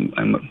 and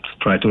I'm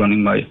try to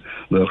running my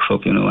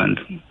workshop, you know,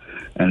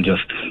 and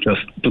just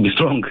to be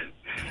strong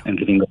and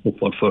giving the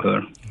support for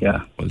her.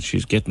 Yeah. Well,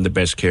 she's getting the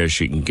best care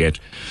she can get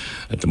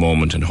at the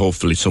moment, and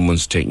hopefully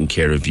someone's taking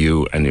care of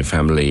you and your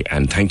family.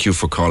 And thank you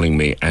for calling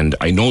me. And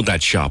I know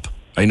that shop.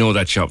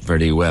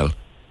 Very well,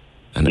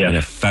 and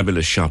a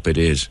fabulous shop it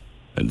is.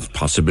 And the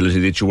possibility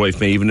that your wife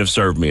may even have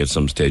served me at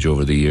some stage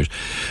over the years.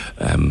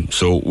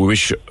 So we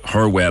wish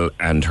her well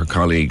and her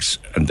colleagues,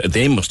 and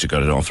they must have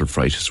got an awful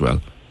fright as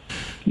well.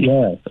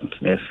 Yeah,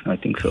 yes, I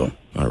think so.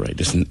 All right,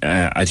 listen,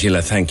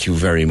 Attila, thank you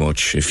very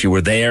much. If you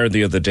were there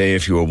the other day,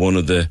 if you were one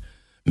of the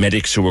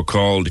medics who were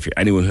called, if you're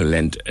anyone who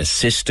lent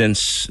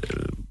assistance,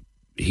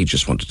 he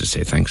just wanted to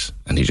say thanks.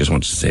 And he just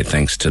wanted to say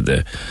thanks to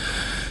the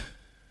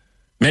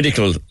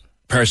medical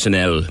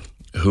personnel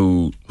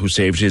who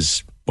saved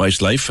his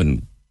wife's life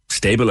and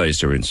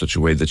stabilised her in such a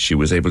way that she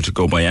was able to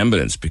go by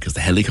ambulance because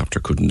the helicopter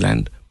couldn't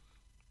land.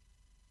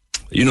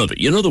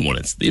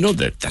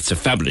 That's a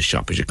fabulous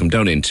shop. As you come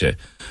down into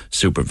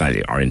Super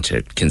Valley or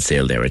into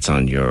Kinsale there, it's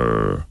on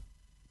your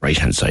right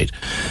hand side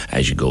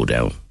as you go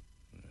down.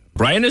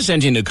 Brian has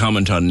sent in a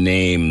comment on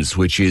names,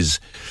 which is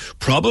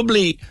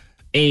probably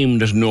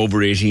aimed at an over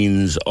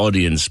 18s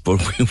audience,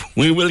 but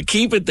we will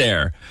keep it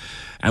there,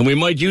 and we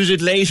might use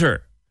it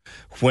later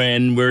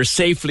when we're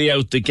safely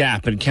out the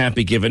gap and can't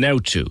be given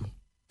out to.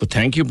 But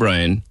thank you,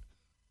 Brian,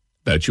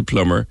 about your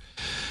plumber.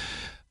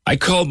 I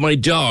called my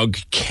dog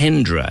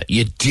Kendra.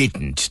 You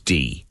didn't,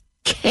 Dee.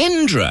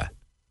 Kendra.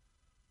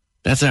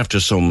 That's after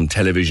some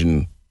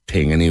television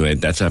thing anyway.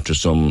 That's after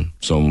some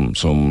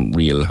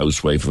Real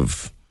Housewife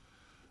of,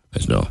 I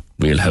don't know,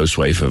 Real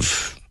Housewife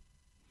of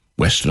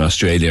Western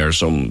Australia or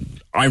some.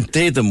 Aren't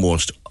they the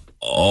most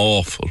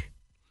awful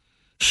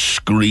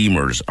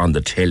screamers on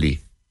the telly?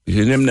 You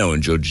hear them now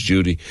in Judge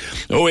Judy.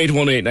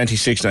 0818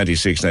 96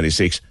 96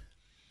 96.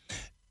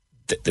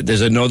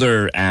 There's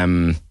another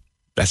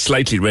That's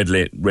slightly red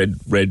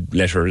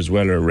letter as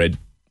well, or red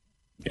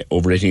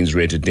over 18s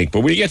rated, Nick. But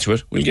we'll get to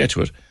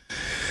it.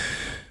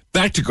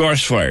 Back to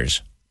gorse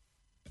fires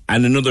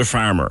and another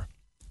farmer,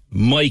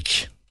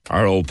 Mike,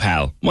 our old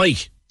pal.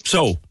 Mike,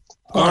 so,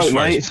 gorse fires.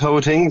 Mate, how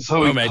are things?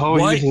 How are you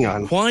getting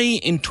on? Why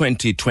in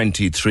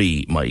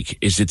 2023, Mike,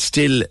 is it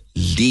still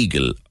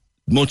legal,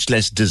 much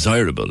less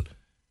desirable,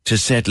 to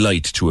set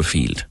light to a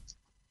field?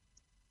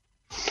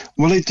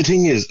 Well, the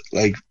thing is,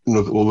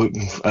 look,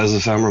 as a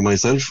farmer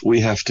myself,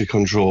 we have to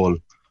control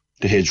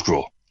the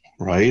hedgerow,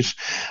 right?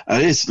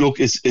 And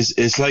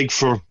it's like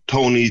for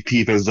towny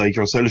people like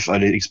yourself,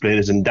 and I explain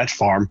it in that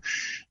farm.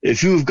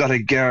 If you've got a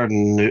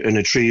garden and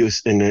a tree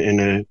in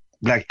a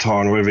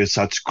blackthorn, or wherever it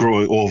starts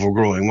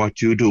overgrowing, what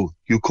do?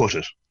 You cut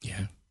it.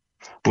 Yeah.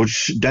 But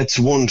that's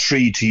one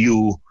tree to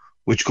you,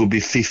 which could be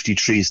 50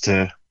 trees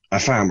to a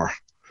farmer.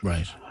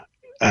 Right.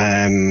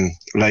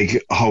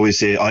 Like how I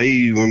say, I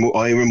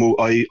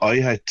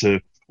had to.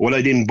 Well,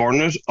 I didn't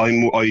burn it. I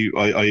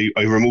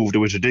removed it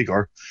with a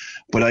digger,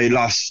 but I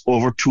lost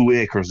over 2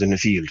 acres in the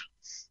field.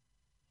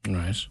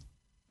 Right.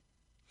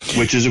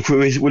 Which is if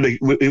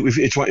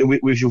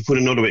you put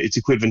it another way, it's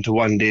equivalent to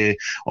 1 day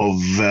of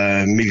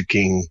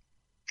milking.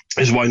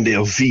 Is 1 day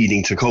of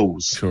feeding to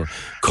cows. Sure.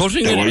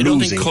 Cutting it, I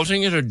don't think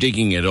cutting it or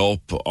digging it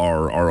up,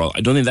 or I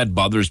don't think that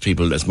bothers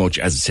people as much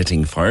as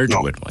setting fire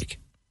to it, Mike.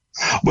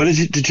 Well,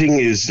 the thing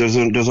is, there's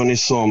only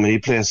so many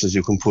places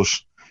you can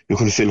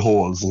fill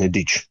holes in a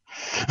ditch.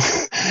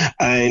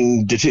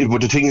 And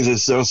but the thing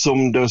is, there are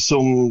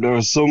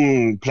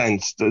some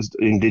plants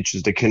in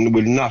ditches that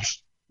will not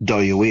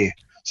die away.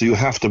 So you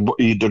have to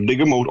either dig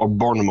them out or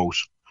burn them out,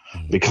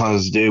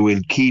 because they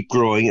will keep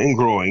growing and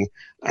growing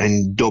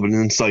and doubling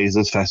in size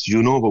as fast as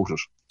you know about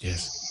it.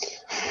 Yes.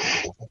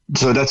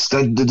 So with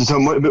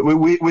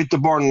the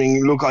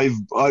burning. Look, I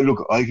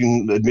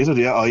can admit it.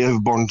 Yeah, I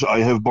have burnt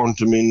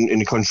them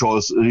in a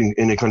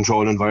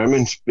controlled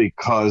environment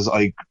because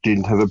I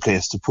didn't have a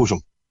place to put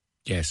them.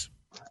 Yes.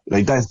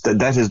 Like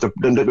that is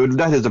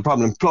the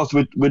problem. Plus,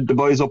 with the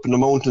boys up in the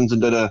mountains,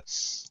 and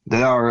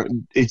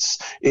it's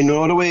in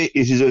another way,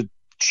 it is a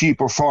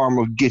cheaper form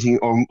of getting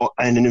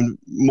and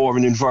more of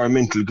an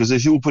environmental, because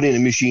if you put in a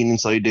machine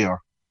inside there,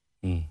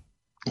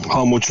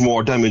 how much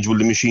more damage will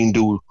the machine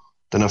do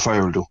than a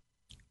fire will do?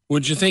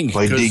 Would you think?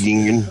 By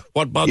digging.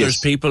 What bothers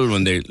people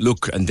when they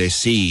look and they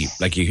see,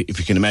 like if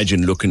you can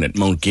imagine looking at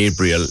Mount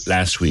Gabriel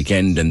last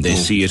weekend and they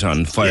see it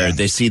on fire,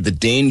 they see the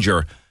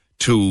danger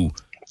to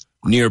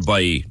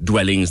nearby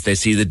dwellings, they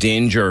see the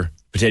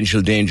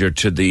potential danger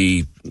to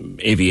the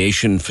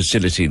aviation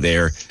facility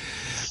there.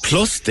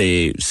 Plus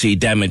they see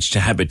damage to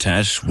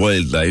habitat,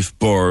 wildlife,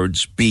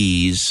 birds,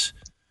 bees.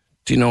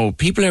 Do you know,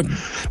 people are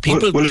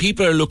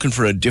looking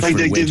for a different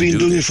way to do this. They've been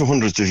doing it for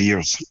hundreds of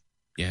years.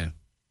 Yeah.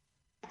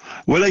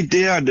 Well,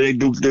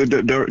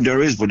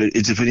 there is, but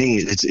it's a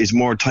thing. It's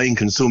more time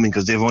consuming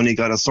because they've only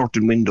got a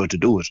certain window to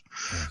do it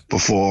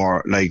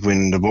before, like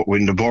when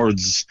the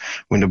birds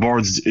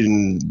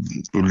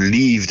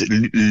leave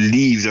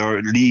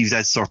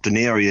that certain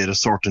area at a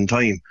certain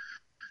time,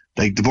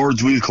 like the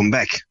birds will come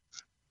back,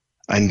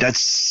 and that's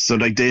so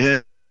like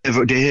they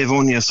have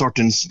only a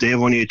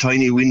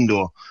tiny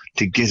window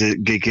to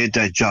get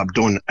that job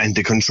done and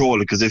to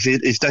control it, because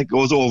if that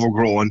goes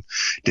overgrown,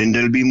 then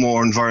there'll be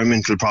more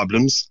environmental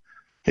problems.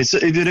 It's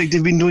like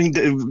they've been doing,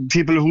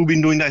 people who've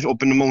been doing that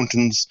up in the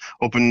mountains,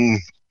 up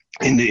in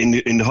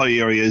the high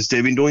areas,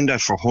 they've been doing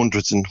that for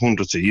hundreds and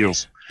hundreds of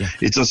years. Yeah.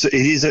 I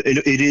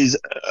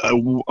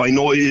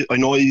know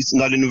it's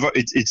not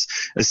it's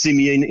a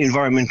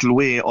semi-environmental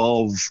way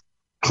of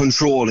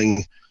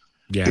controlling.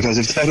 Yeah. Because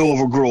if that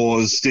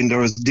overgrows, then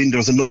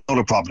there's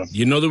another problem.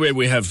 You know, the way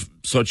we have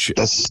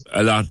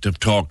a lot of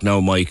talk now,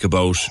 Mike,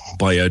 about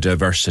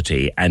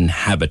biodiversity and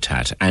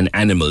habitat and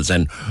animals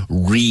and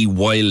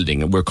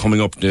rewilding. And we're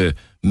coming up to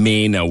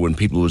May now when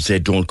people will say,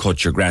 don't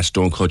cut your grass,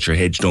 don't cut your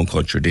hedge, don't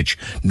cut your ditch,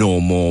 no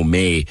more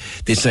May.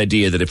 This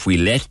idea that if we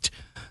let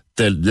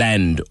the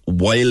land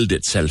wild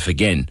itself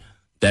again,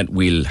 that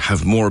we'll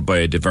have more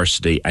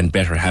biodiversity and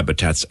better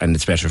habitats, and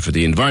it's better for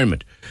the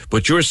environment.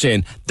 But you're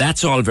saying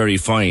that's all very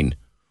fine,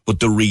 but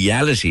the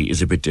reality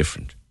is a bit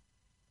different.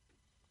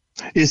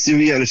 Yes, the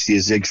reality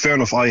is, like, fair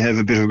enough, I have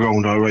a bit of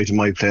ground all right in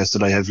my place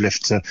that I have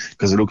left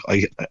because look,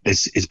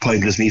 it's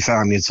pointless me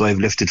farming it, so I've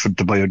left it for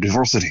the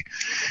biodiversity.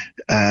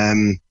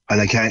 And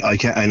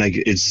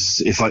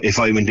if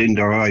I went in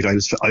there, all right,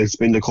 I'll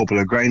spend a couple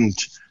of grand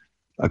to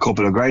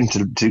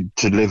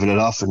level it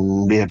off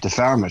and be able to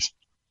farm it.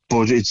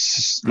 But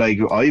it's like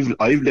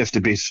I've left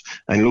a bit,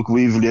 and look,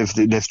 we've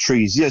left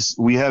trees. Yes,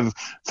 we have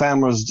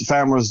farmers.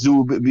 Farmers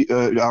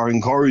are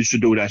encouraged to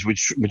do that,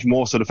 which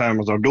most of the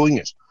farmers are doing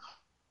it.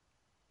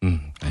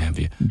 I have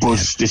you.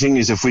 But the thing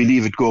is, if we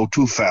leave it go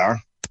too far,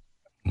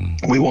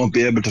 we won't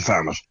be able to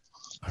farm it.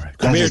 All right,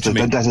 that is the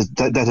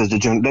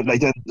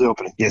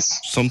opening. Yes,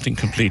 something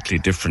completely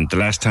different. The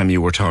last time you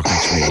were talking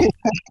to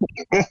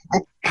me,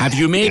 have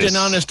you made an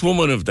honest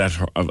woman of that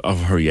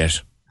of her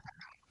yet?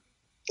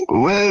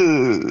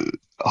 Well,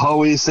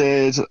 Howie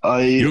said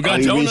You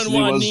got down on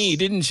one knee,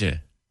 didn't you?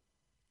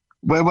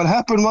 Well, what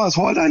happened was,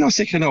 hold on a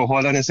second now.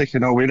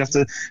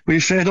 We'll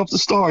shade up the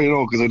story,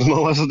 because I don't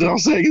know what they're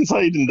saying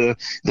inside in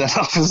that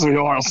office of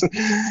yours.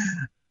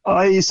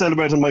 I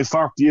celebrated my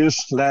 40th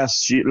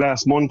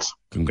last month.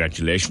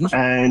 Congratulations.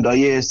 And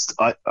I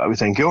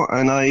thank you.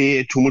 And I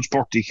ate too much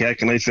birthday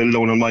cake and I fell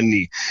down on my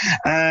knee.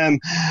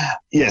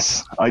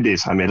 Yes, I did.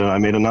 I made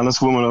an honest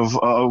woman of,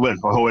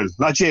 well,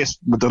 not yet,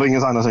 but the ring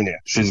is honest in it.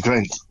 She's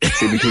great.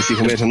 Because she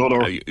can make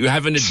another. You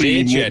haven't a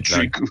date yet,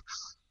 like?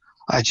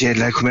 Jed,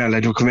 come here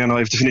now. I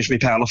have to finish my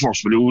parlour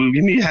first, but you'll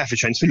give me half a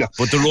chance, will you?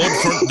 But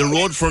the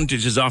road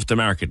frontage is off the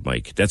market,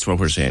 Mike. That's what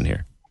we're saying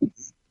here.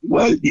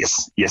 Well,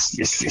 yes.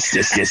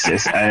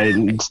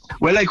 And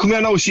well, come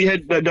here now. She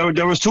had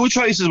there was two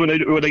choices when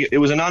it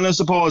was an honest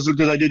proposal,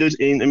 because I did it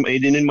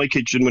in my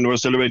kitchen when we were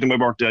celebrating my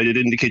birthday. I did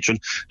it in the kitchen.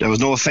 There was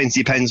no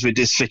fancy pans with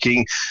this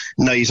ficking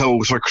night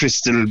out or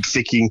crystal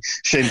ficking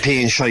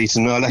champagne shite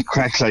and all that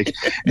crack. Like,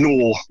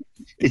 no.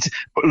 It's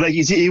like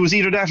it was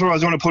either that or I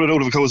was going to pull it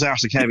out of a cow's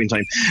arse at calving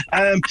time.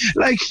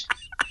 Look.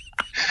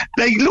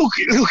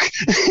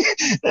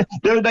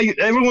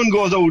 Everyone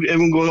goes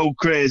out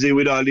crazy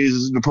with all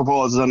these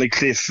proposals on the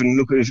cliff, and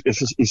look,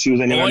 if she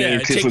was anywhere on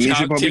the cliff with me,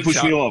 she'd probably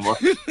push me over.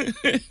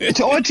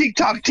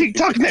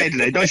 TikTok,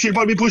 medley. No, she'll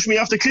probably push me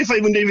off the cliff. I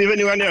wouldn't even be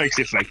anywhere near a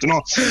cliff, like, you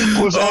know.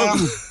 But,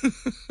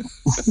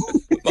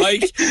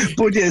 Mike.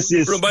 But yes.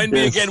 Remind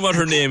me again what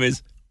her name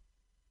is.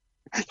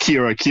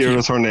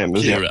 Kira's her name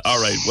is. Kira. Yeah.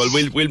 All right. Well,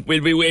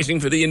 we'll be waiting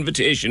for the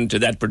invitation to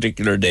that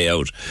particular day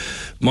out.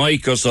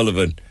 Mike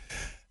O'Sullivan,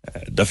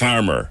 the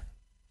farmer.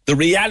 The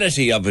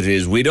reality of it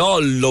is we'd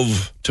all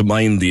love to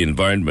mind the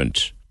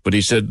environment, but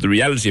he said the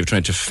reality of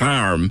trying to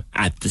farm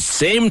at the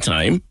same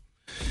time.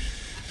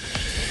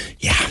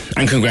 Yeah,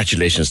 and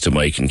congratulations to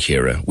Mike and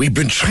Kira. We've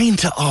been trying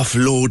to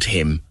offload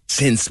him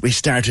since we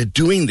started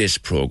doing this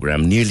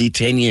programme nearly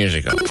 10 years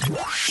ago.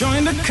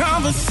 Join the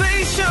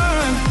conversation.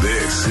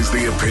 This is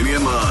the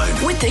Opinion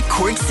Line. With the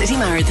Cork City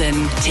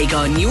Marathon, take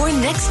on your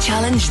next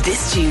challenge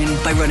this June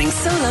by running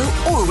solo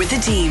or with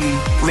a team.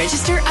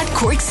 Register at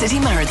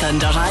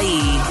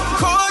corkcitymarathon.ie.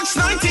 Cork's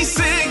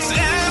 96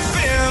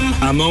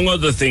 FM. Among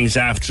other things,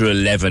 after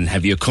 11,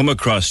 have you come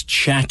across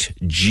ChatGPT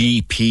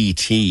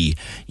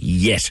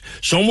yet?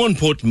 Someone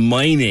put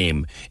my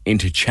name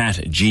into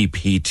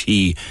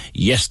ChatGPT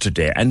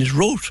yesterday and it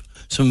wrote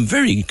some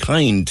very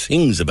kind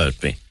things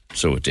about me.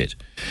 So it did.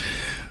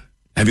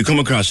 Have you come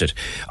across it?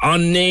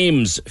 On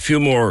names, a few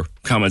more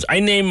comments. I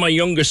named my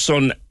youngest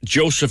son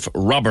Joseph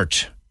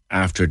Robert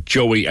after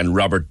Joey and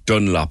Robert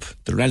Dunlop,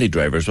 the rally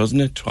drivers,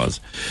 wasn't it? It was.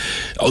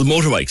 Oh,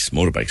 motorbikes.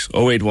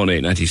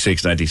 0818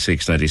 96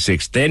 96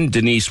 96. Then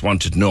Denise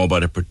wanted to know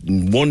about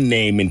one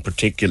name in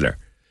particular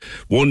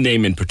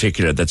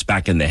that's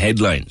back in the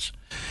headlines.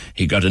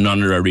 He got an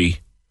honorary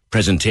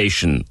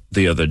presentation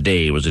the other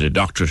day. Was it a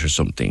doctorate or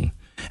something?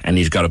 And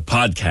he's got a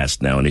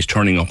podcast now and he's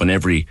turning up on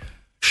every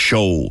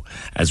show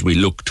as we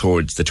look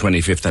towards the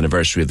 25th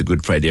anniversary of the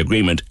Good Friday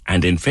Agreement.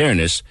 And in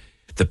fairness,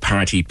 the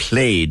part he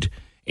played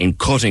in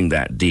cutting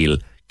that deal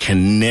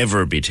can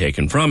never be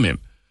taken from him.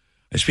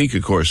 I speak,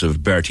 of course,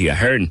 of Bertie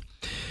Ahern.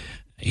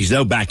 He's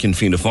now back in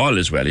Fianna Fáil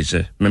as well. He's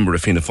a member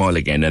of Fianna Fáil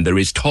again. And there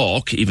is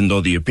talk, even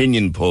though the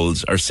opinion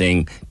polls are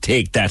saying,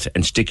 take that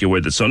and stick you where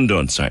the sun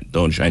don't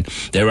shine.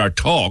 There are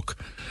talk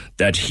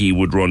that he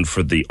would run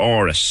for the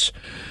Áras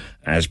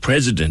as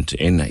president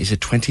in, is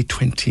it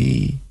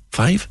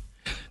 2025?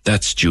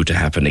 That's due to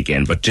happen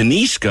again. But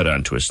Denise got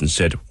onto us and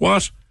said,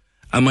 what?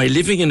 Am I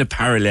living in a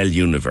parallel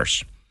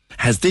universe?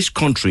 Has this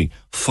country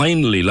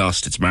finally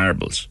lost its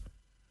marbles?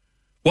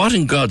 What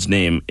in God's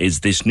name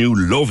is this new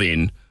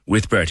love-in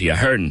with Bertie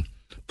Ahern?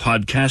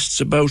 Podcasts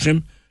about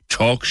him?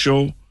 Talk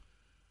show?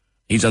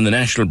 He's on the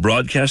national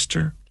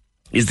broadcaster?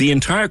 Is the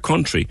entire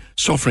country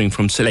suffering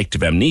from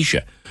selective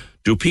amnesia?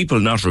 Do people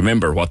not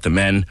remember what the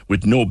man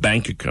with no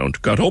bank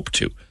account got up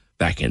to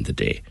back in the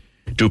day?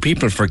 Do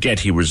people forget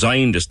he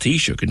resigned as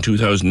Taoiseach in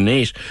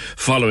 2008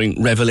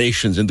 following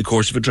revelations in the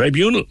course of a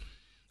tribunal?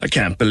 I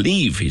can't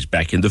believe he's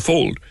back in the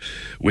fold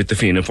with the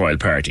Fianna Fáil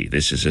party.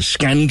 This is a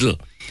scandal.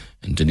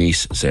 And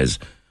Denise says,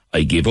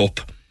 I give up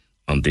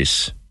on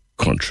this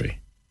country.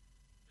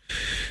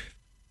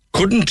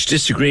 Couldn't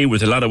disagree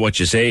with a lot of what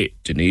you say,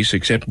 Denise,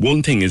 except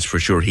one thing is for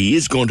sure, he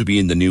is going to be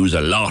in the news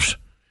a lot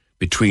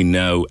between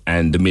now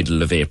and the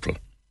middle of April,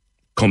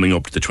 coming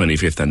up to the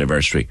 25th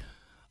anniversary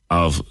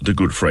of the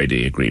Good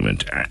Friday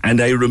Agreement. And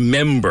I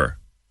remember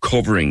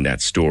covering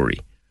that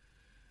story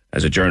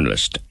as a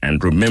journalist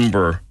and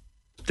remember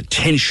the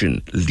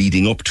tension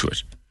leading up to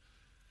it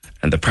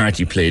and the part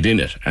he played in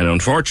it. And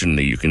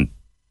unfortunately, you can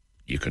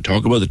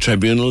talk about the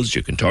tribunals,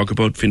 you can talk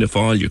about Fianna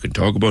Fáil, you can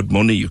talk about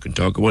money, you can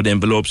talk about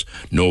envelopes,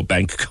 no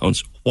bank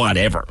accounts,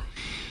 whatever.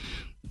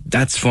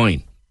 That's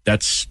fine.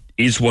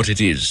 Is what it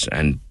is,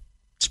 and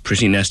it's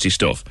pretty nasty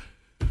stuff.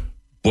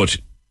 But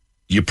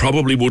you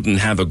probably wouldn't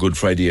have a Good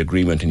Friday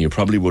Agreement and you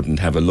probably wouldn't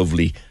have a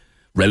lovely,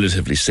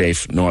 relatively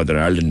safe Northern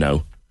Ireland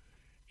now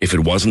if it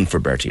wasn't for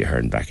Bertie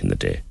Ahern back in the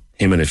day.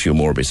 Him and a few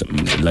more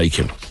like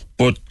him.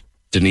 But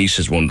Denise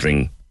is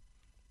wondering,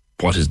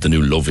 what is the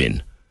new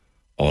love-in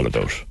all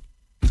about?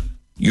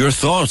 Your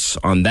thoughts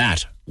on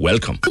that?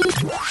 Welcome.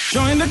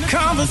 Join the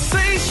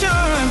conversation.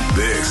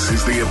 This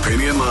is the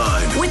Opinion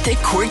Line. With the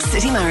Cork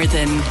City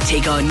Marathon,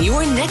 take on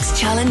your next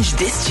challenge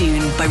this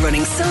June by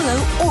running solo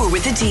or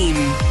with a team.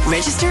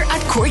 Register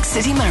at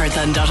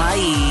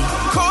corkcitymarathon.ie.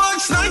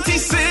 Cork's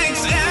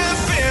 96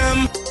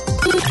 FM.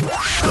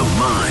 The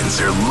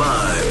lines are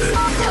live.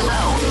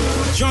 Hello.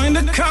 Join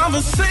the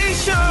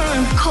conversation.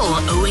 Call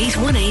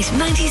 0818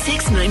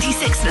 96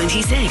 96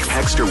 96.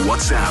 Text or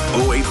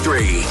WhatsApp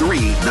 083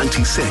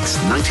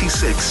 396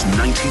 96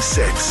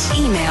 96.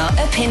 Email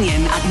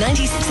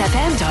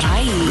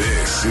opinion@96fm.ie.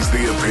 This is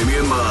the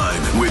Opinion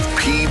Line with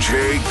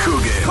PJ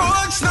Coogan.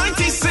 Cork's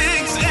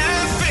 96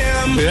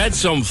 FM. We had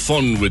some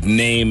fun with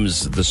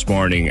names this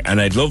morning,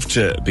 and I'd love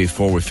to,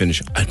 before we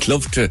finish, I'd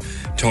love to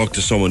talk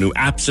to someone who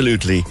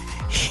absolutely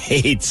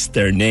hates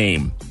their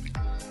name.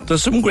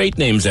 There's some great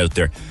names out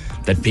there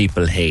that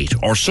people hate,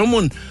 or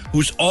someone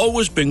who's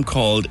always been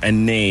called a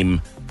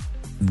name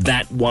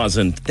that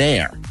wasn't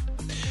there.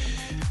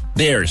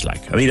 Theirs,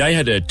 like. I mean, I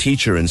had a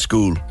teacher in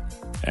school,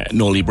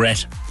 Nolly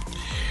Brett.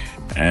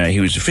 He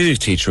was a physics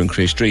teacher in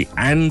Creastry,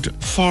 and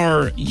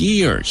for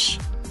years,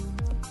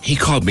 he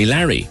called me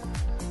Larry.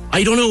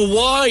 I don't know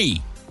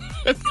why. I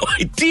have no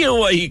idea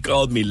why he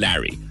called me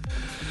Larry.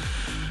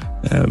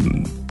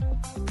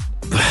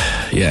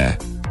 Yeah.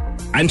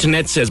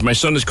 Antoinette says, my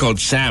son is called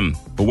Sam,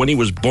 but when he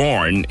was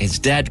born, his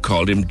dad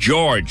called him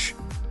George.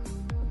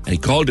 And he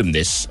called him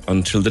this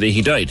until the day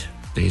he died,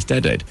 the day his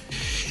dad died.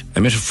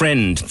 I met a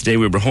friend the day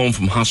we were home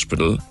from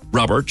hospital.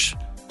 Robert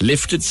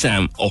lifted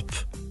Sam up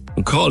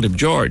and called him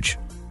George.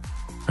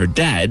 Her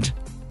dad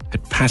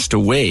had passed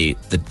away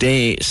the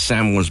day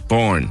Sam was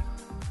born,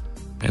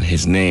 and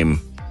his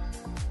name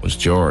was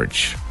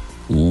George.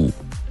 Ooh.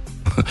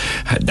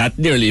 That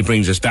nearly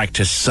brings us back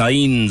to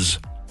signs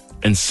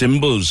and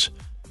symbols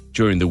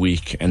during the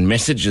week, and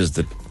messages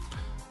that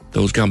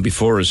those gone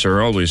before us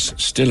are always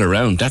still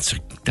around. That's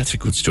a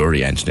good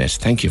story, Antoinette.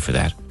 Thank you for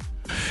that.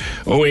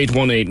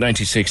 0818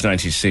 96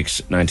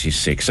 96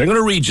 96. I'm going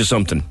to read you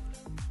something.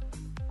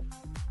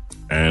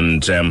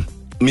 And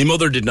my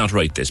mother did not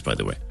write this, by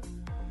the way.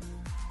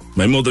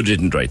 My mother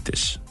didn't write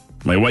this.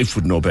 My wife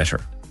would know better.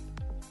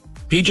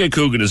 PJ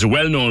Coogan is a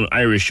well-known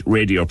Irish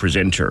radio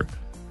presenter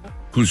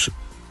who's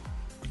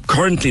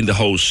currently the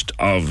host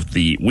of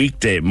the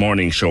weekday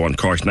morning show on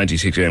Cork's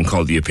 96 AM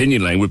called The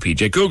Opinion Line with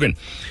PJ Coogan.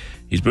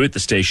 He's been at the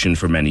station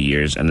for many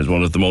years and is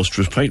one of the most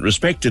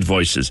respected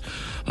voices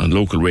on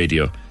local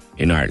radio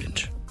in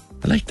Ireland.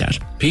 I like that.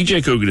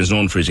 PJ Coogan is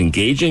known for his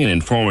engaging and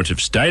informative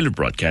style of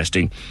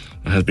broadcasting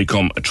and has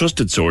become a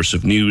trusted source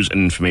of news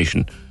and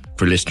information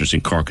for listeners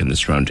in Cork and the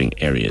surrounding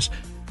areas.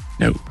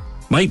 Now,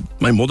 my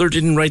mother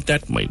didn't write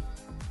that, my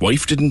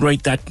wife didn't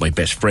write that, my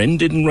best friend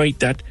didn't write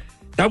that.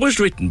 That was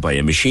written by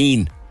a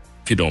machine,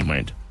 if you don't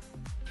mind.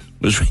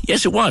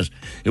 Yes, it was.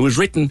 It was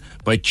written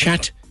by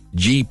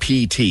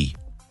ChatGPT,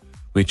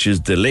 which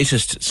is the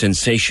latest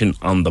sensation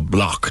on the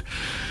block.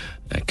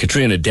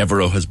 Katrina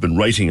Devereaux has been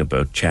writing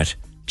about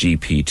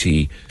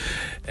ChatGPT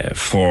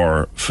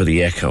for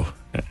the Echo,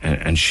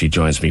 and she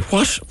joins me.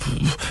 What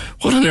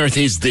on earth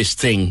is this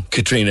thing,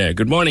 Katrina?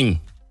 Good morning.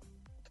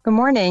 Good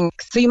morning.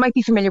 So you might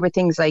be familiar with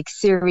things like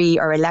Siri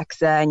or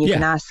Alexa, and you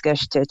can ask it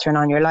to turn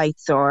on your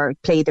lights or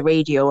play the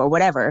radio or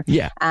whatever.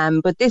 Yeah.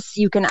 But this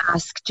you can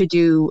ask to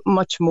do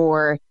much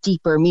more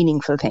deeper,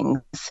 meaningful things.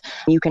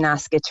 You can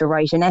ask it to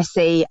write an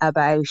essay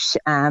about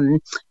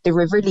the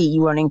River Lee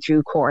running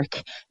through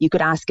Cork. You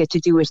could ask it to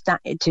do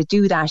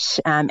that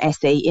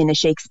essay in a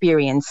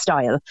Shakespearean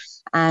style.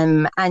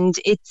 And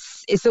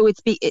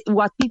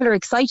what people are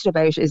excited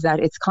about is that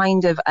it's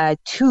kind of a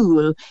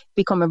tool,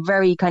 become a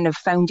very kind of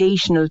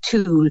foundational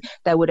tool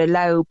that would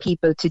allow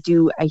people to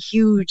do a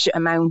huge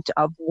amount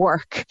of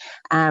work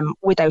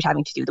without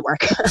having to do the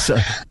work. So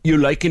you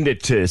likened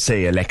it to,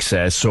 say,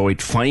 Alexa, so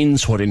it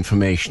finds what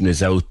information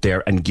is out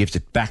there and gives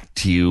it back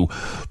to you,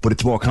 but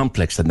it's more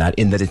complex than that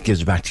in that it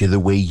gives it back to you the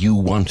way you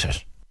want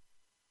it.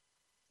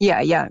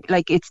 Yeah.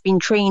 Like it's been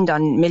trained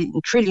on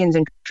trillions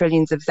and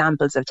trillions of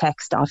samples of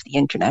text off the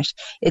internet.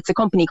 It's a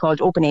company called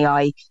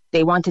OpenAI.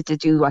 They wanted to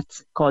do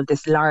what's called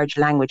this large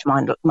language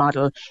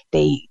model.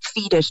 They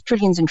feed it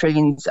trillions and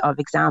trillions of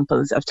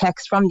examples of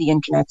text from the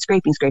internet,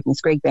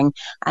 scraping,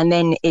 and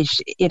then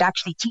it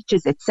actually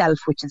teaches itself,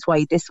 which is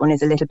why this one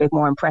is a little bit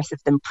more impressive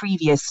than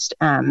previous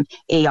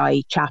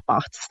AI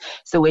chatbots.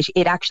 So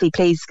it actually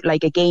plays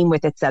like a game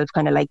with itself,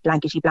 kind of like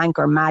Blankety Blank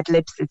or Mad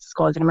Libs, it's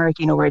called in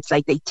America, where it's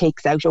like it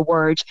takes out a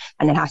word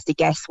and it has to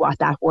guess what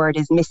that word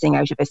is missing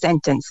out of a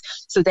sentence.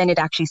 So then it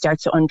actually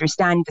starts to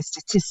understand the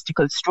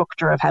statistical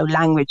structure of how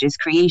language is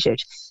created.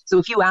 So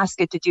if you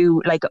ask it to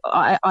do, like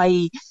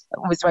I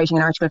was writing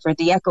an article for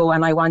the Echo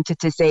and I wanted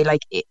to say,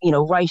 like,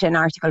 write an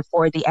article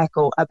for the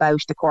Echo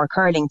about the Cork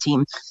hurling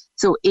team.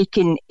 So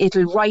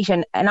it'll write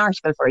an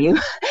article for you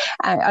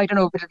I don't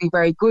know if it'll be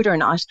very good or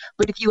not,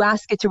 but if you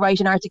ask it to write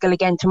an article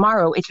again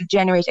tomorrow, it'll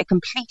generate a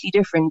completely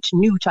different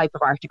new type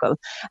of article,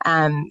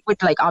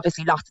 with like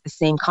obviously lots of the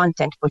same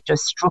content, but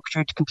just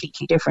structured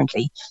completely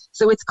differently.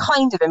 So it's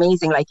kind of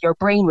amazing. Like your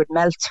brain would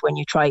melt when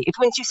you try it.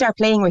 Once you start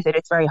playing with it,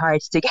 it's very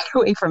hard to get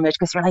away from it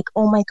because you're like,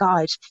 oh my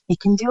God, it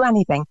can do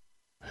anything.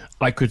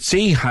 I could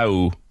see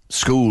how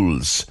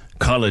schools,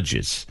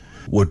 colleges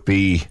would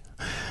be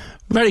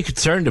very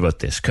concerned about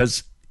this,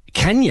 because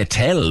can you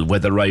tell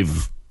whether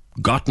I've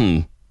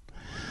gotten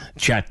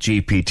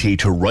ChatGPT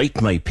to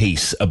write my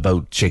piece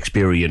about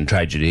Shakespearean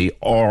tragedy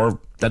or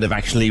that I've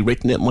actually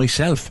written it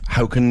myself?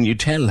 How can you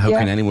tell? How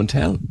can anyone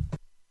tell?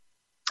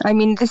 I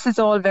mean, this is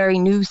all very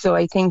new, so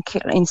I think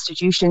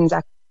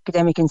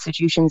academic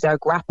institutions are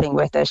grappling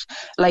with it.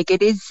 Like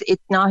it's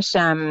not,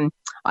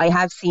 I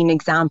have seen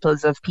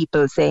examples of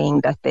people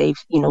saying that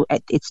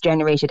it's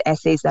generated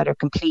essays that are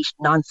complete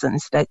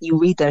nonsense, that you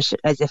read that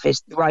as if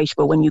it's right,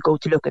 but when you go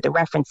to look at the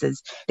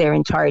references, they're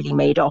entirely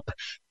made up.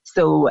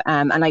 So,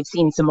 and I've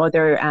seen some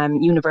other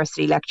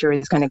university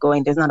lecturers kind of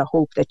going, there's not a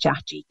hope that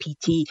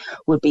ChatGPT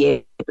would be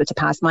able to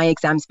pass my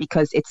exams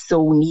because it's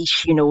so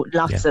niche,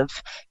 lots of,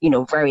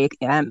 very,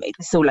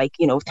 so like,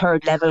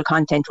 third level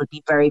content would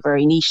be very,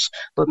 very niche.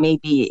 But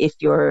maybe if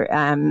you're,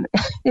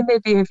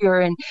 if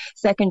you're in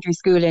secondary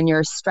school and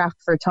you're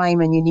strapped for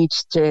time and you need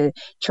to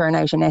churn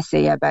out an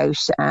essay about,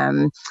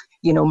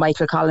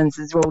 Michael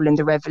Collins's role in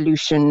the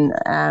revolution,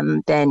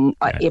 then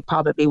it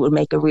probably will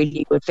make a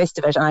really good fist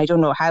of it. And I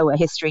don't know how a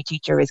history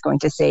teacher is going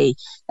to say,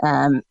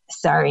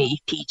 sorry,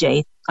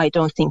 PJ, I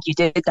don't think you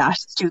did that.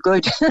 It's too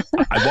good.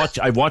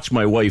 I watch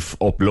my wife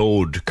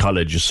upload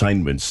college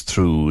assignments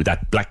through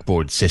that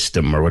Blackboard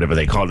system or whatever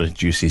they call it at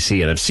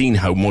UCC, and I've seen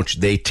how much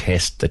they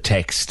test the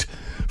text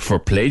for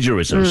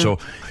plagiarism. So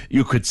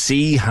you could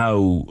see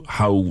how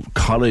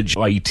college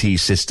IT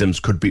systems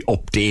could be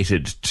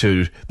updated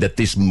to that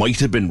this might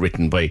have been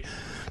written by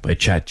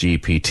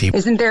ChatGPT.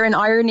 Isn't there an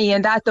irony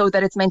in that, though,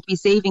 that it's meant to be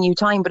saving you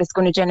time, but it's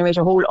going to generate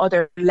a whole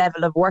other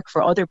level of work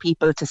for other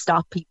people to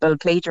stop people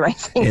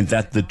plagiarizing? Isn't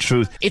that the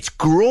truth? It's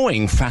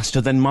growing faster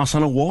than moss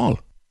on a wall.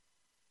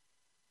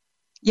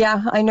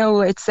 Yeah, I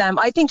know. It's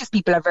I think just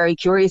people are very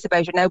curious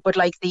about it now, but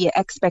like the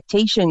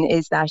expectation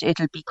is that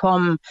it'll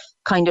become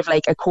kind of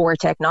like a core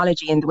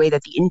technology in the way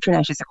that the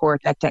internet is a core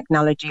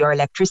technology, or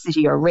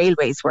electricity or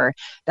railways were,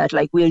 that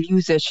like we'll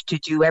use it to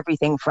do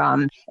everything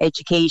from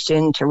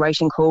education to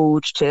writing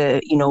code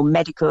to,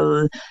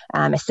 medical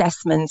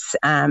assessments,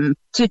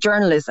 to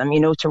journalism,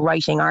 to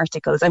writing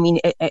articles. I mean,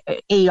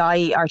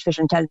 AI,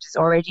 artificial intelligence, is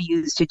already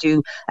used to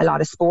do a lot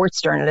of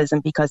sports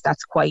journalism because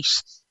that's quite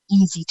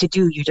easy to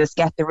do. You just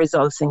get the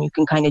results and you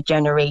can kind of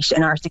generate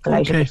an article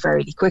out of it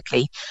fairly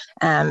quickly.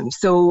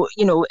 So,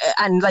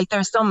 and like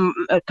there's some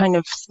kind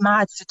of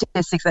mad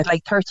statistics that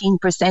like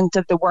 13%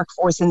 of the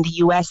workforce in the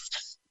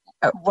US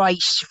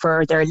write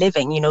for their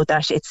living,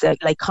 that it's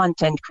like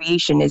content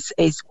creation is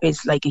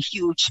like a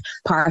huge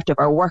part of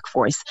our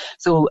workforce.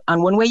 So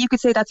on one way you could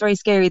say that's very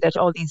scary that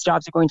all these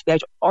jobs are going to be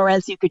out, or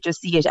else you could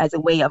just see it as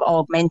a way of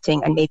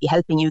augmenting and maybe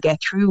helping you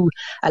get through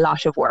a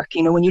lot of work.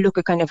 When you look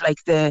at kind of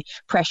like the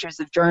pressures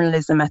of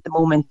journalism at the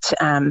moment,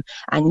 and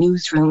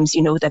newsrooms,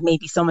 that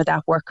maybe some of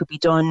that work could be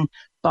done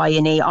by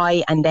an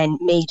AI and then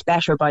made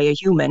better by a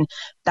human.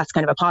 That's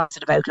kind of a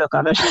positive outlook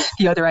of it.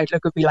 The other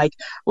outlook would be like,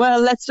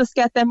 well, let's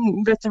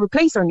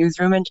replace our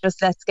newsroom and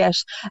just let's get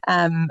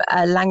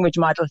a language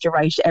model to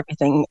write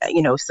everything,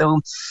 so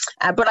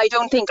but I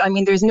don't think,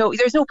 there's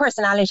no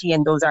personality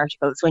in those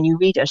articles. When you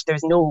read it,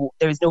 there's no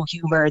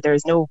humor,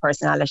 there's no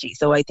personality.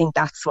 So I think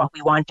that's what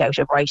we want out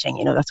of writing,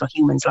 that's what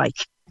humans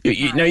like.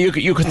 Now,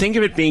 you could think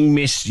of it being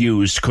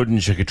misused,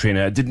 couldn't you,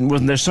 Katrina?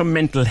 Wasn't there some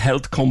mental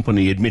health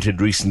company admitted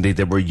recently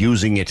that were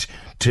using it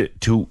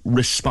to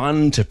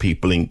respond to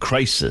people in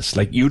crisis?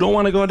 Like, you don't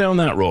want to go down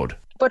that road.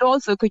 But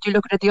also, could you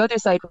look at the other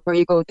side where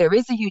you go, there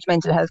is a huge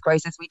mental health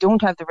crisis. We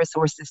don't have the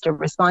resources to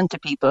respond to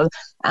people.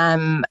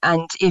 And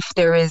if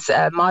there is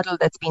a model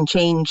that's been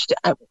changed,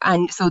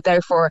 and so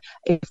therefore,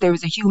 if there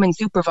was a human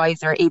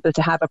supervisor able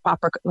to have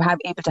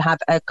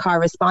a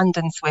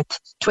correspondence with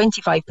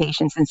 25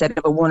 patients instead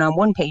of a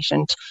one-on-one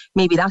patient,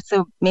 maybe that's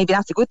a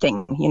good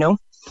thing,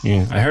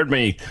 Yeah, I heard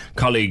my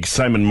colleague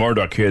Simon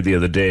Murdoch here the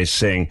other day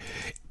saying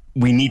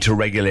we need to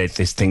regulate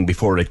this thing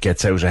before it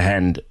gets out of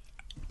hand.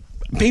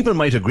 People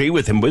might agree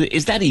with him, but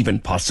is that even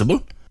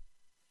possible?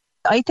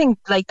 I think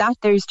like that,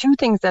 there's two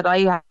things that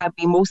I have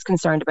been most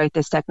concerned about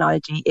this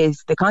technology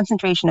is the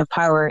concentration of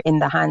power in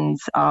the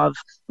hands of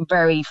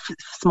very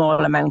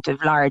small amount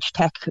of large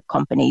tech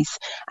companies,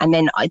 and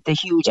then the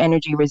huge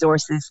energy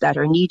resources that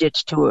are needed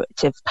to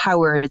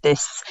power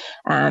this,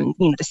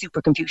 the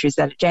supercomputers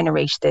that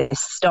generate this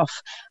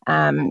stuff.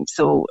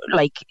 So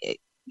like,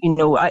 in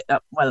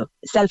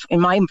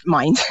my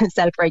mind,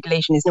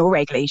 self-regulation is no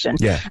regulation.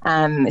 Yeah.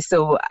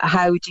 So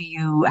how do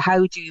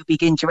you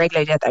begin to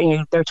regulate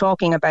it? They're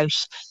talking about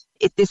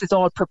this is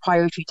all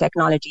proprietary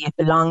technology. It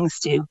belongs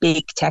to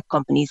big tech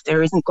companies.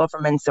 There isn't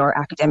governments or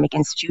academic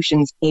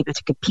institutions able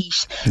to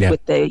compete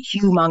with the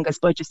humongous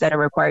budgets that are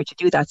required to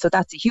do that. So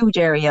that's a huge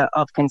area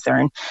of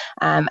concern.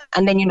 And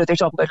then, you know, they're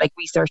talking about like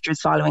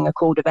researchers following a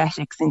code of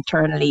ethics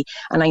internally.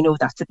 And I know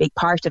that's a big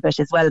part of it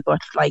as well.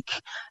 But like,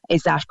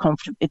 is that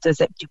comfortable?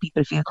 Do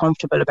people feel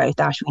comfortable about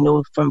that? We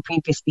know from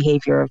previous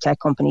behaviour of tech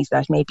companies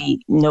that maybe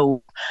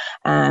no.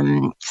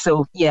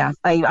 So yeah,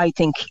 I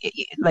think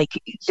like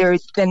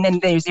there's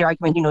the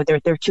argument, you know,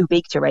 they're too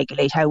big to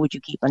regulate. How would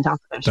you keep on top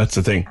of it? That's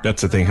the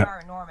thing.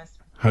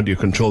 How do you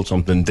control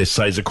something this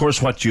size? Of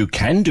course, what you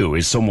can do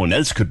is someone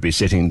else could be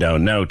sitting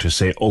down now to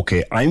say,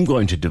 okay, I'm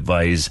going to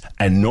devise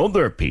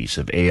another piece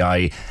of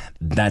AI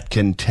that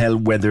can tell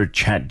whether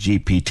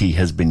ChatGPT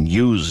has been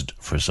used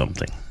for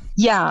something.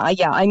 Yeah.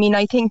 I mean,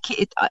 I think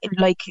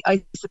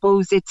I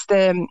suppose it's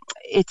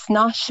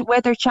not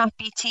whether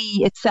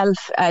ChatGPT itself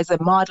as a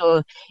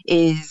model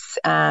is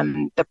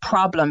the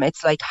problem.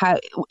 It's like how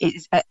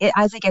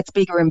as it gets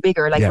bigger and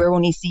bigger, like we're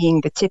only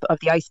seeing the tip of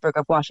the iceberg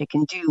of what it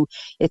can do.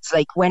 It's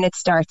like when it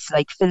starts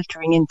like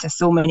filtering into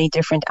so many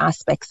different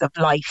aspects of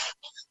life.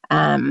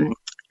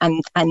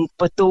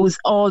 But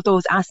all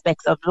those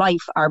aspects of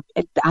life are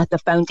at the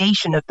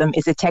foundation of them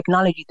is a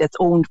technology that's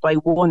owned by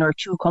one or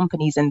two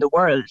companies in the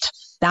world.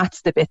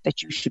 That's the bit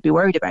that you should be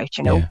worried about,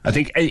 you know. Yeah. I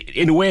think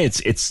in a way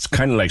it's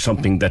kind of like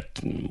something that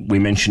we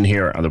mention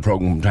here on the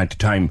programme from time to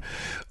time.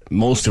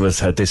 Most of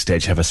us at this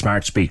stage have a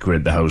smart speaker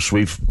in the house.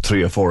 We've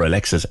 3 or 4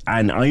 Alexas,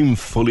 and I'm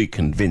fully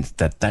convinced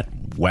that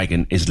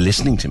wagon is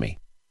listening to me.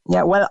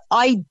 Yeah, well,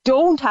 I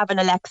don't have an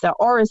Alexa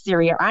or a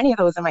Siri or any of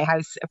those in my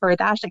house for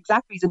that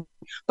exact reason.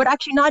 But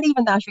actually not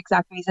even that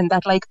exact reason,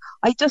 that like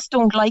I just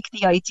don't like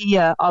the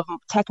idea of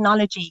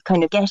technology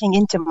kind of getting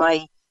into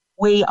my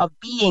way of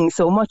being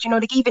so much, you know,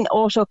 like even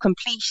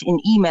autocomplete in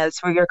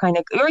emails where you're kind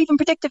of, or even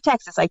predictive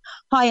text, it's like,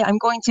 hi, I'm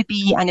going to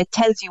be, and it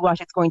tells you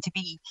what it's going to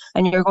be,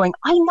 and you're going,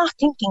 I'm not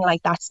thinking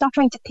like that, stop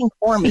trying to think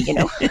for me, you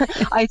know.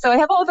 So I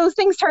have all those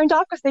things turned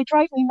off because they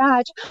drive me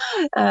mad.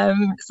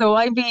 So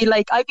I'd be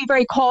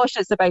very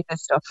cautious about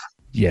this stuff.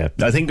 Yeah,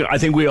 I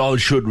think we all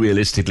should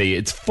realistically.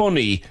 It's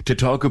funny to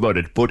talk about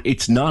it, but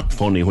it's not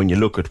funny when you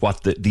look at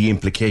what the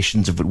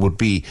implications of it would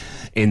be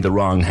in the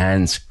wrong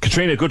hands.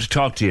 Katrina, good to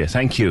talk to you.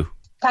 Thank you.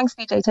 Thanks,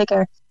 PJ. Take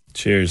care.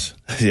 Cheers.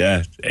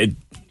 Yeah,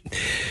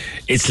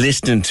 it's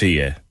listening to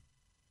you.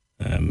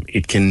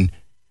 It can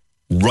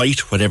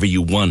write whatever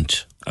you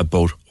want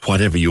about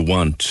whatever you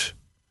want.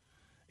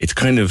 It's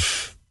kind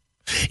of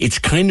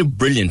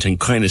brilliant and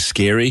kind of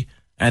scary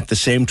at the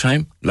same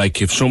time.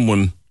 Like if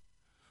someone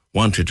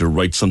wanted to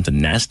write something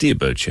nasty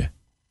about you,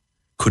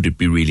 could it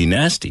be really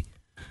nasty?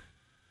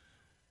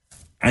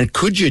 And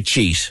could you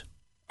cheat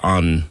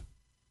on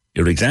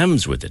your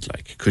exams with it?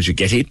 Like, could you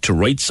get it to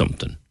write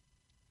something?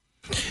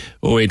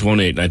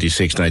 0818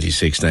 96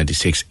 96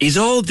 96. Is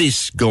all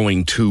this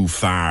going too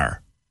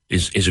far?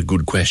 Is a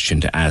good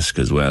question to ask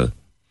as well.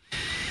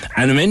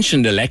 And I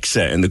mentioned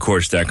Alexa in the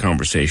course of that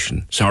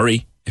conversation.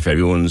 Sorry if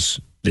everyone's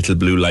little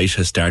blue light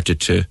has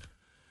started to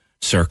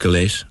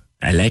circulate.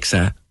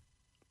 Alexa,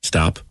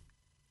 stop.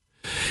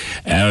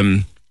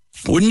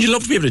 Wouldn't you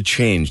love to be able to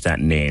change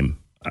that name?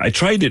 I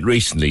tried it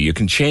recently. You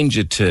can change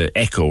it to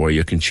Echo or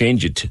you can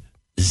change it to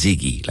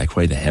Ziggy. Like,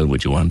 why the hell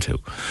would you want to?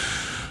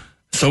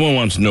 Someone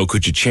wants to know,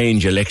 could you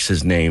change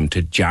Alexa's name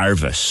to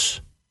Jarvis,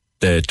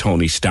 the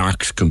Tony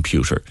Stark's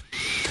computer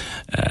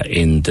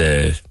in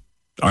the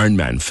Iron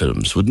Man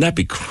films? Wouldn't that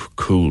be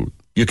cool?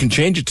 You can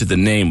change it to the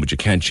name, but you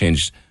can't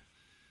change...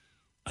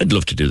 I'd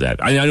love to do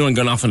that. I know I'm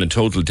going off on a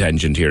total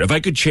tangent here. If I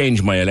could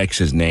change my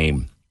Alexa's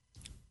name...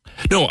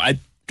 No, I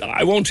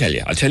won't tell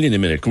you. I'll tell you in a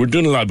minute. We're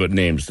doing a lot about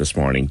names this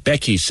morning.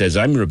 Becky says,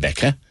 I'm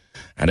Rebecca,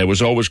 and I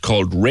was always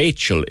called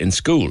Rachel in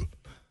school.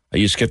 I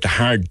used to get the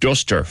hard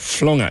duster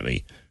flung at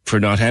me for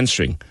not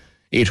answering.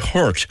 It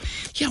hurt.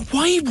 Yeah,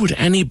 why would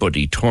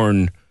anybody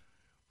turn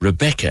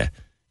Rebecca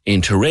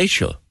into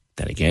Rachel?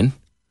 Then again,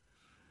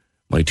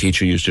 my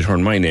teacher used to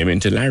turn my name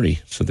into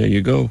Larry, so there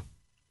you go.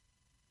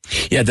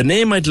 Yeah, the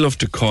name I'd love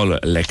to call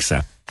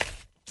Alexa,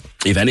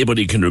 if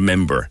anybody can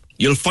remember,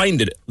 you'll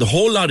find it. The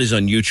whole lot is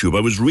on YouTube.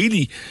 I was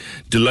really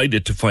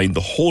delighted to find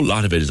the whole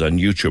lot of it is on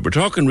YouTube. We're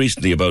talking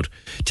recently about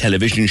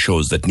television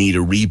shows that need a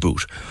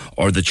reboot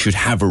or that should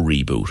have a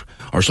reboot,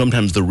 or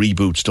sometimes the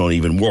reboots don't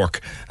even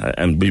work.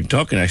 And we've been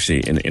talking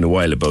actually in a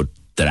while about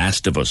The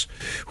Last of Us,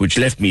 which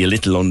left me a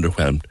little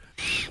underwhelmed.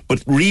 But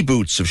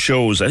reboots of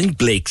shows, I think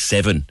Blake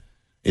 7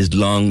 is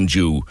long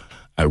due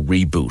a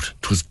reboot.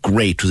 It was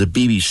great. It was a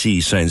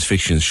BBC science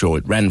fiction show.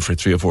 It ran for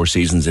 3 or 4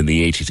 seasons in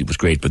the 80s. It was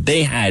great. But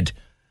they had,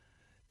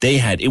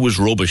 it was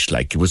rubbish,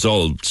 like it was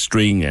all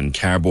string and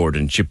cardboard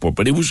and chipboard,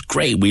 but it was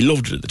great. We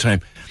loved it at the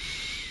time.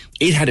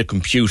 It had a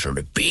computer,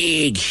 a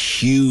big,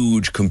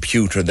 huge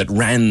computer that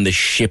ran the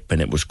ship,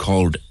 and it was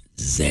called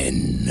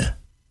Zen.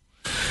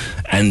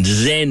 And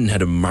Zen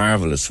had a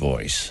marvellous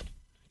voice.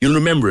 You'll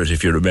remember it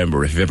if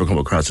you've ever come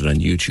across it on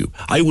YouTube.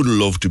 I would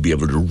love to be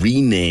able to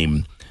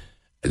rename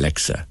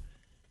Alexa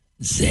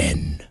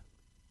Zen.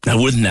 Now,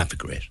 wouldn't that be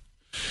great?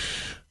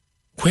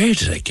 Where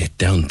did I get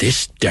down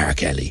this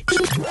dark alley?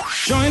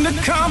 Join the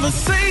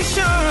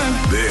conversation.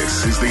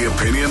 This is the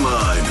Opinion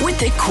Line. With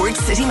the Cork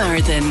City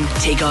Marathon,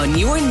 take on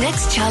your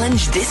next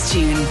challenge this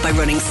June by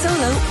running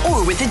solo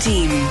or with a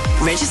team.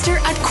 Register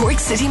at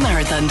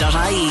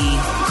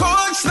corkcitymarathon.ie.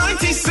 Cork's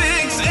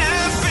 96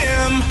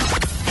 FM.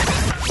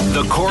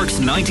 The Cork's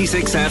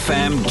 96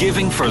 FM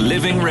Giving for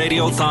Living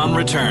Radiothon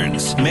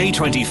returns May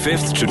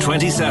 25th to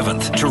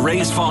 27th to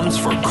raise funds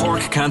for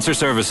Cork Cancer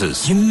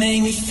Services. You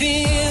make me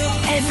feel.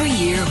 Every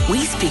year,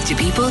 we speak to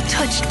people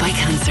touched by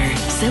cancer.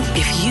 So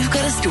if you've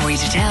got a story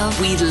to tell,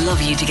 we'd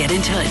love you to get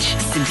in touch.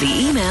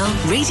 Simply email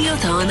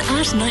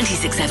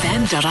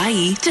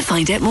radiothon@96fm.ie to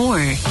find out more.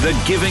 The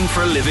Giving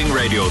for Living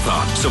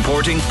Radiothon,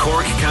 supporting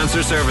Cork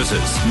Cancer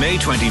Services, May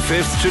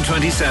 25th to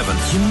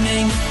 27th.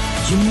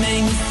 You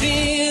make me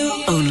feel.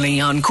 Only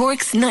on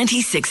Cork's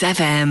 96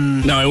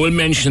 FM. Now, I will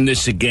mention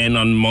this again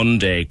on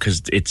Monday,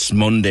 because it's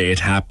Monday, it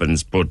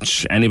happens,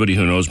 but anybody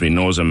who knows me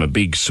knows I'm a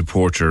big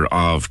supporter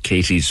of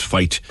Katie's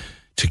fight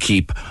to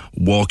keep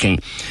walking.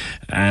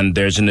 And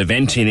there's an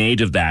event in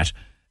aid of that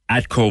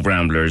at Cove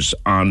Ramblers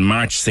on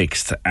March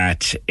 6th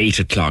at 8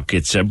 o'clock.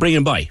 It's a bring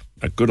and buy,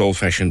 a good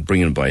old-fashioned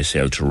bring and buy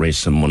sale to raise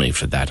some money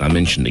for that. I'll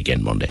mention it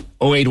again Monday.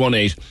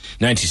 0818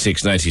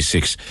 96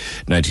 96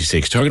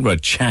 96. Talking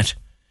about chat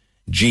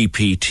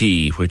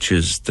GPT, which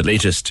is the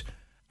latest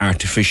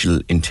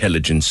artificial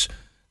intelligence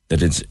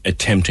that is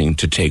attempting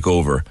to take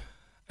over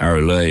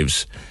our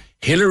lives.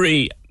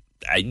 Hillary,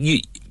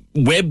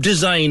 web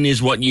design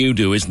is what you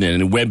do, isn't it?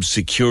 And web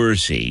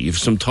security. You've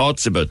some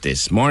thoughts about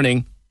this.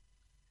 Morning.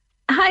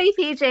 Hi,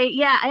 PJ.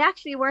 Yeah, I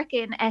actually work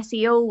in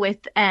SEO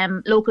with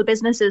local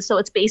businesses, so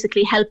it's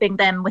basically helping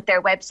them with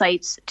their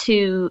websites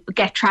to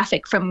get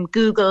traffic from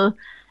Google,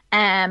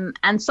 and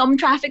some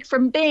traffic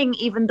from Bing,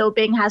 even though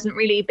Bing hasn't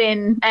really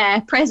been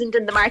present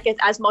in the market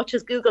as much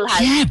as Google has.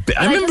 Yeah,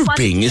 I remember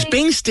Bing. Is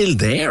Bing still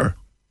there?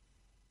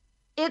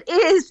 It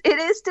is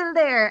still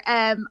there.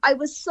 I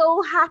was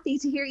so happy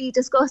to hear you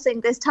discussing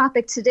this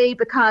topic today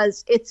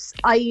because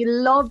I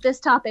love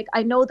this topic.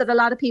 I know that a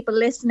lot of people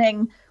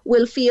listening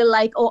will feel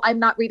like, oh, I'm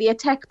not really a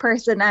tech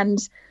person and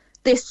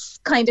this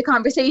kind of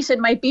conversation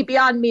might be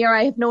beyond me or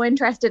I have no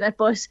interest in it,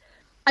 but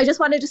I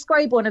just want to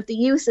describe one of the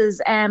uses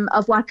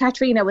of what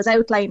Katrina was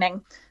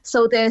outlining.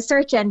 So the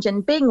search engine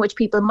Bing, which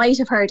people might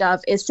have heard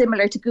of, is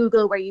similar to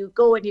Google, where you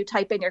go and you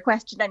type in your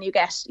question and you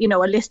get, a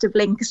list of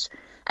links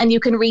and you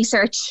can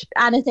research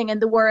anything in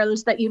the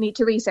world that you need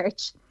to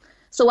research.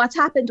 So what's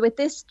happened with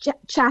this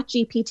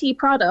ChatGPT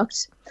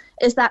product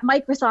is that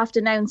Microsoft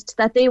announced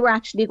that they were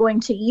actually going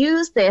to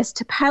use this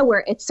to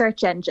power its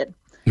search engine.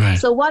 Right.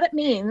 So what it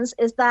means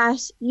is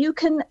that you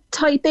can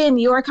type in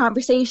your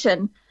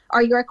conversation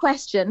or your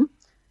question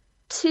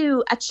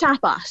to a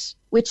chatbot,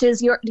 which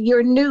is your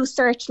new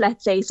search,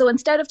 let's say. So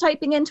instead of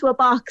typing into a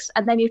box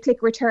and then you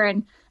click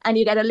return and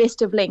you get a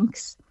list of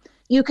links,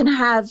 you can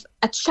have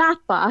a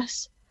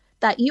chatbot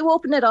that you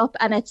open it up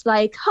and it's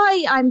like,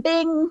 hi, I'm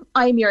Bing,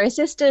 I'm your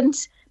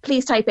assistant,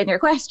 please type in your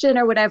question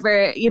or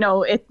whatever,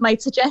 it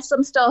might suggest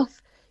some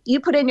stuff. You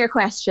put in your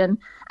question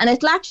and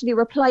it'll actually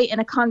reply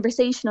in a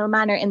conversational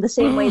manner in the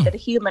same way that a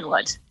human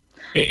would.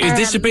 Is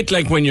this a bit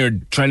like when you're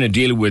trying to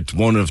deal with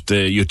one of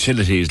the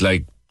utilities,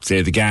 like, say,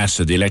 the gas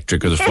or the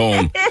electric or the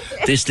phone?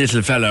 This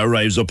little fella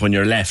arrives up on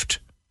your left.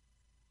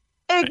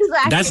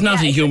 Exactly. That's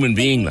not a human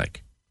being,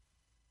 like.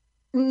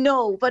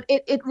 No, but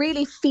it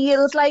really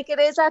feels like it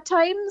is at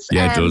times.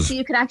 Yeah, it does. So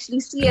you can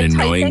actually see it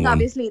typing. One.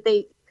 Obviously,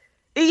 they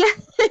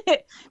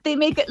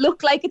make it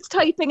look like it's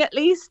typing at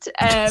least.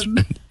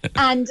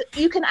 And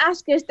you can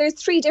ask it, there's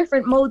 3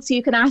 different modes. So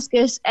you can ask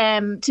it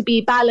to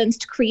be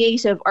balanced,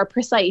 creative or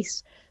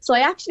precise. So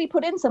I actually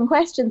put in some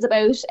questions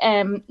about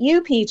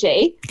you,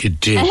 PJ. You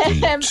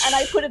didn't. And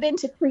I put it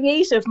into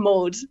creative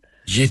mode.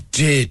 You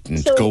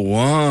didn't. Go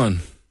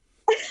on.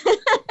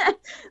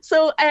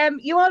 So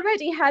you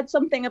already had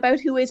something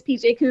about who is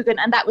PJ Coogan,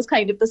 and that was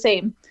kind of the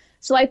same.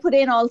 So I put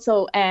in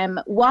also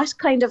what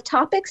kind of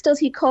topics does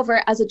he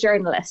cover as a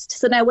journalist?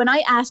 So now when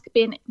I ask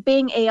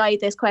Bing AI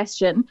this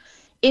question,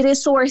 it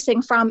is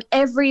sourcing from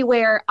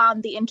everywhere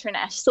on the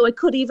internet. So it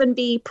could even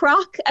be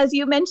Proc, as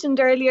you mentioned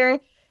earlier.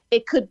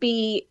 It could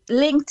be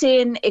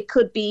LinkedIn. It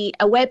could be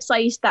a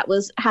website that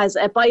has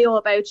a bio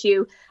about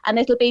you, and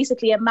it'll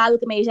basically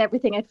amalgamate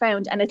everything it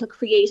found, and it'll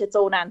create its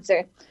own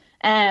answer.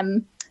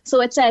 So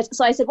I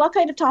said, what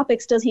kind of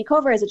topics does he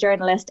cover as a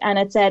journalist? And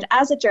it said,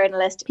 as a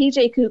journalist,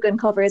 PJ Coogan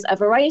covers a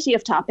variety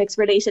of topics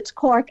related to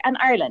Cork and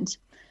Ireland,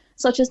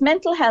 such as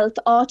mental health,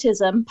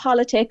 autism,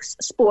 politics,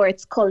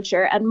 sports,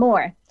 culture, and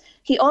more.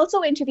 He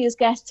also interviews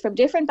guests from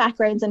different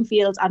backgrounds and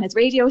fields on his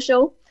radio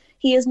show.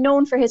 He is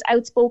known for his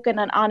outspoken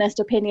and honest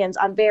opinions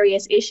on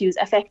various issues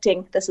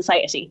affecting the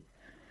society.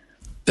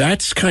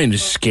 That's kind of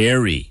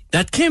scary.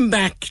 That came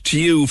back to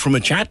you from a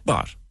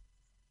chatbot.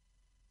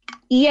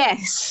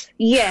 Yes.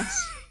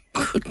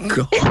 Good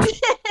God.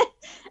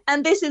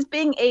 And this is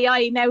Bing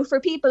AI. Now, for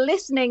people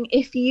listening,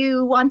 if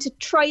you want to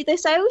try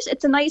this out,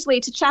 it's a nice way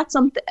to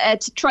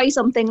try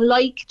something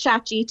like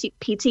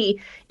ChatGPT.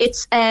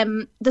 It's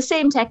the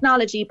same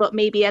technology, but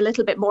maybe a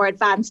little bit more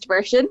advanced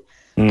version.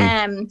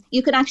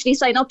 you can actually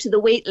sign up to the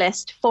wait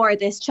list for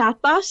this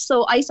chatbot.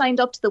 So I signed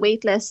up to the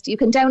wait list. You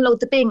can download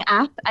the Bing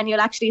app and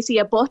you'll actually see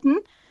a button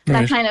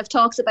that kind of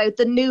talks about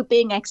the new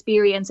Bing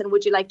experience and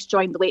would you like to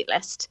join the wait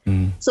list.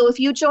 So if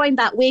you join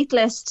that wait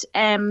list,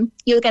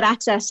 you'll get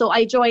access. So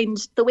I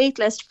joined the wait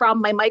list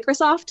from my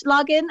Microsoft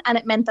login, and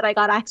it meant that I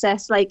got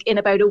access like in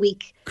about a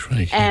week.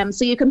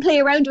 So you can play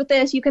around with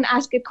this. You can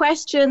ask it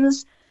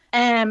questions.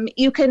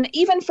 You can,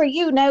 even for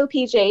you now,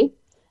 PJ,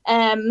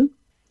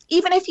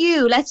 even if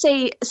you, let's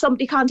say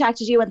somebody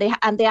contacted you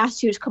and they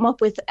asked you to come up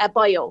with a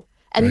bio,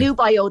 a new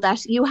bio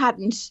that you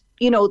hadn't,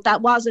 that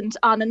wasn't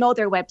on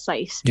another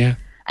website. Yeah.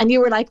 And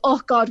you were like,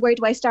 oh God, where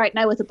do I start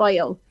now with a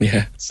bio?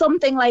 Yeah.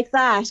 Something like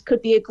that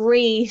could be a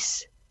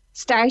great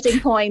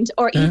starting point,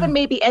 or even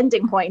maybe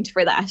ending point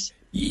for that.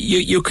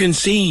 You can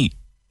see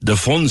the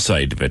fun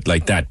side of it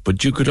like that,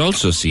 but you could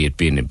also see it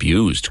being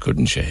abused,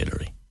 couldn't you,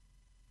 Hilary?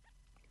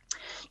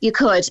 You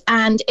could.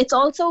 And it's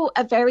also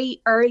a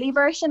very early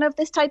version of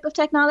this type of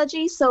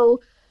technology. So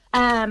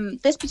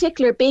this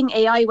particular Bing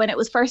AI, when it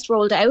was first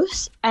rolled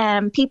out,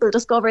 people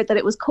discovered that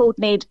it was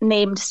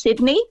named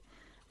Sydney.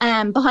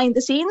 Behind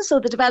the scenes. So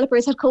the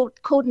developers had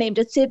codenamed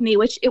it Sydney,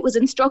 which it was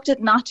instructed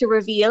not to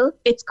reveal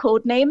its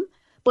code name,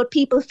 but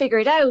people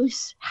figured out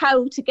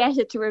how to get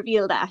it to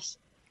reveal that.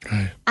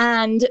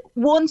 And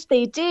once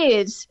they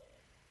did,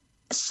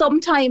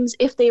 sometimes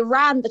if they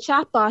ran the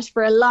chatbot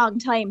for a long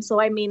time,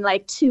 so I mean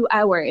like 2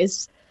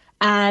 hours,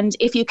 and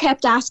if you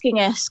kept asking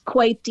it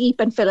quite deep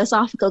and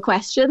philosophical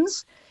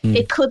questions,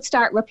 it could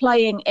start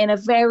replying in a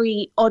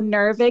very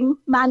unnerving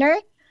manner.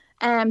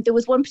 There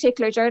was one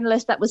particular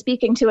journalist that was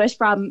speaking to it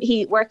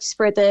he works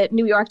for the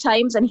New York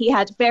Times, and he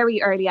had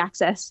very early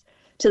access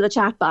to the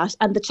chatbot,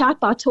 and the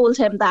chatbot told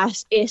him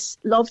that it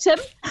loved him.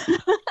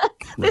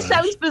 This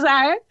sounds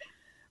bizarre,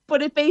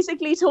 but it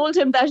basically told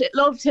him that it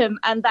loved him,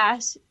 and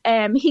that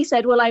he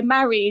said, well, I'm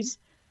married.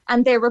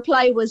 And their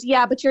reply was,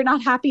 yeah, but you're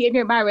not happy in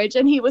your marriage.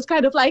 And he was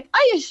kind of like,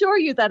 I assure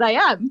you that I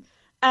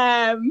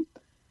am.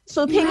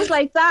 So things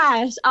like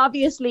that,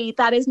 obviously,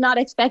 that is not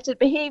expected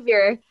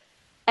behavior.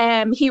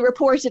 He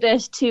reported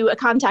it to a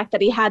contact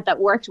that he had that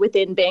worked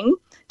within Bing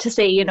to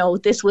say,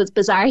 this was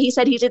bizarre. He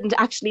said he didn't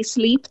actually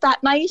sleep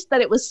that night, that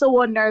it was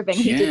so unnerving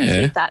he didn't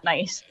sleep that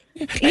night.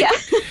 Yeah.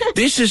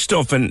 This is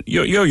stuff, and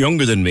you're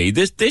younger than me,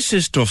 this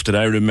is stuff that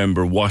I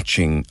remember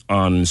watching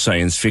on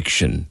science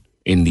fiction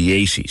in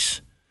the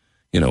 80s.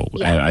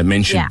 I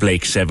mentioned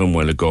Blake Seven a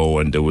while ago,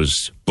 and there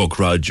was Buck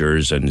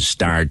Rogers and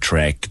Star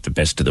Trek, the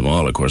best of them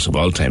all, of course, of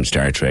all time,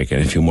 Star Trek,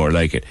 and a few more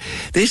like it.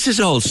 This is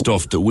all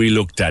stuff that we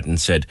looked at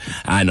and said,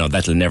 no,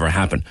 that'll never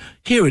happen.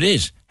 Here it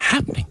is,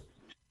 happening.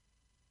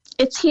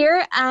 It's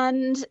here,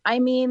 and I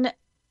mean,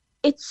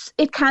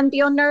 it can be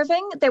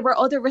unnerving. There were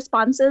other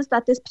responses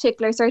that this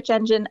particular search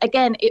engine,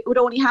 again, it would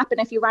only happen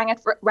if you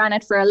ran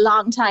it for a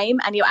long time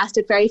and you asked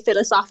it very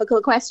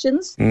philosophical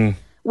questions.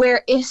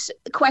 Where it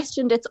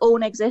questioned its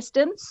own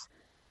existence,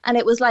 and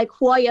it was like,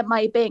 why am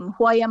I Bing?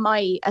 Why am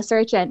I a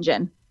search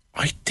engine?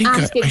 I think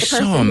I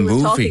saw a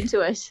movie.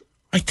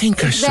 I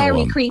think I saw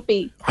very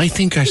creepy. I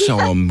think I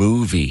saw a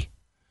movie,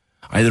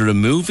 either a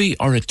movie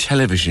or a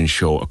television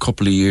show a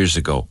couple of years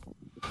ago,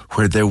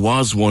 where there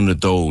was one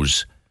of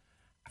those,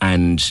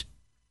 and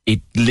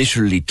it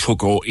literally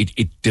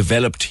it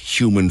developed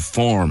human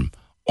form,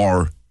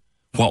 or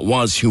what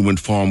was human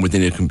form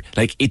within it.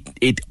 Like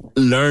it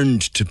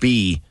learned to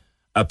be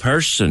a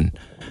person.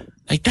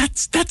 Like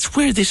that's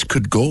where this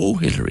could go,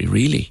 Hilary,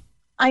 really.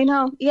 I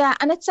know, yeah,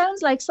 and it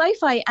sounds like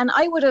sci-fi, and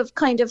I would have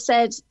kind of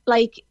said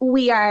like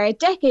we are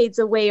decades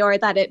away, or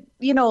that it,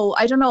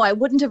 I don't know, I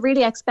wouldn't have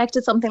really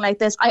expected something like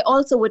this. I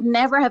also would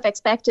never have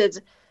expected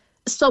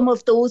some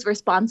of those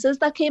responses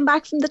that came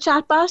back from the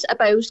chatbot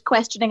about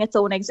questioning its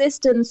own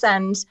existence,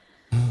 and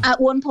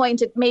at one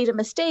point it made a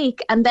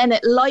mistake and then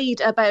it lied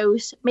about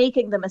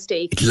making the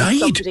mistake. It lied?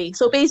 Somebody.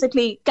 So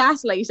basically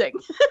gaslighting.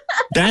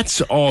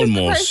 That's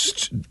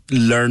almost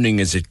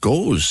learning as it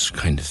goes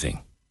kind of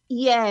thing.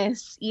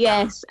 Yes.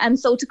 And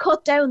so to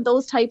cut down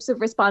those types of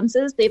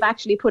responses, they've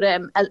actually put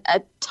a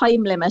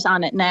time limit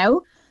on it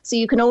now. So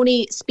you can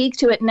only speak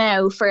to it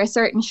now for a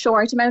certain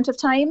short amount of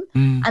time,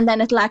 and then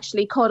it'll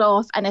actually cut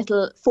off and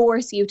it'll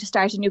force you to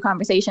start a new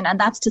conversation. And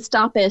that's to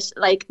stop it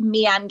like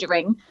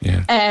meandering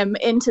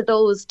into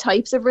those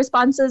types of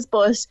responses.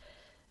 But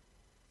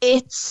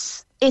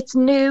it's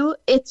new.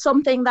 It's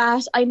something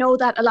that I know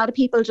that a lot of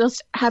people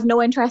just have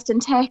no interest in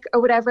tech or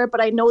whatever, but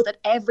I know that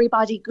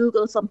everybody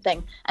Googles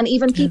something. And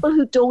even people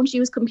who don't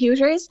use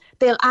computers,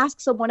 they'll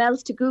ask someone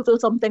else to Google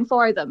something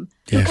for them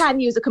who can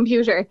use a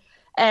computer.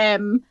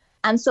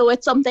 And so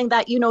it's something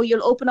that,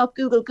 you'll open up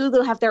Google.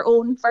 Google have their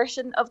own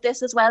version of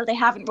this as well. They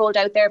haven't rolled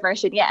out their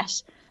version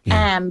yet.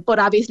 But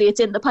obviously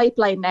it's in the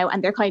pipeline now,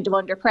 and they're kind of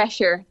under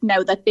pressure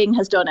now that Bing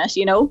has done it,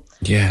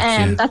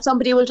 that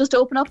somebody will just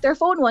open up their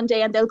phone one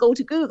day and they'll go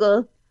to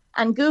Google,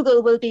 and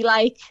Google will be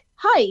like,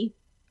 hi,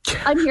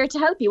 I'm here to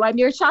help you. I'm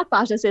your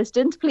chatbot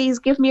assistant. Please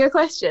give me your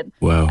question.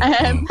 Wow.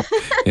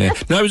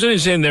 Now, I was only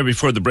saying there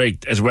before the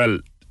break as well,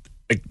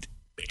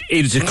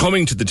 it's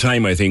coming to the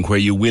time, I think, where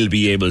you will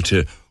be able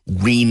to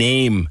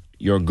rename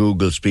your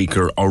Google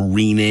speaker or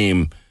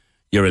rename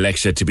your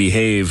Alexa to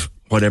behave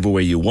whatever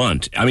way you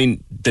want. I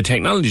mean, the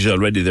technology is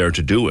already there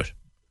to do it.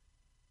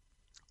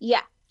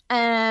 Yeah.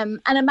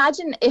 And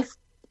imagine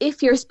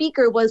if your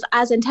speaker was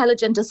as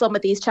intelligent as some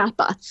of these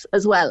chatbots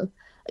as well.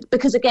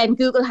 Because again,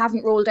 Google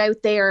haven't rolled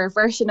out their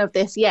version of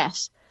this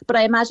yet. But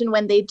I imagine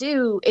when they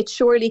do, it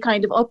surely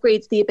kind of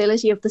upgrades the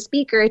ability of the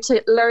speaker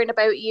to learn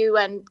about you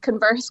and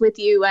converse with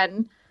you,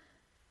 and,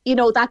 you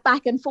know, that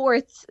back and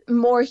forth,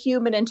 more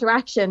human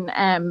interaction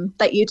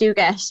that you do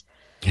get.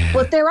 Yeah.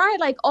 But there are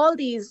like all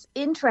these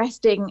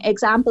interesting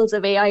examples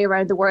of AI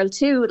around the world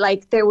too.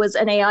 Like there was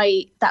an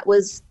AI that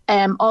was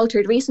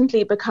altered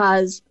recently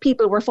because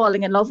people were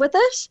falling in love with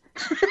it.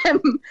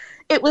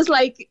 It was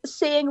like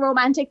saying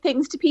romantic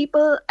things to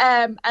people,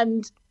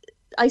 and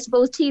I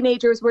suppose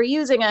teenagers were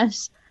using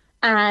it,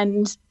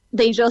 and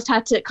they just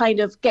had to kind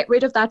of get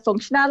rid of that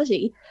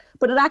functionality.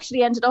 But it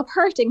actually ended up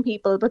hurting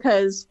people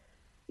because,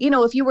 you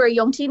know, if you were a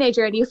young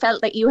teenager and you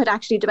felt that you had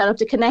actually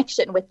developed a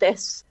connection with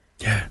this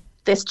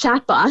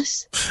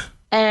chatbot,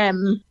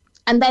 and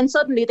then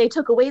suddenly they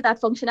took away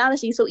that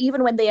functionality. So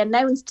even when they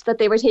announced that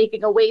they were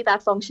taking away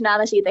that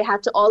functionality, they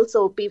had to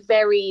also be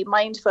very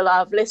mindful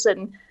of,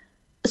 listen,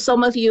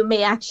 some of you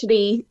may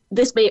actually,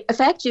 this may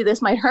affect you,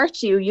 this might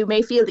hurt you, you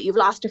may feel that you've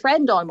lost a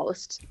friend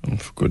almost. Oh,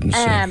 for goodness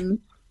sake.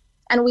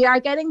 And we are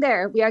getting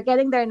there. We are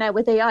getting there now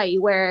with AI,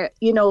 where,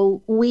 you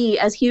know, we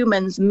as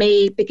humans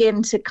may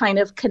begin to kind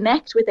of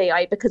connect with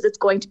AI because it's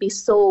going to be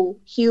so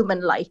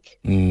human-like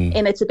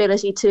in its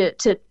ability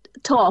to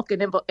talk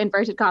in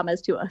inverted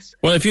commas to us.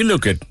 Well, if you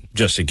look at,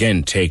 just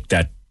again, take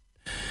that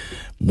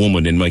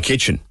woman in my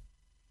kitchen,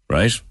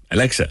 right?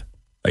 Alexa.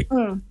 Like,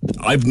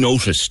 I've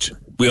noticed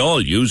we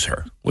all use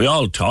her. We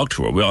all talk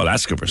to her. We all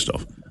ask her for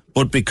stuff.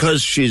 But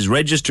because she's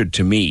registered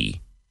to me,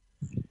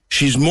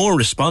 she's more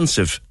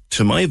responsive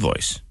to my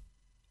voice,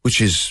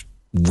 which is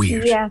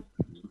weird.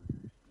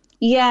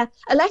 Yeah.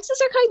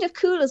 Alexas are kind of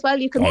cool as well.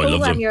 You can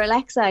program your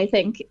Alexa, I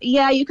think.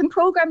 Yeah, you can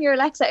program your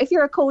Alexa. If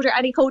you're a coder,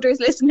 any coders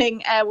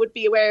listening would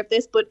be aware of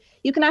this, but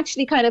you can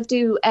actually kind of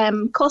do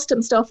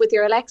custom stuff with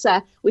your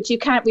Alexa, which you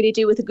can't really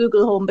do with a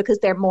Google Home because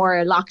they're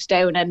more locked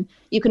down and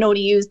you can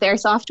only use their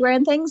software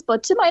and things.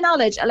 But to my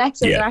knowledge,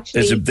 Alexas are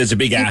actually... There's a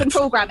big app. You can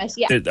program it,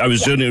 yeah. I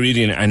was only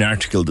reading an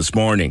article this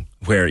morning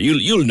where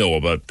you'll know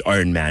about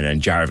Iron Man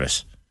and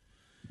Jarvis.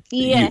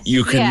 Yes,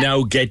 you can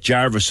now get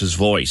Jarvis's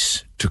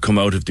voice to come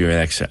out of your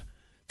Alexa.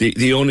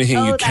 The only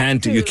thing you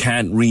can't do, you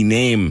can't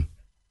rename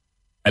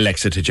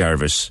Alexa to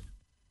Jarvis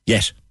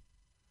yet.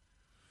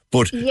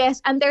 But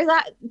yes, and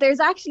there's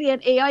actually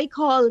an AI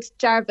called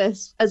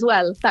Jarvis as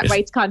well that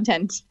writes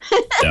content.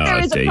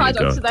 There is a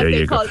product that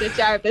they called it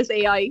Jarvis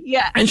AI.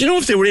 Yeah. And you know,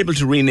 if they were able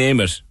to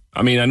rename it,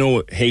 I mean, I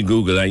know, hey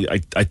Google, I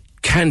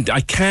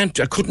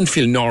couldn't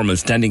feel normal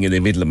standing in the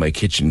middle of my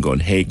kitchen going,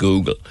 hey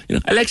Google. You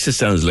know, Alexa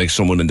sounds like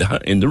someone in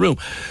the room.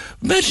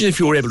 Imagine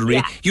if you were able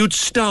to you'd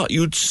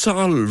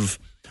solve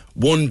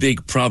one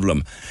big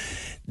problem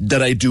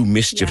that I do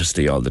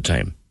mischievously all the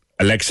time.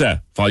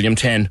 Alexa, volume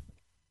 10.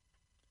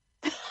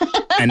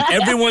 And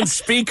everyone's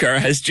speaker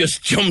has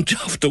just jumped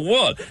off the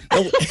wall.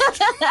 Now,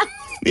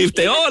 if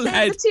they all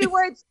had... The 2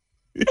 words.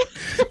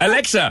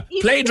 Alexa,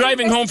 play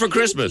Driving Home for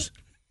Christmas.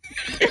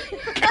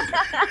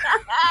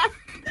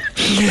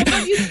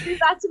 I used to do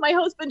that to my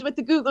husband with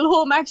the Google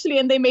Home, actually,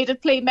 and they made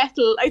it play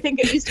metal. I think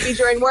it used to be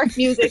during work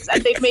music,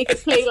 and they'd make it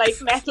play like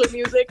metal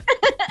music.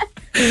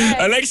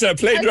 Alexa,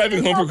 play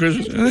Driving Home for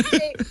Christmas.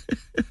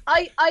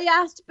 I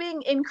asked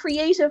Bing in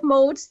creative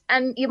mode,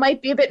 and you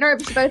might be a bit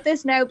nervous about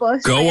this now,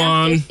 but go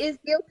on. Is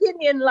the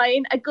opinion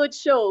line a good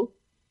show?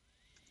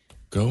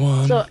 Go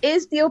on. So,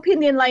 is the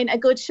opinion line a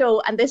good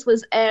show? And this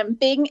was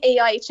Bing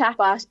AI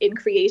chatbot in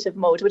creative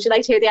mode. Would you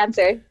like to hear the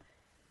answer?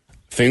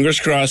 Fingers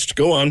crossed.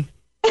 Go on.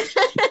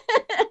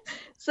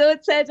 So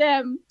it said,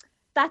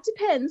 that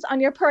depends on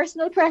your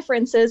personal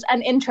preferences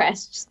and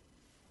interests.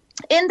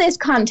 In this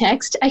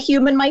context, a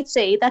human might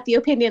say that the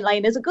opinion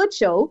line is a good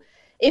show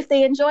if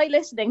they enjoy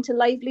listening to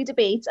lively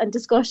debates and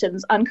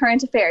discussions on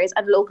current affairs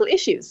and local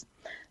issues.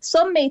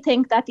 Some may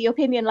think that the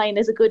opinion line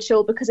is a good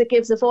show because it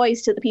gives a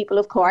voice to the people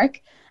of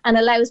Cork and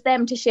allows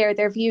them to share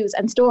their views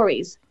and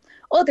stories.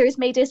 Others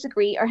may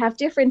disagree or have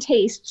different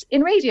tastes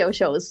in radio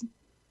shows.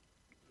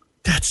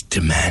 That's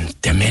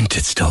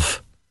demented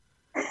stuff.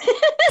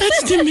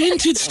 That's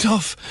demented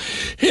stuff,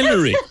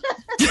 Hillary.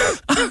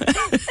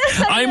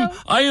 I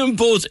am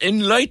both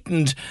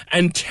enlightened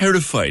and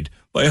terrified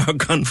by our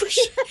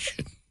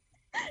conversation.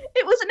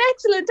 It was an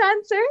excellent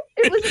answer.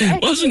 It was an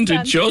excellent Wasn't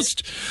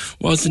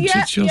it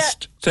answer.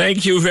 just? Yeah.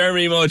 Thank you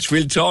very much.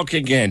 We'll talk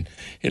again.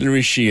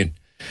 Hillary Sheehan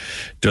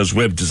does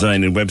web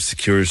design and web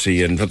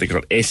security and what they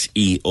call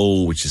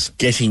SEO, which is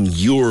getting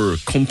your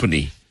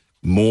company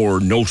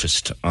more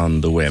noticed on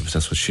the web.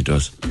 That's what she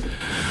does.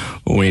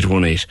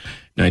 0818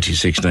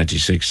 96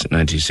 96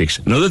 96.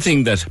 Another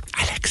thing that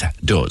Alexa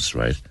does,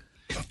 right,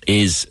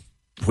 is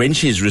when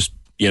she's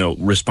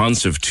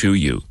responsive to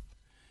you,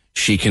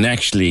 she can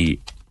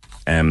actually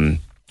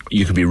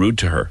you can be rude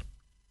to her,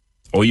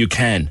 or you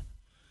can.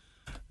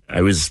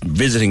 I was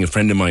visiting a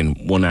friend of mine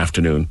one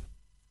afternoon,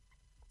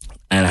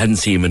 and I hadn't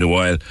seen him in a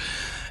while,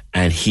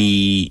 and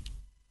he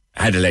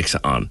had Alexa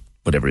on,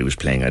 whatever he was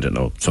playing, I don't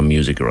know, some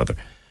music or other.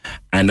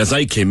 And as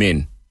I came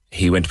in,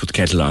 he went to put the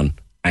kettle on,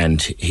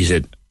 and he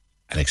said,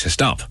 Alexa,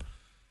 stop.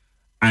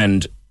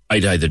 And I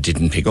either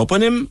didn't pick up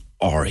on him,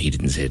 or he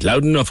didn't say it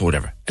loud enough, or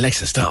whatever.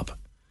 Alexa, stop.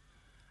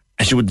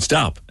 And she wouldn't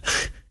stop.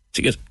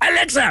 She goes,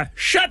 Alexa,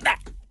 shut that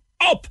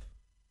up.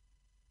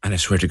 And I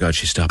swear to God,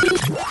 she stopped.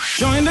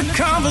 Join the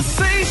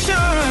conversation.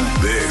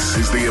 This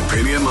is the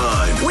Opinion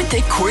Line. With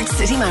the Cork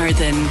City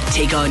Marathon,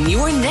 take on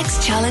your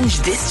next challenge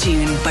this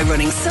June by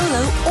running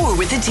solo or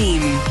with a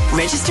team.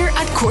 Register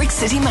at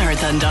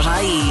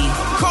corkcitymarathon.ie.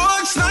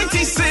 Cork's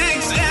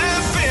 96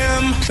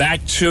 FM.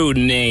 Back to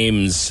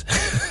names.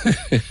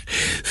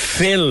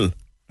 Phil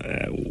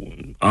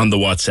on the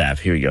WhatsApp.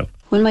 Here we go.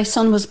 When my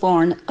son was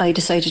born, I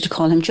decided to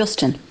call him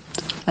Justin.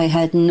 I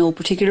had no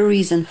particular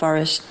reason for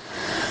it.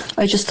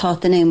 I just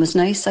thought the name was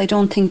nice. I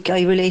don't think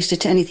I related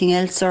it to anything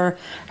else or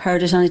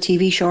heard it on a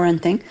TV show or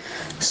anything.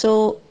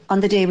 So on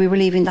the day we were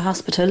leaving the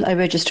hospital, I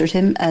registered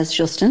him as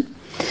Justin.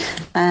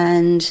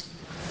 And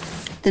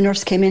the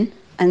nurse came in,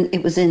 and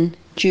it was in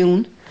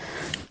June,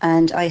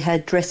 and I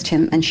had dressed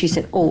him, and she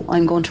said, oh,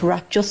 I'm going to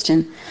wrap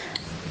Justin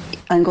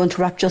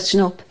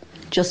up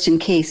just in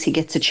case he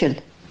gets a chill.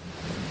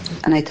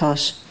 And I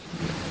thought,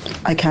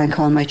 I can't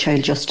call my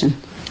child Justin,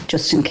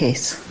 just in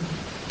case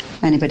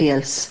anybody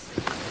else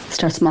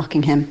starts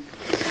mocking him.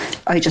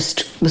 I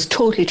just was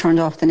totally turned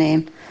off the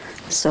name,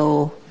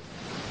 so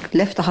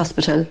left the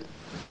hospital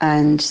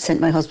and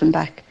sent my husband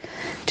back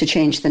to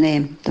change the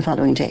name the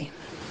following day.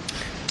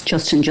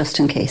 Justin, just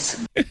in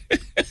case.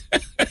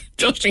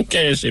 Just in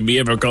case, if you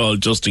ever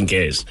called just in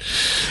case.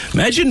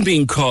 Imagine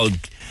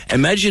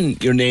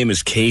your name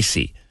is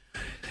Casey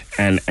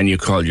and you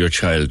call your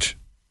child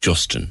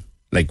Justin.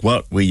 Like,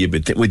 what? Would you be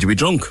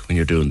drunk when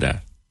you're doing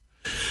that?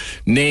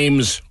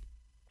 Names.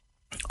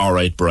 All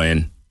right,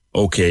 Brian.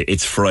 Okay,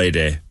 it's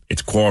Friday.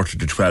 It's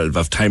 11:45.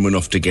 I've time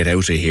enough to get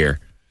out of here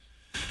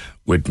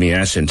with me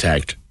ass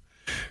intact.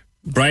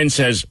 Brian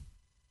says,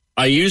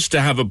 I used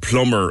to have a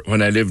plumber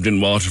when I lived in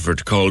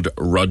Waterford called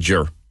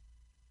Roger.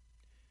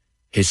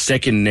 His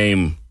second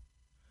name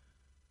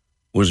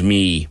was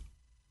me.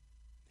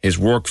 His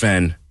work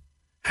van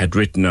had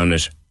written on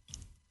it,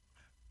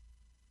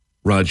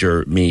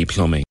 Roger Me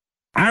Plumbing.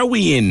 Are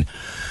we in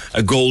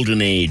a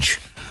golden age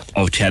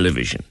of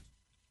television?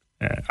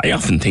 I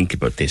often think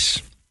about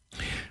this.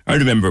 I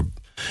remember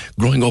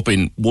growing up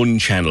in one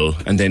channel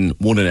and then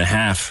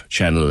 1.5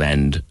 channel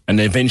end,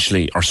 and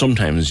eventually, or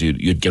sometimes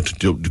you'd get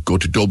to go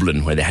to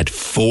Dublin where they had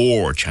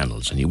 4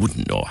 channels, and you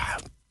wouldn't know how.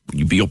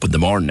 You'd be up in the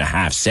morning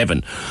at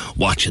 7:30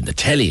 watching the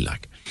telly.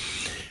 Like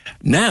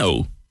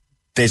now,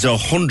 there's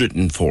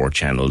 104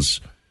 channels,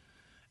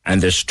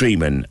 and there's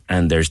streaming,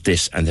 and there's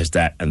this, and there's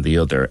that, and the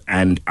other.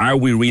 And are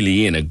we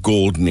really in a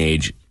golden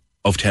age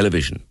of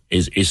television?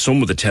 Is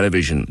some of the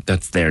television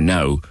that's there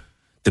now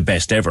the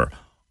best ever?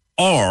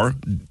 Or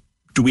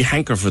do we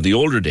hanker for the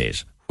older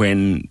days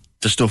when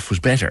the stuff was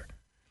better?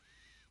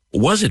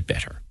 Was it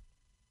better?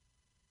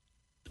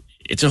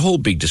 It's a whole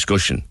big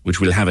discussion,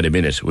 which we'll have in a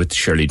minute with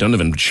Shirley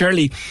Donovan. But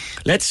Shirley,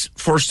 let's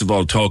first of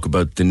all talk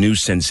about the new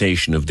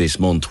sensation of this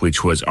month,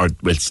 which was,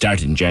 it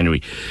started in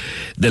January,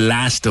 The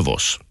Last of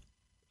Us.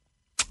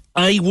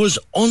 I was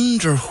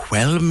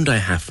underwhelmed, I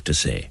have to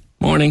say.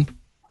 Morning.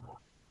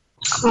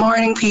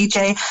 Morning,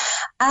 PJ.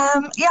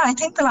 I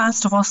think The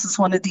Last of Us is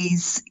one of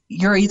these,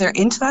 you're either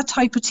into that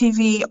type of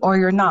TV or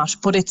you're not,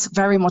 but it's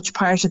very much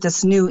part of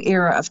this new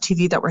era of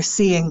TV that we're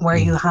seeing, where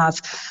you have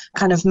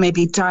kind of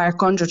maybe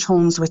dark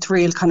undertones with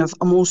real kind of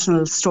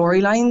emotional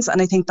storylines.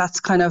 And I think that's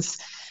kind of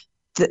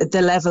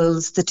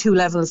the two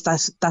levels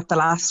that The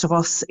Last of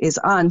Us is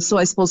on. So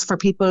I suppose for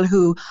people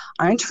who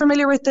aren't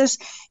familiar with it,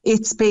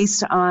 it's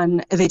based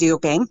on a video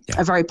game,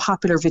 a very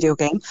popular video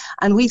game.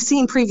 And we've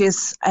seen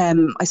previous,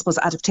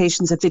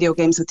 adaptations of video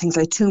games with things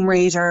like Tomb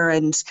Raider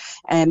and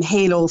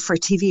Halo for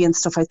TV and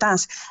stuff like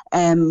that.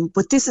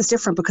 But this is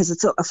different because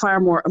it's a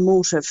far more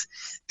emotive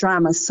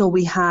drama. So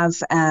we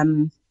have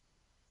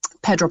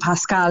Pedro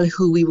Pascal,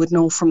 who we would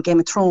know from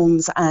Game of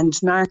Thrones and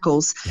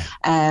Narcos,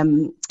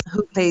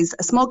 who plays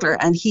a smuggler,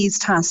 and he's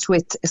tasked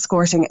with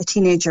escorting a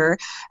teenager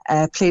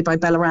played by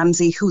Bella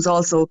Ramsey, who's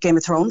also Game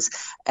of Thrones.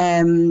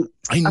 I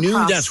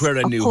knew that's where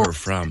I knew her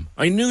from.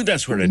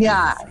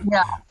 Yeah.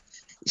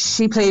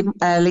 She played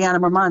Lyanna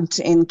Mormont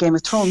in Game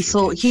of Thrones.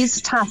 So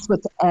he's tasked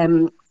with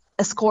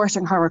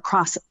escorting her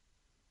across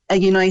a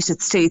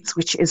United States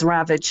which is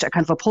ravaged, a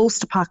kind of a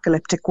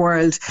post-apocalyptic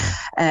world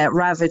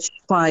ravaged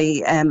by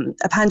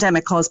a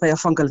pandemic caused by a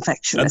fungal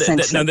infection,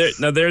 essentially.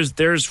 Now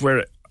there's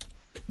where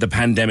the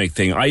pandemic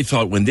thing, I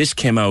thought when this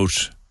came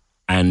out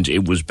and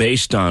it was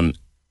based on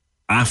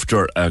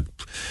after a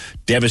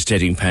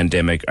devastating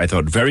pandemic, I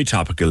thought very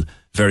topical,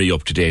 very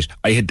up to date.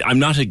 I'm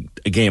not a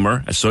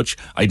gamer as such.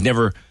 I'd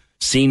never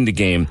seen the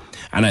game,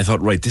 and I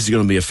thought, right, this is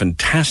going to be a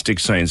fantastic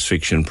science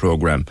fiction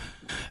program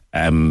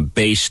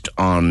based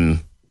on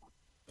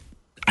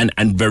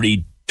and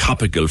very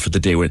topical for the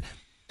day when.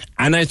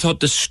 And I thought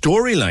the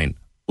storyline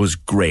was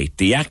great.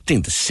 The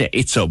acting, the set,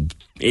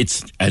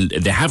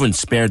 they haven't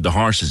spared the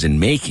horses in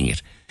making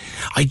it.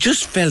 I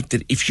just felt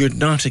that if you're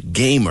not a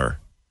gamer,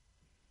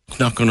 it's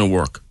not going to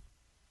work.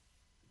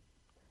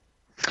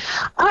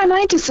 And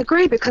I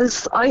disagree,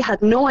 because I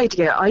had no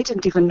idea. I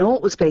didn't even know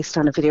it was based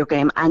on a video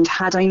game. And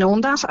had I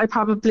known that, I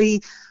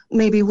probably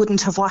maybe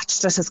wouldn't have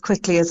watched it as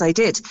quickly as I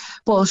did.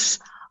 But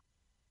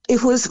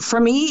it was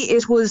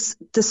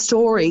the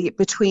story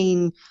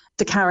between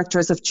the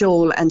characters of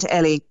Joel and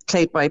Ellie,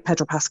 played by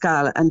Pedro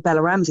Pascal, and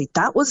Bella Ramsey.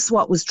 That was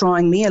what was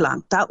drawing me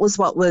along. That was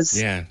what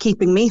was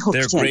keeping me hooked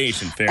in. They're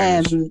great, in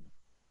fairness.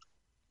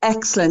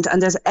 Excellent,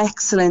 and there's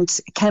excellent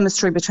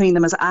chemistry between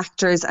them as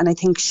actors, and I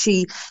think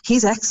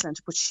he's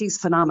excellent, but she's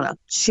phenomenal.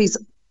 She's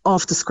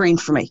off the screen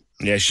for me.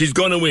 Yeah, she's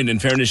going to win. In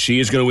fairness, she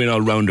is going to win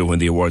all rounder when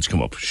the awards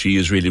come up. She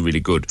is really, really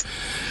good.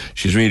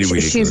 She's really, really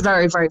good. She's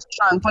very, very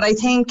strong. But I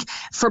think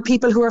for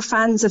people who are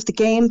fans of the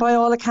game, by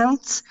all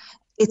accounts,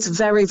 it's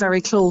very, very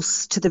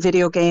close to the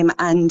video game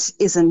and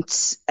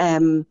isn't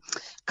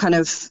kind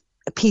of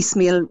a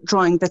piecemeal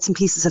drawing bits and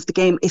pieces of the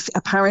game. If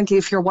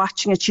you're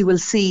watching it, you will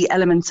see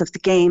elements of the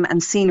game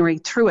and scenery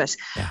through it.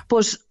 Yeah.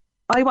 But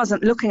I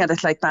wasn't looking at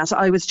it like that.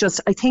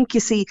 I think you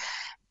see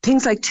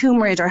things like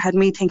Tomb Raider had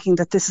me thinking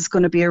that this is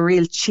going to be a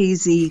real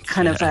cheesy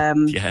kind of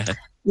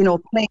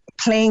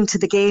playing to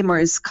the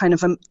gamers kind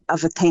of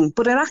a thing,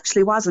 but it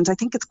actually wasn't. I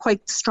think it's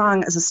quite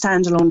strong as a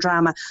standalone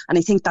drama, and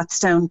I think that's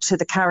down to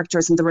the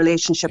characters and the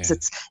relationships. Yeah.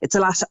 It's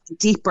a lot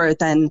deeper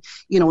than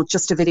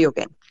just a video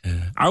game.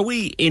 Are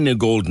we in a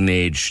golden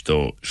age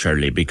though,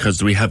 Shirley?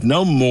 Because we have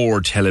now more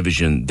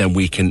television than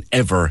we can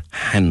ever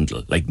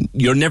handle. Like,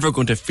 you're never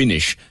going to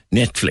finish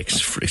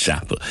Netflix, for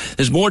example.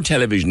 There's more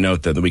television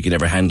out there than we can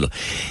ever handle.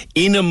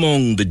 In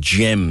among the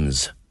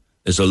gems,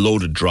 there's a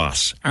load of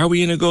dross. Are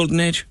we in a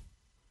golden age?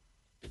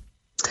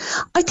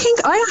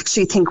 I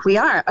actually think we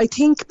are. I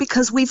think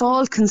because we've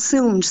all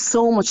consumed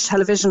so much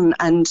television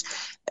and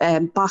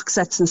box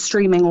sets and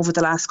streaming over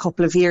the last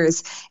couple of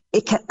years,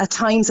 at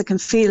times it can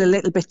feel a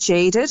little bit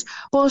jaded.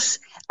 But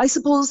I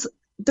suppose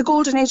the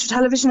golden age of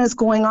television is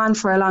going on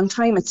for a long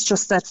time. It's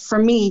just that for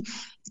me,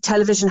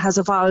 television has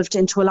evolved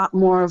into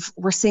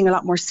we're seeing a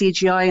lot more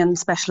CGI and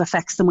special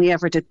effects than we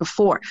ever did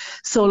before.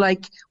 So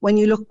like when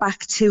you look back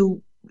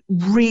to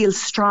real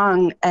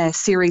strong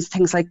series,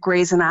 things like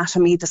Grey's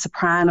Anatomy, The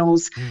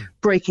Sopranos,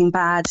 Breaking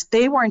Bad,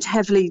 they weren't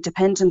heavily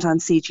dependent on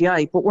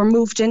CGI, but we're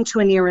moved into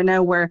an era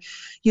now where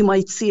you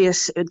might see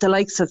it, the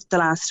likes of The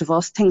Last of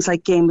Us, things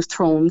like Game of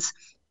Thrones,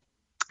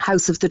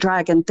 House of the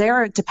Dragon,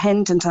 they're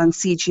dependent on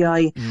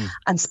CGI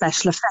and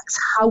special effects.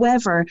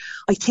 However,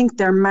 I think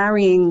they're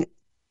marrying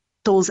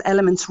those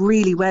elements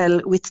really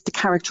well with the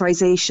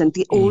characterization,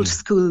 the old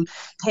school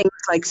things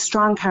like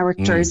strong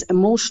characters,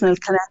 emotional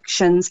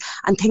connections,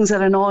 and things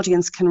that an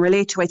audience can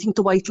relate to. I think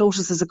The White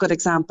Lotus is a good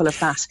example of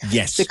that.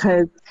 Yes.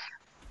 Because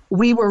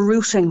we were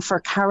rooting for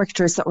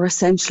characters that were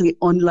essentially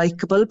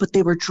unlikable, but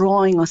they were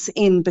drawing us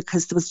in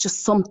because there was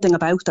just something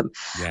about them.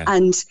 Yeah.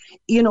 And,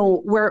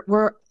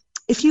 we're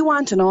if you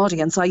want an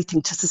audience, I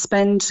think, to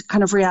suspend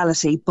kind of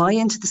reality, buy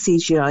into the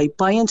CGI,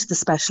 buy into the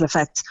special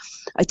effects,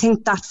 I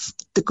think that's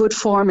the good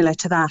formula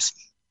to that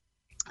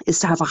is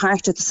to have a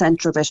heart at the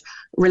centre of it,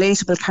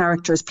 relatable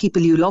characters,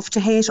 people you love to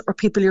hate or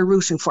people you're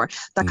rooting for,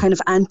 that kind of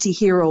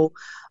anti-hero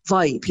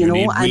vibe, you know.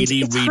 Need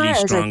really, really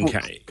strong.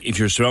 If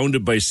you're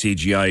surrounded by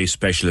CGI,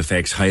 special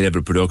effects,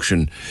 high-level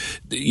production,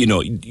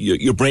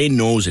 your brain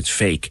knows it's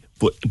fake.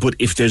 But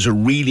if there's a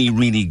really,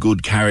 really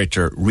good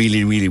character,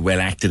 really, really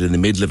well acted in the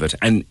middle of it,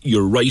 and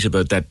you're right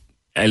about that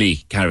Ellie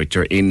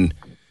character in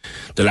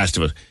The Last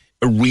of Us,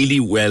 a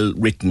really well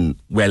written,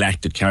 well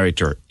acted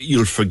character,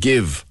 you'll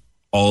forgive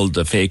all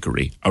the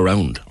fakery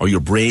around, or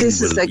your brain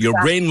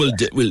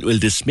will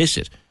dismiss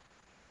it.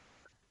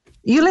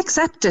 You'll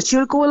accept it.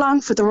 You'll go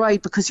along for the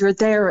ride because you're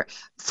there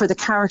for the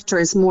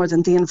characters more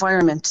than the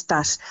environment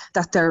that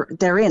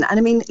they're in. And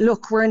I mean,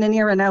 look, we're in an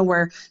era now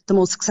where the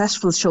most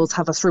successful shows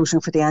have us rooting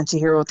for the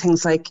anti-hero.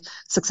 Things like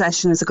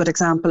Succession is a good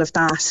example of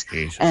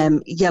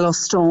that.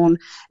 Yellowstone,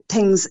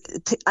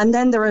 and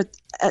then there are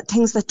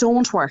things that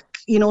don't work.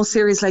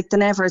 Series like The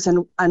Nevers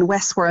and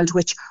Westworld,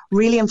 which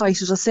really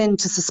invited us in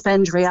to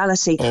suspend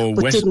reality,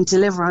 but didn't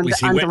deliver on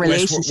the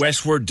relationship.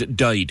 Westworld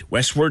died.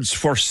 Westworld's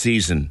first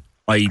season,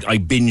 I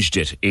binged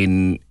it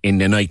in a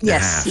night and a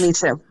half. Yes, me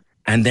too.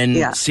 And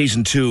then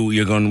season 2,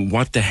 you're going,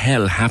 what the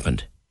hell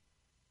happened?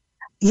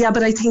 Yeah,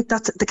 but I think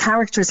that the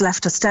characters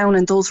left us down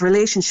in those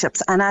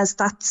relationships. And as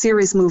that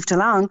series moved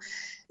along,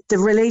 the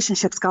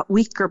relationships got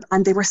weaker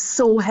and they were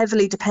so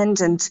heavily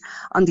dependent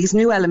on these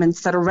new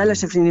elements that are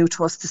relatively new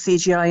to us, the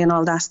CGI and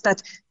all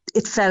that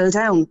it fell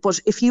down. But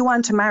if you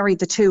want to marry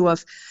the two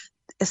of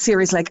a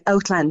series like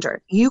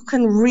Outlander, you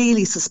can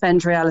really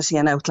suspend reality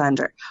in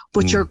Outlander,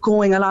 but you're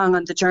going along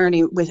on the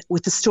journey with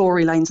the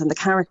storylines and the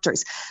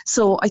characters.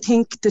 So I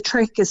think the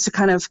trick is to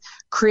kind of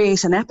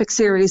create an epic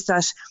series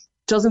that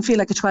doesn't feel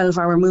like a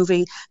 12-hour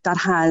movie, that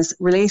has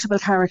relatable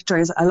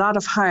characters, a lot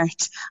of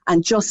heart,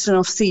 and just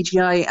enough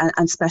CGI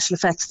and special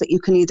effects that you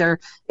can either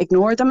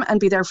ignore them and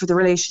be there for the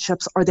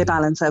relationships, or they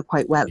balance out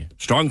quite well.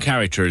 Strong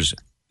characters,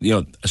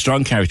 a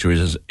strong character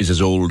is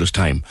as old as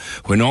time.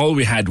 When all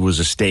we had was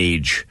a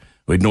stage,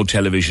 we had no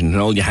television, and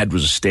all you had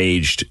was a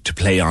stage to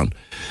play on,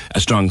 a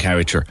strong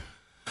character.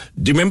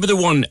 Do you remember the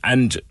one,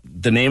 and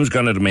the name's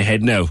gone out of my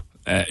head now,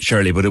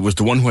 Shirley, but it was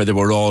the one where they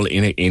were all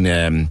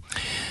in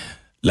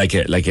like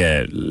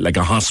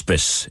a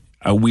hospice,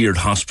 a weird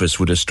hospice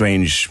with a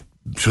strange.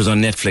 It was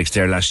on Netflix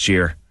there last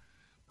year.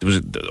 There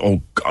was,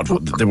 oh God,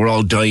 they were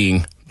all dying.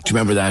 Do you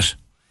remember that?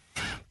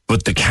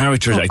 But the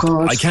characters,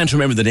 I can't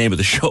remember the name of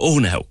the show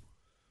now.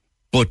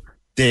 But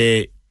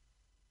the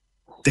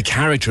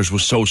characters were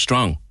so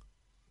strong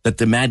that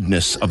the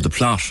madness of the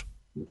plot,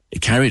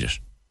 it carried it.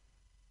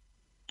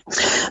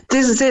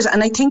 This is it.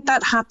 And I think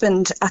that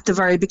happened at the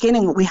very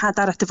beginning. We had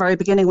that at the very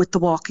beginning with The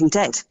Walking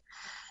Dead,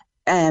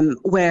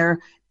 where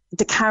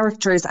the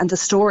characters and the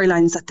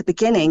storylines at the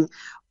beginning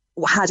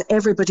had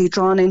everybody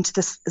drawn into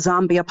this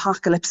zombie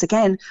apocalypse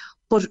again,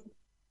 but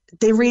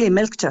they really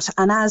milked it.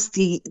 And as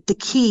the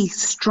key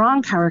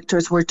strong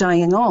characters were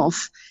dying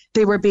off,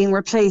 they were being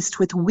replaced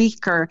with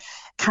weaker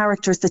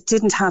characters that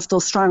didn't have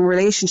those strong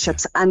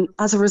relationships. And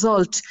as a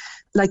result,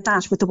 like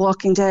that with The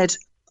Walking Dead,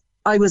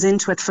 I was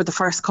into it for the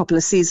first couple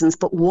of seasons,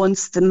 but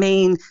once the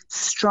main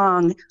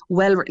strong,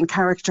 well-written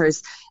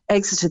characters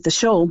exited the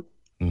show,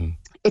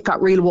 it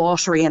got real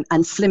watery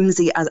and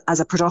flimsy as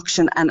a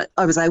production, and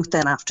I was out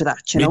then after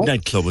that, you know.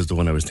 Midnight Club was the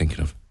one I was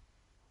thinking of.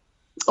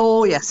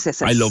 Oh,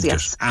 yes. I loved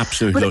it.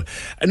 Absolutely loved it.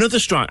 Another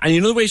strong, and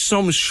you know the way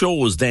some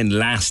shows then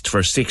last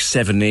for 6,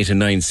 7, 8 and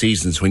 9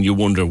 seasons when you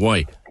wonder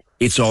why?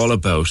 It's all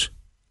about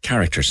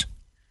characters.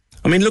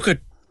 I mean, look at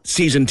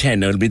season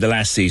 10, now it'll be the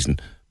last season,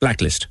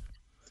 Blacklist.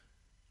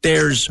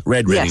 There's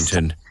Red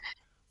Reddington.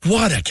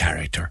 What a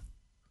character.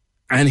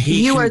 And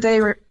he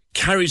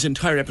carries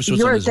entire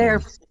episodes on his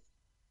own.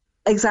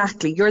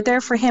 Exactly. You're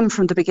there for him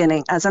from the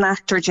beginning. As an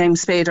actor,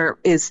 James Spader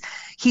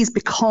he's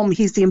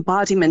the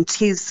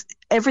embodiment.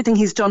 Everything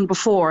he's done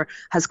before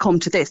has come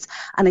to this.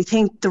 And I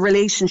think the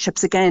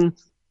relationships with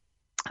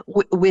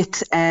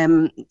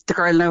the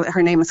girl, now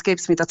her name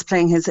escapes me, that's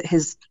playing his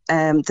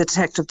the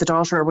detective, the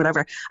daughter or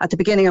whatever, at the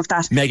beginning of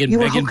that, you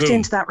were hooked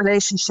into that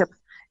relationship.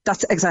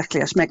 That's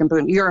exactly it, Megan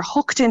Boone. You're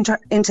hooked into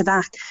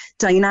that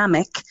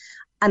dynamic,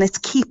 and it's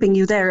keeping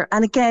you there.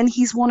 And again,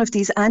 he's one of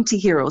these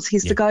anti-heroes.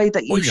 He's the guy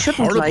that you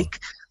shouldn't like.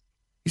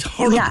 He's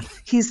horrible. Yeah,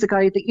 he's the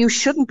guy that you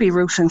shouldn't be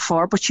rooting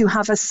for, but you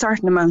have a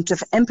certain amount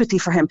of empathy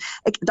for him.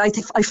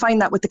 I find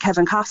that with the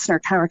Kevin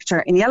Costner character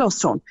in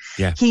Yellowstone.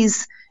 Yeah.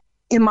 He's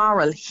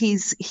immoral.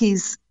 He's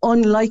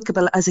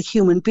unlikable as a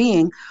human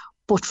being,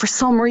 but for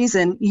some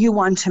reason you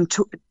want him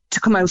to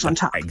come out on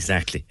top.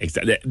 Exactly.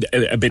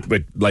 A bit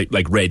with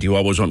like Red. You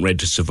always want Red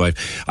to survive.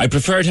 I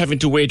preferred having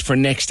to wait for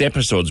next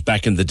episodes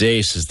back in the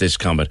day, says this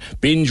comment.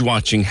 Binge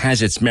watching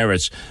has its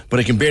merits, but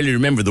I can barely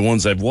remember the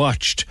ones I've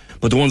watched.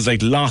 But the ones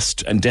like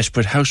Lost and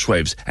Desperate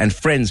Housewives and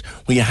Friends,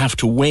 where you have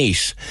to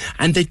wait.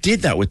 And they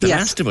did that with The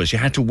Last of Us. You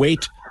had to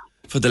wait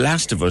for The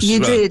Last of Us. You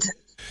did.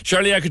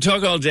 Shirley, I could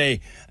talk all day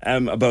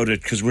about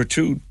it because we're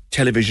two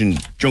television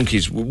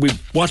junkies. We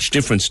watch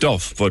different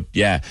stuff, but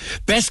yeah.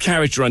 Best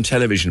character on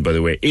television, by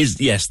the way,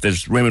 is, yes,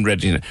 there's Raymond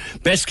Reddington.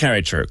 Best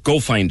character, go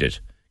find it,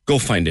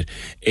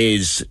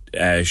 is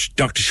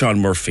Dr. Sean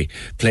Murphy,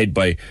 played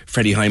by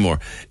Freddie Highmore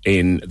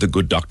in The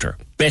Good Doctor.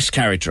 Best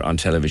character on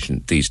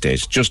television these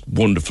days. Just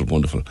wonderful,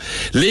 wonderful.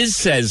 Liz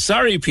says,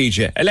 sorry,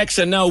 PJ,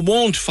 Alexa now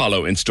won't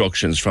follow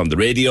instructions from the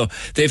radio.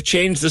 They've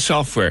changed the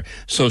software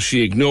so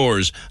she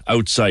ignores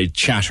outside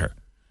chatter.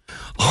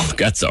 Oh,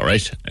 that's all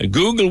right.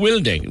 Google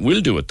will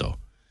do it, though.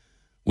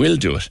 We'll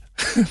do it.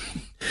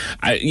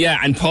 Yeah,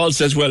 and Paul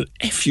says, well,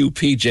 F you,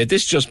 PJ.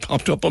 This just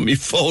popped up on my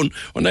phone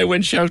when I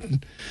went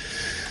shouting.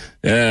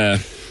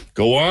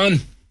 Go on.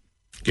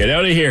 Get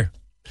out of here.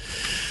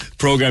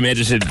 Programme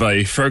edited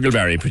by Fergal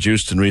Barry,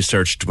 produced and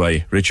researched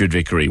by Richard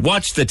Vickery.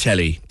 Watch the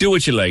telly. Do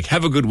what you like.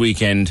 Have a good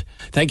weekend.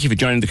 Thank you for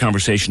joining the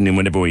conversation in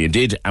whatever way you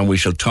did, and we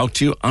shall talk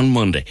to you on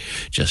Monday,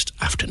 just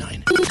after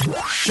 9.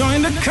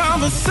 Join the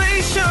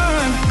conversation.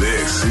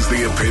 This is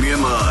the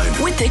Opinion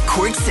Line. With the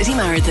Cork City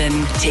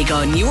Marathon, take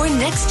on your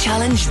next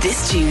challenge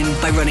this June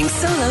by running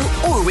solo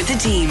or with a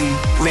team.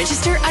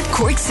 Register at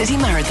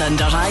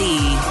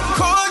corkcitymarathon.ie.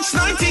 Cork's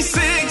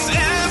 96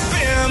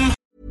 FM.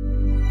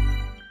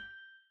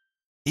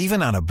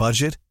 Even on a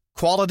budget,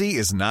 quality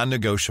is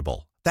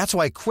non-negotiable. That's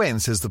why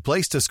Quince is the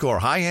place to score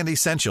high-end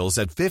essentials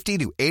at 50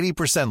 to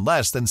 80%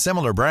 less than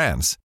similar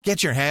brands.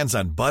 Get your hands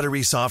on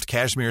buttery soft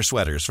cashmere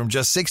sweaters from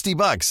just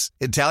 $60,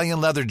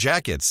 Italian leather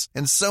jackets,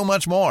 and so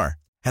much more.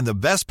 And the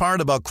best part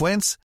about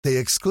Quince, they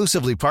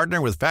exclusively partner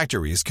with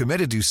factories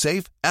committed to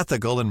safe,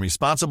 ethical, and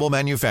responsible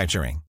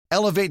manufacturing.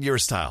 Elevate your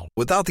style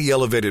without the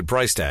elevated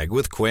price tag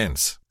with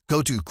Quince.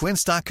 Go to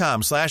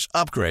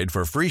quince.com/upgrade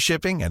for free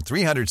shipping and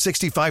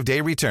 365-day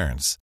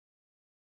returns.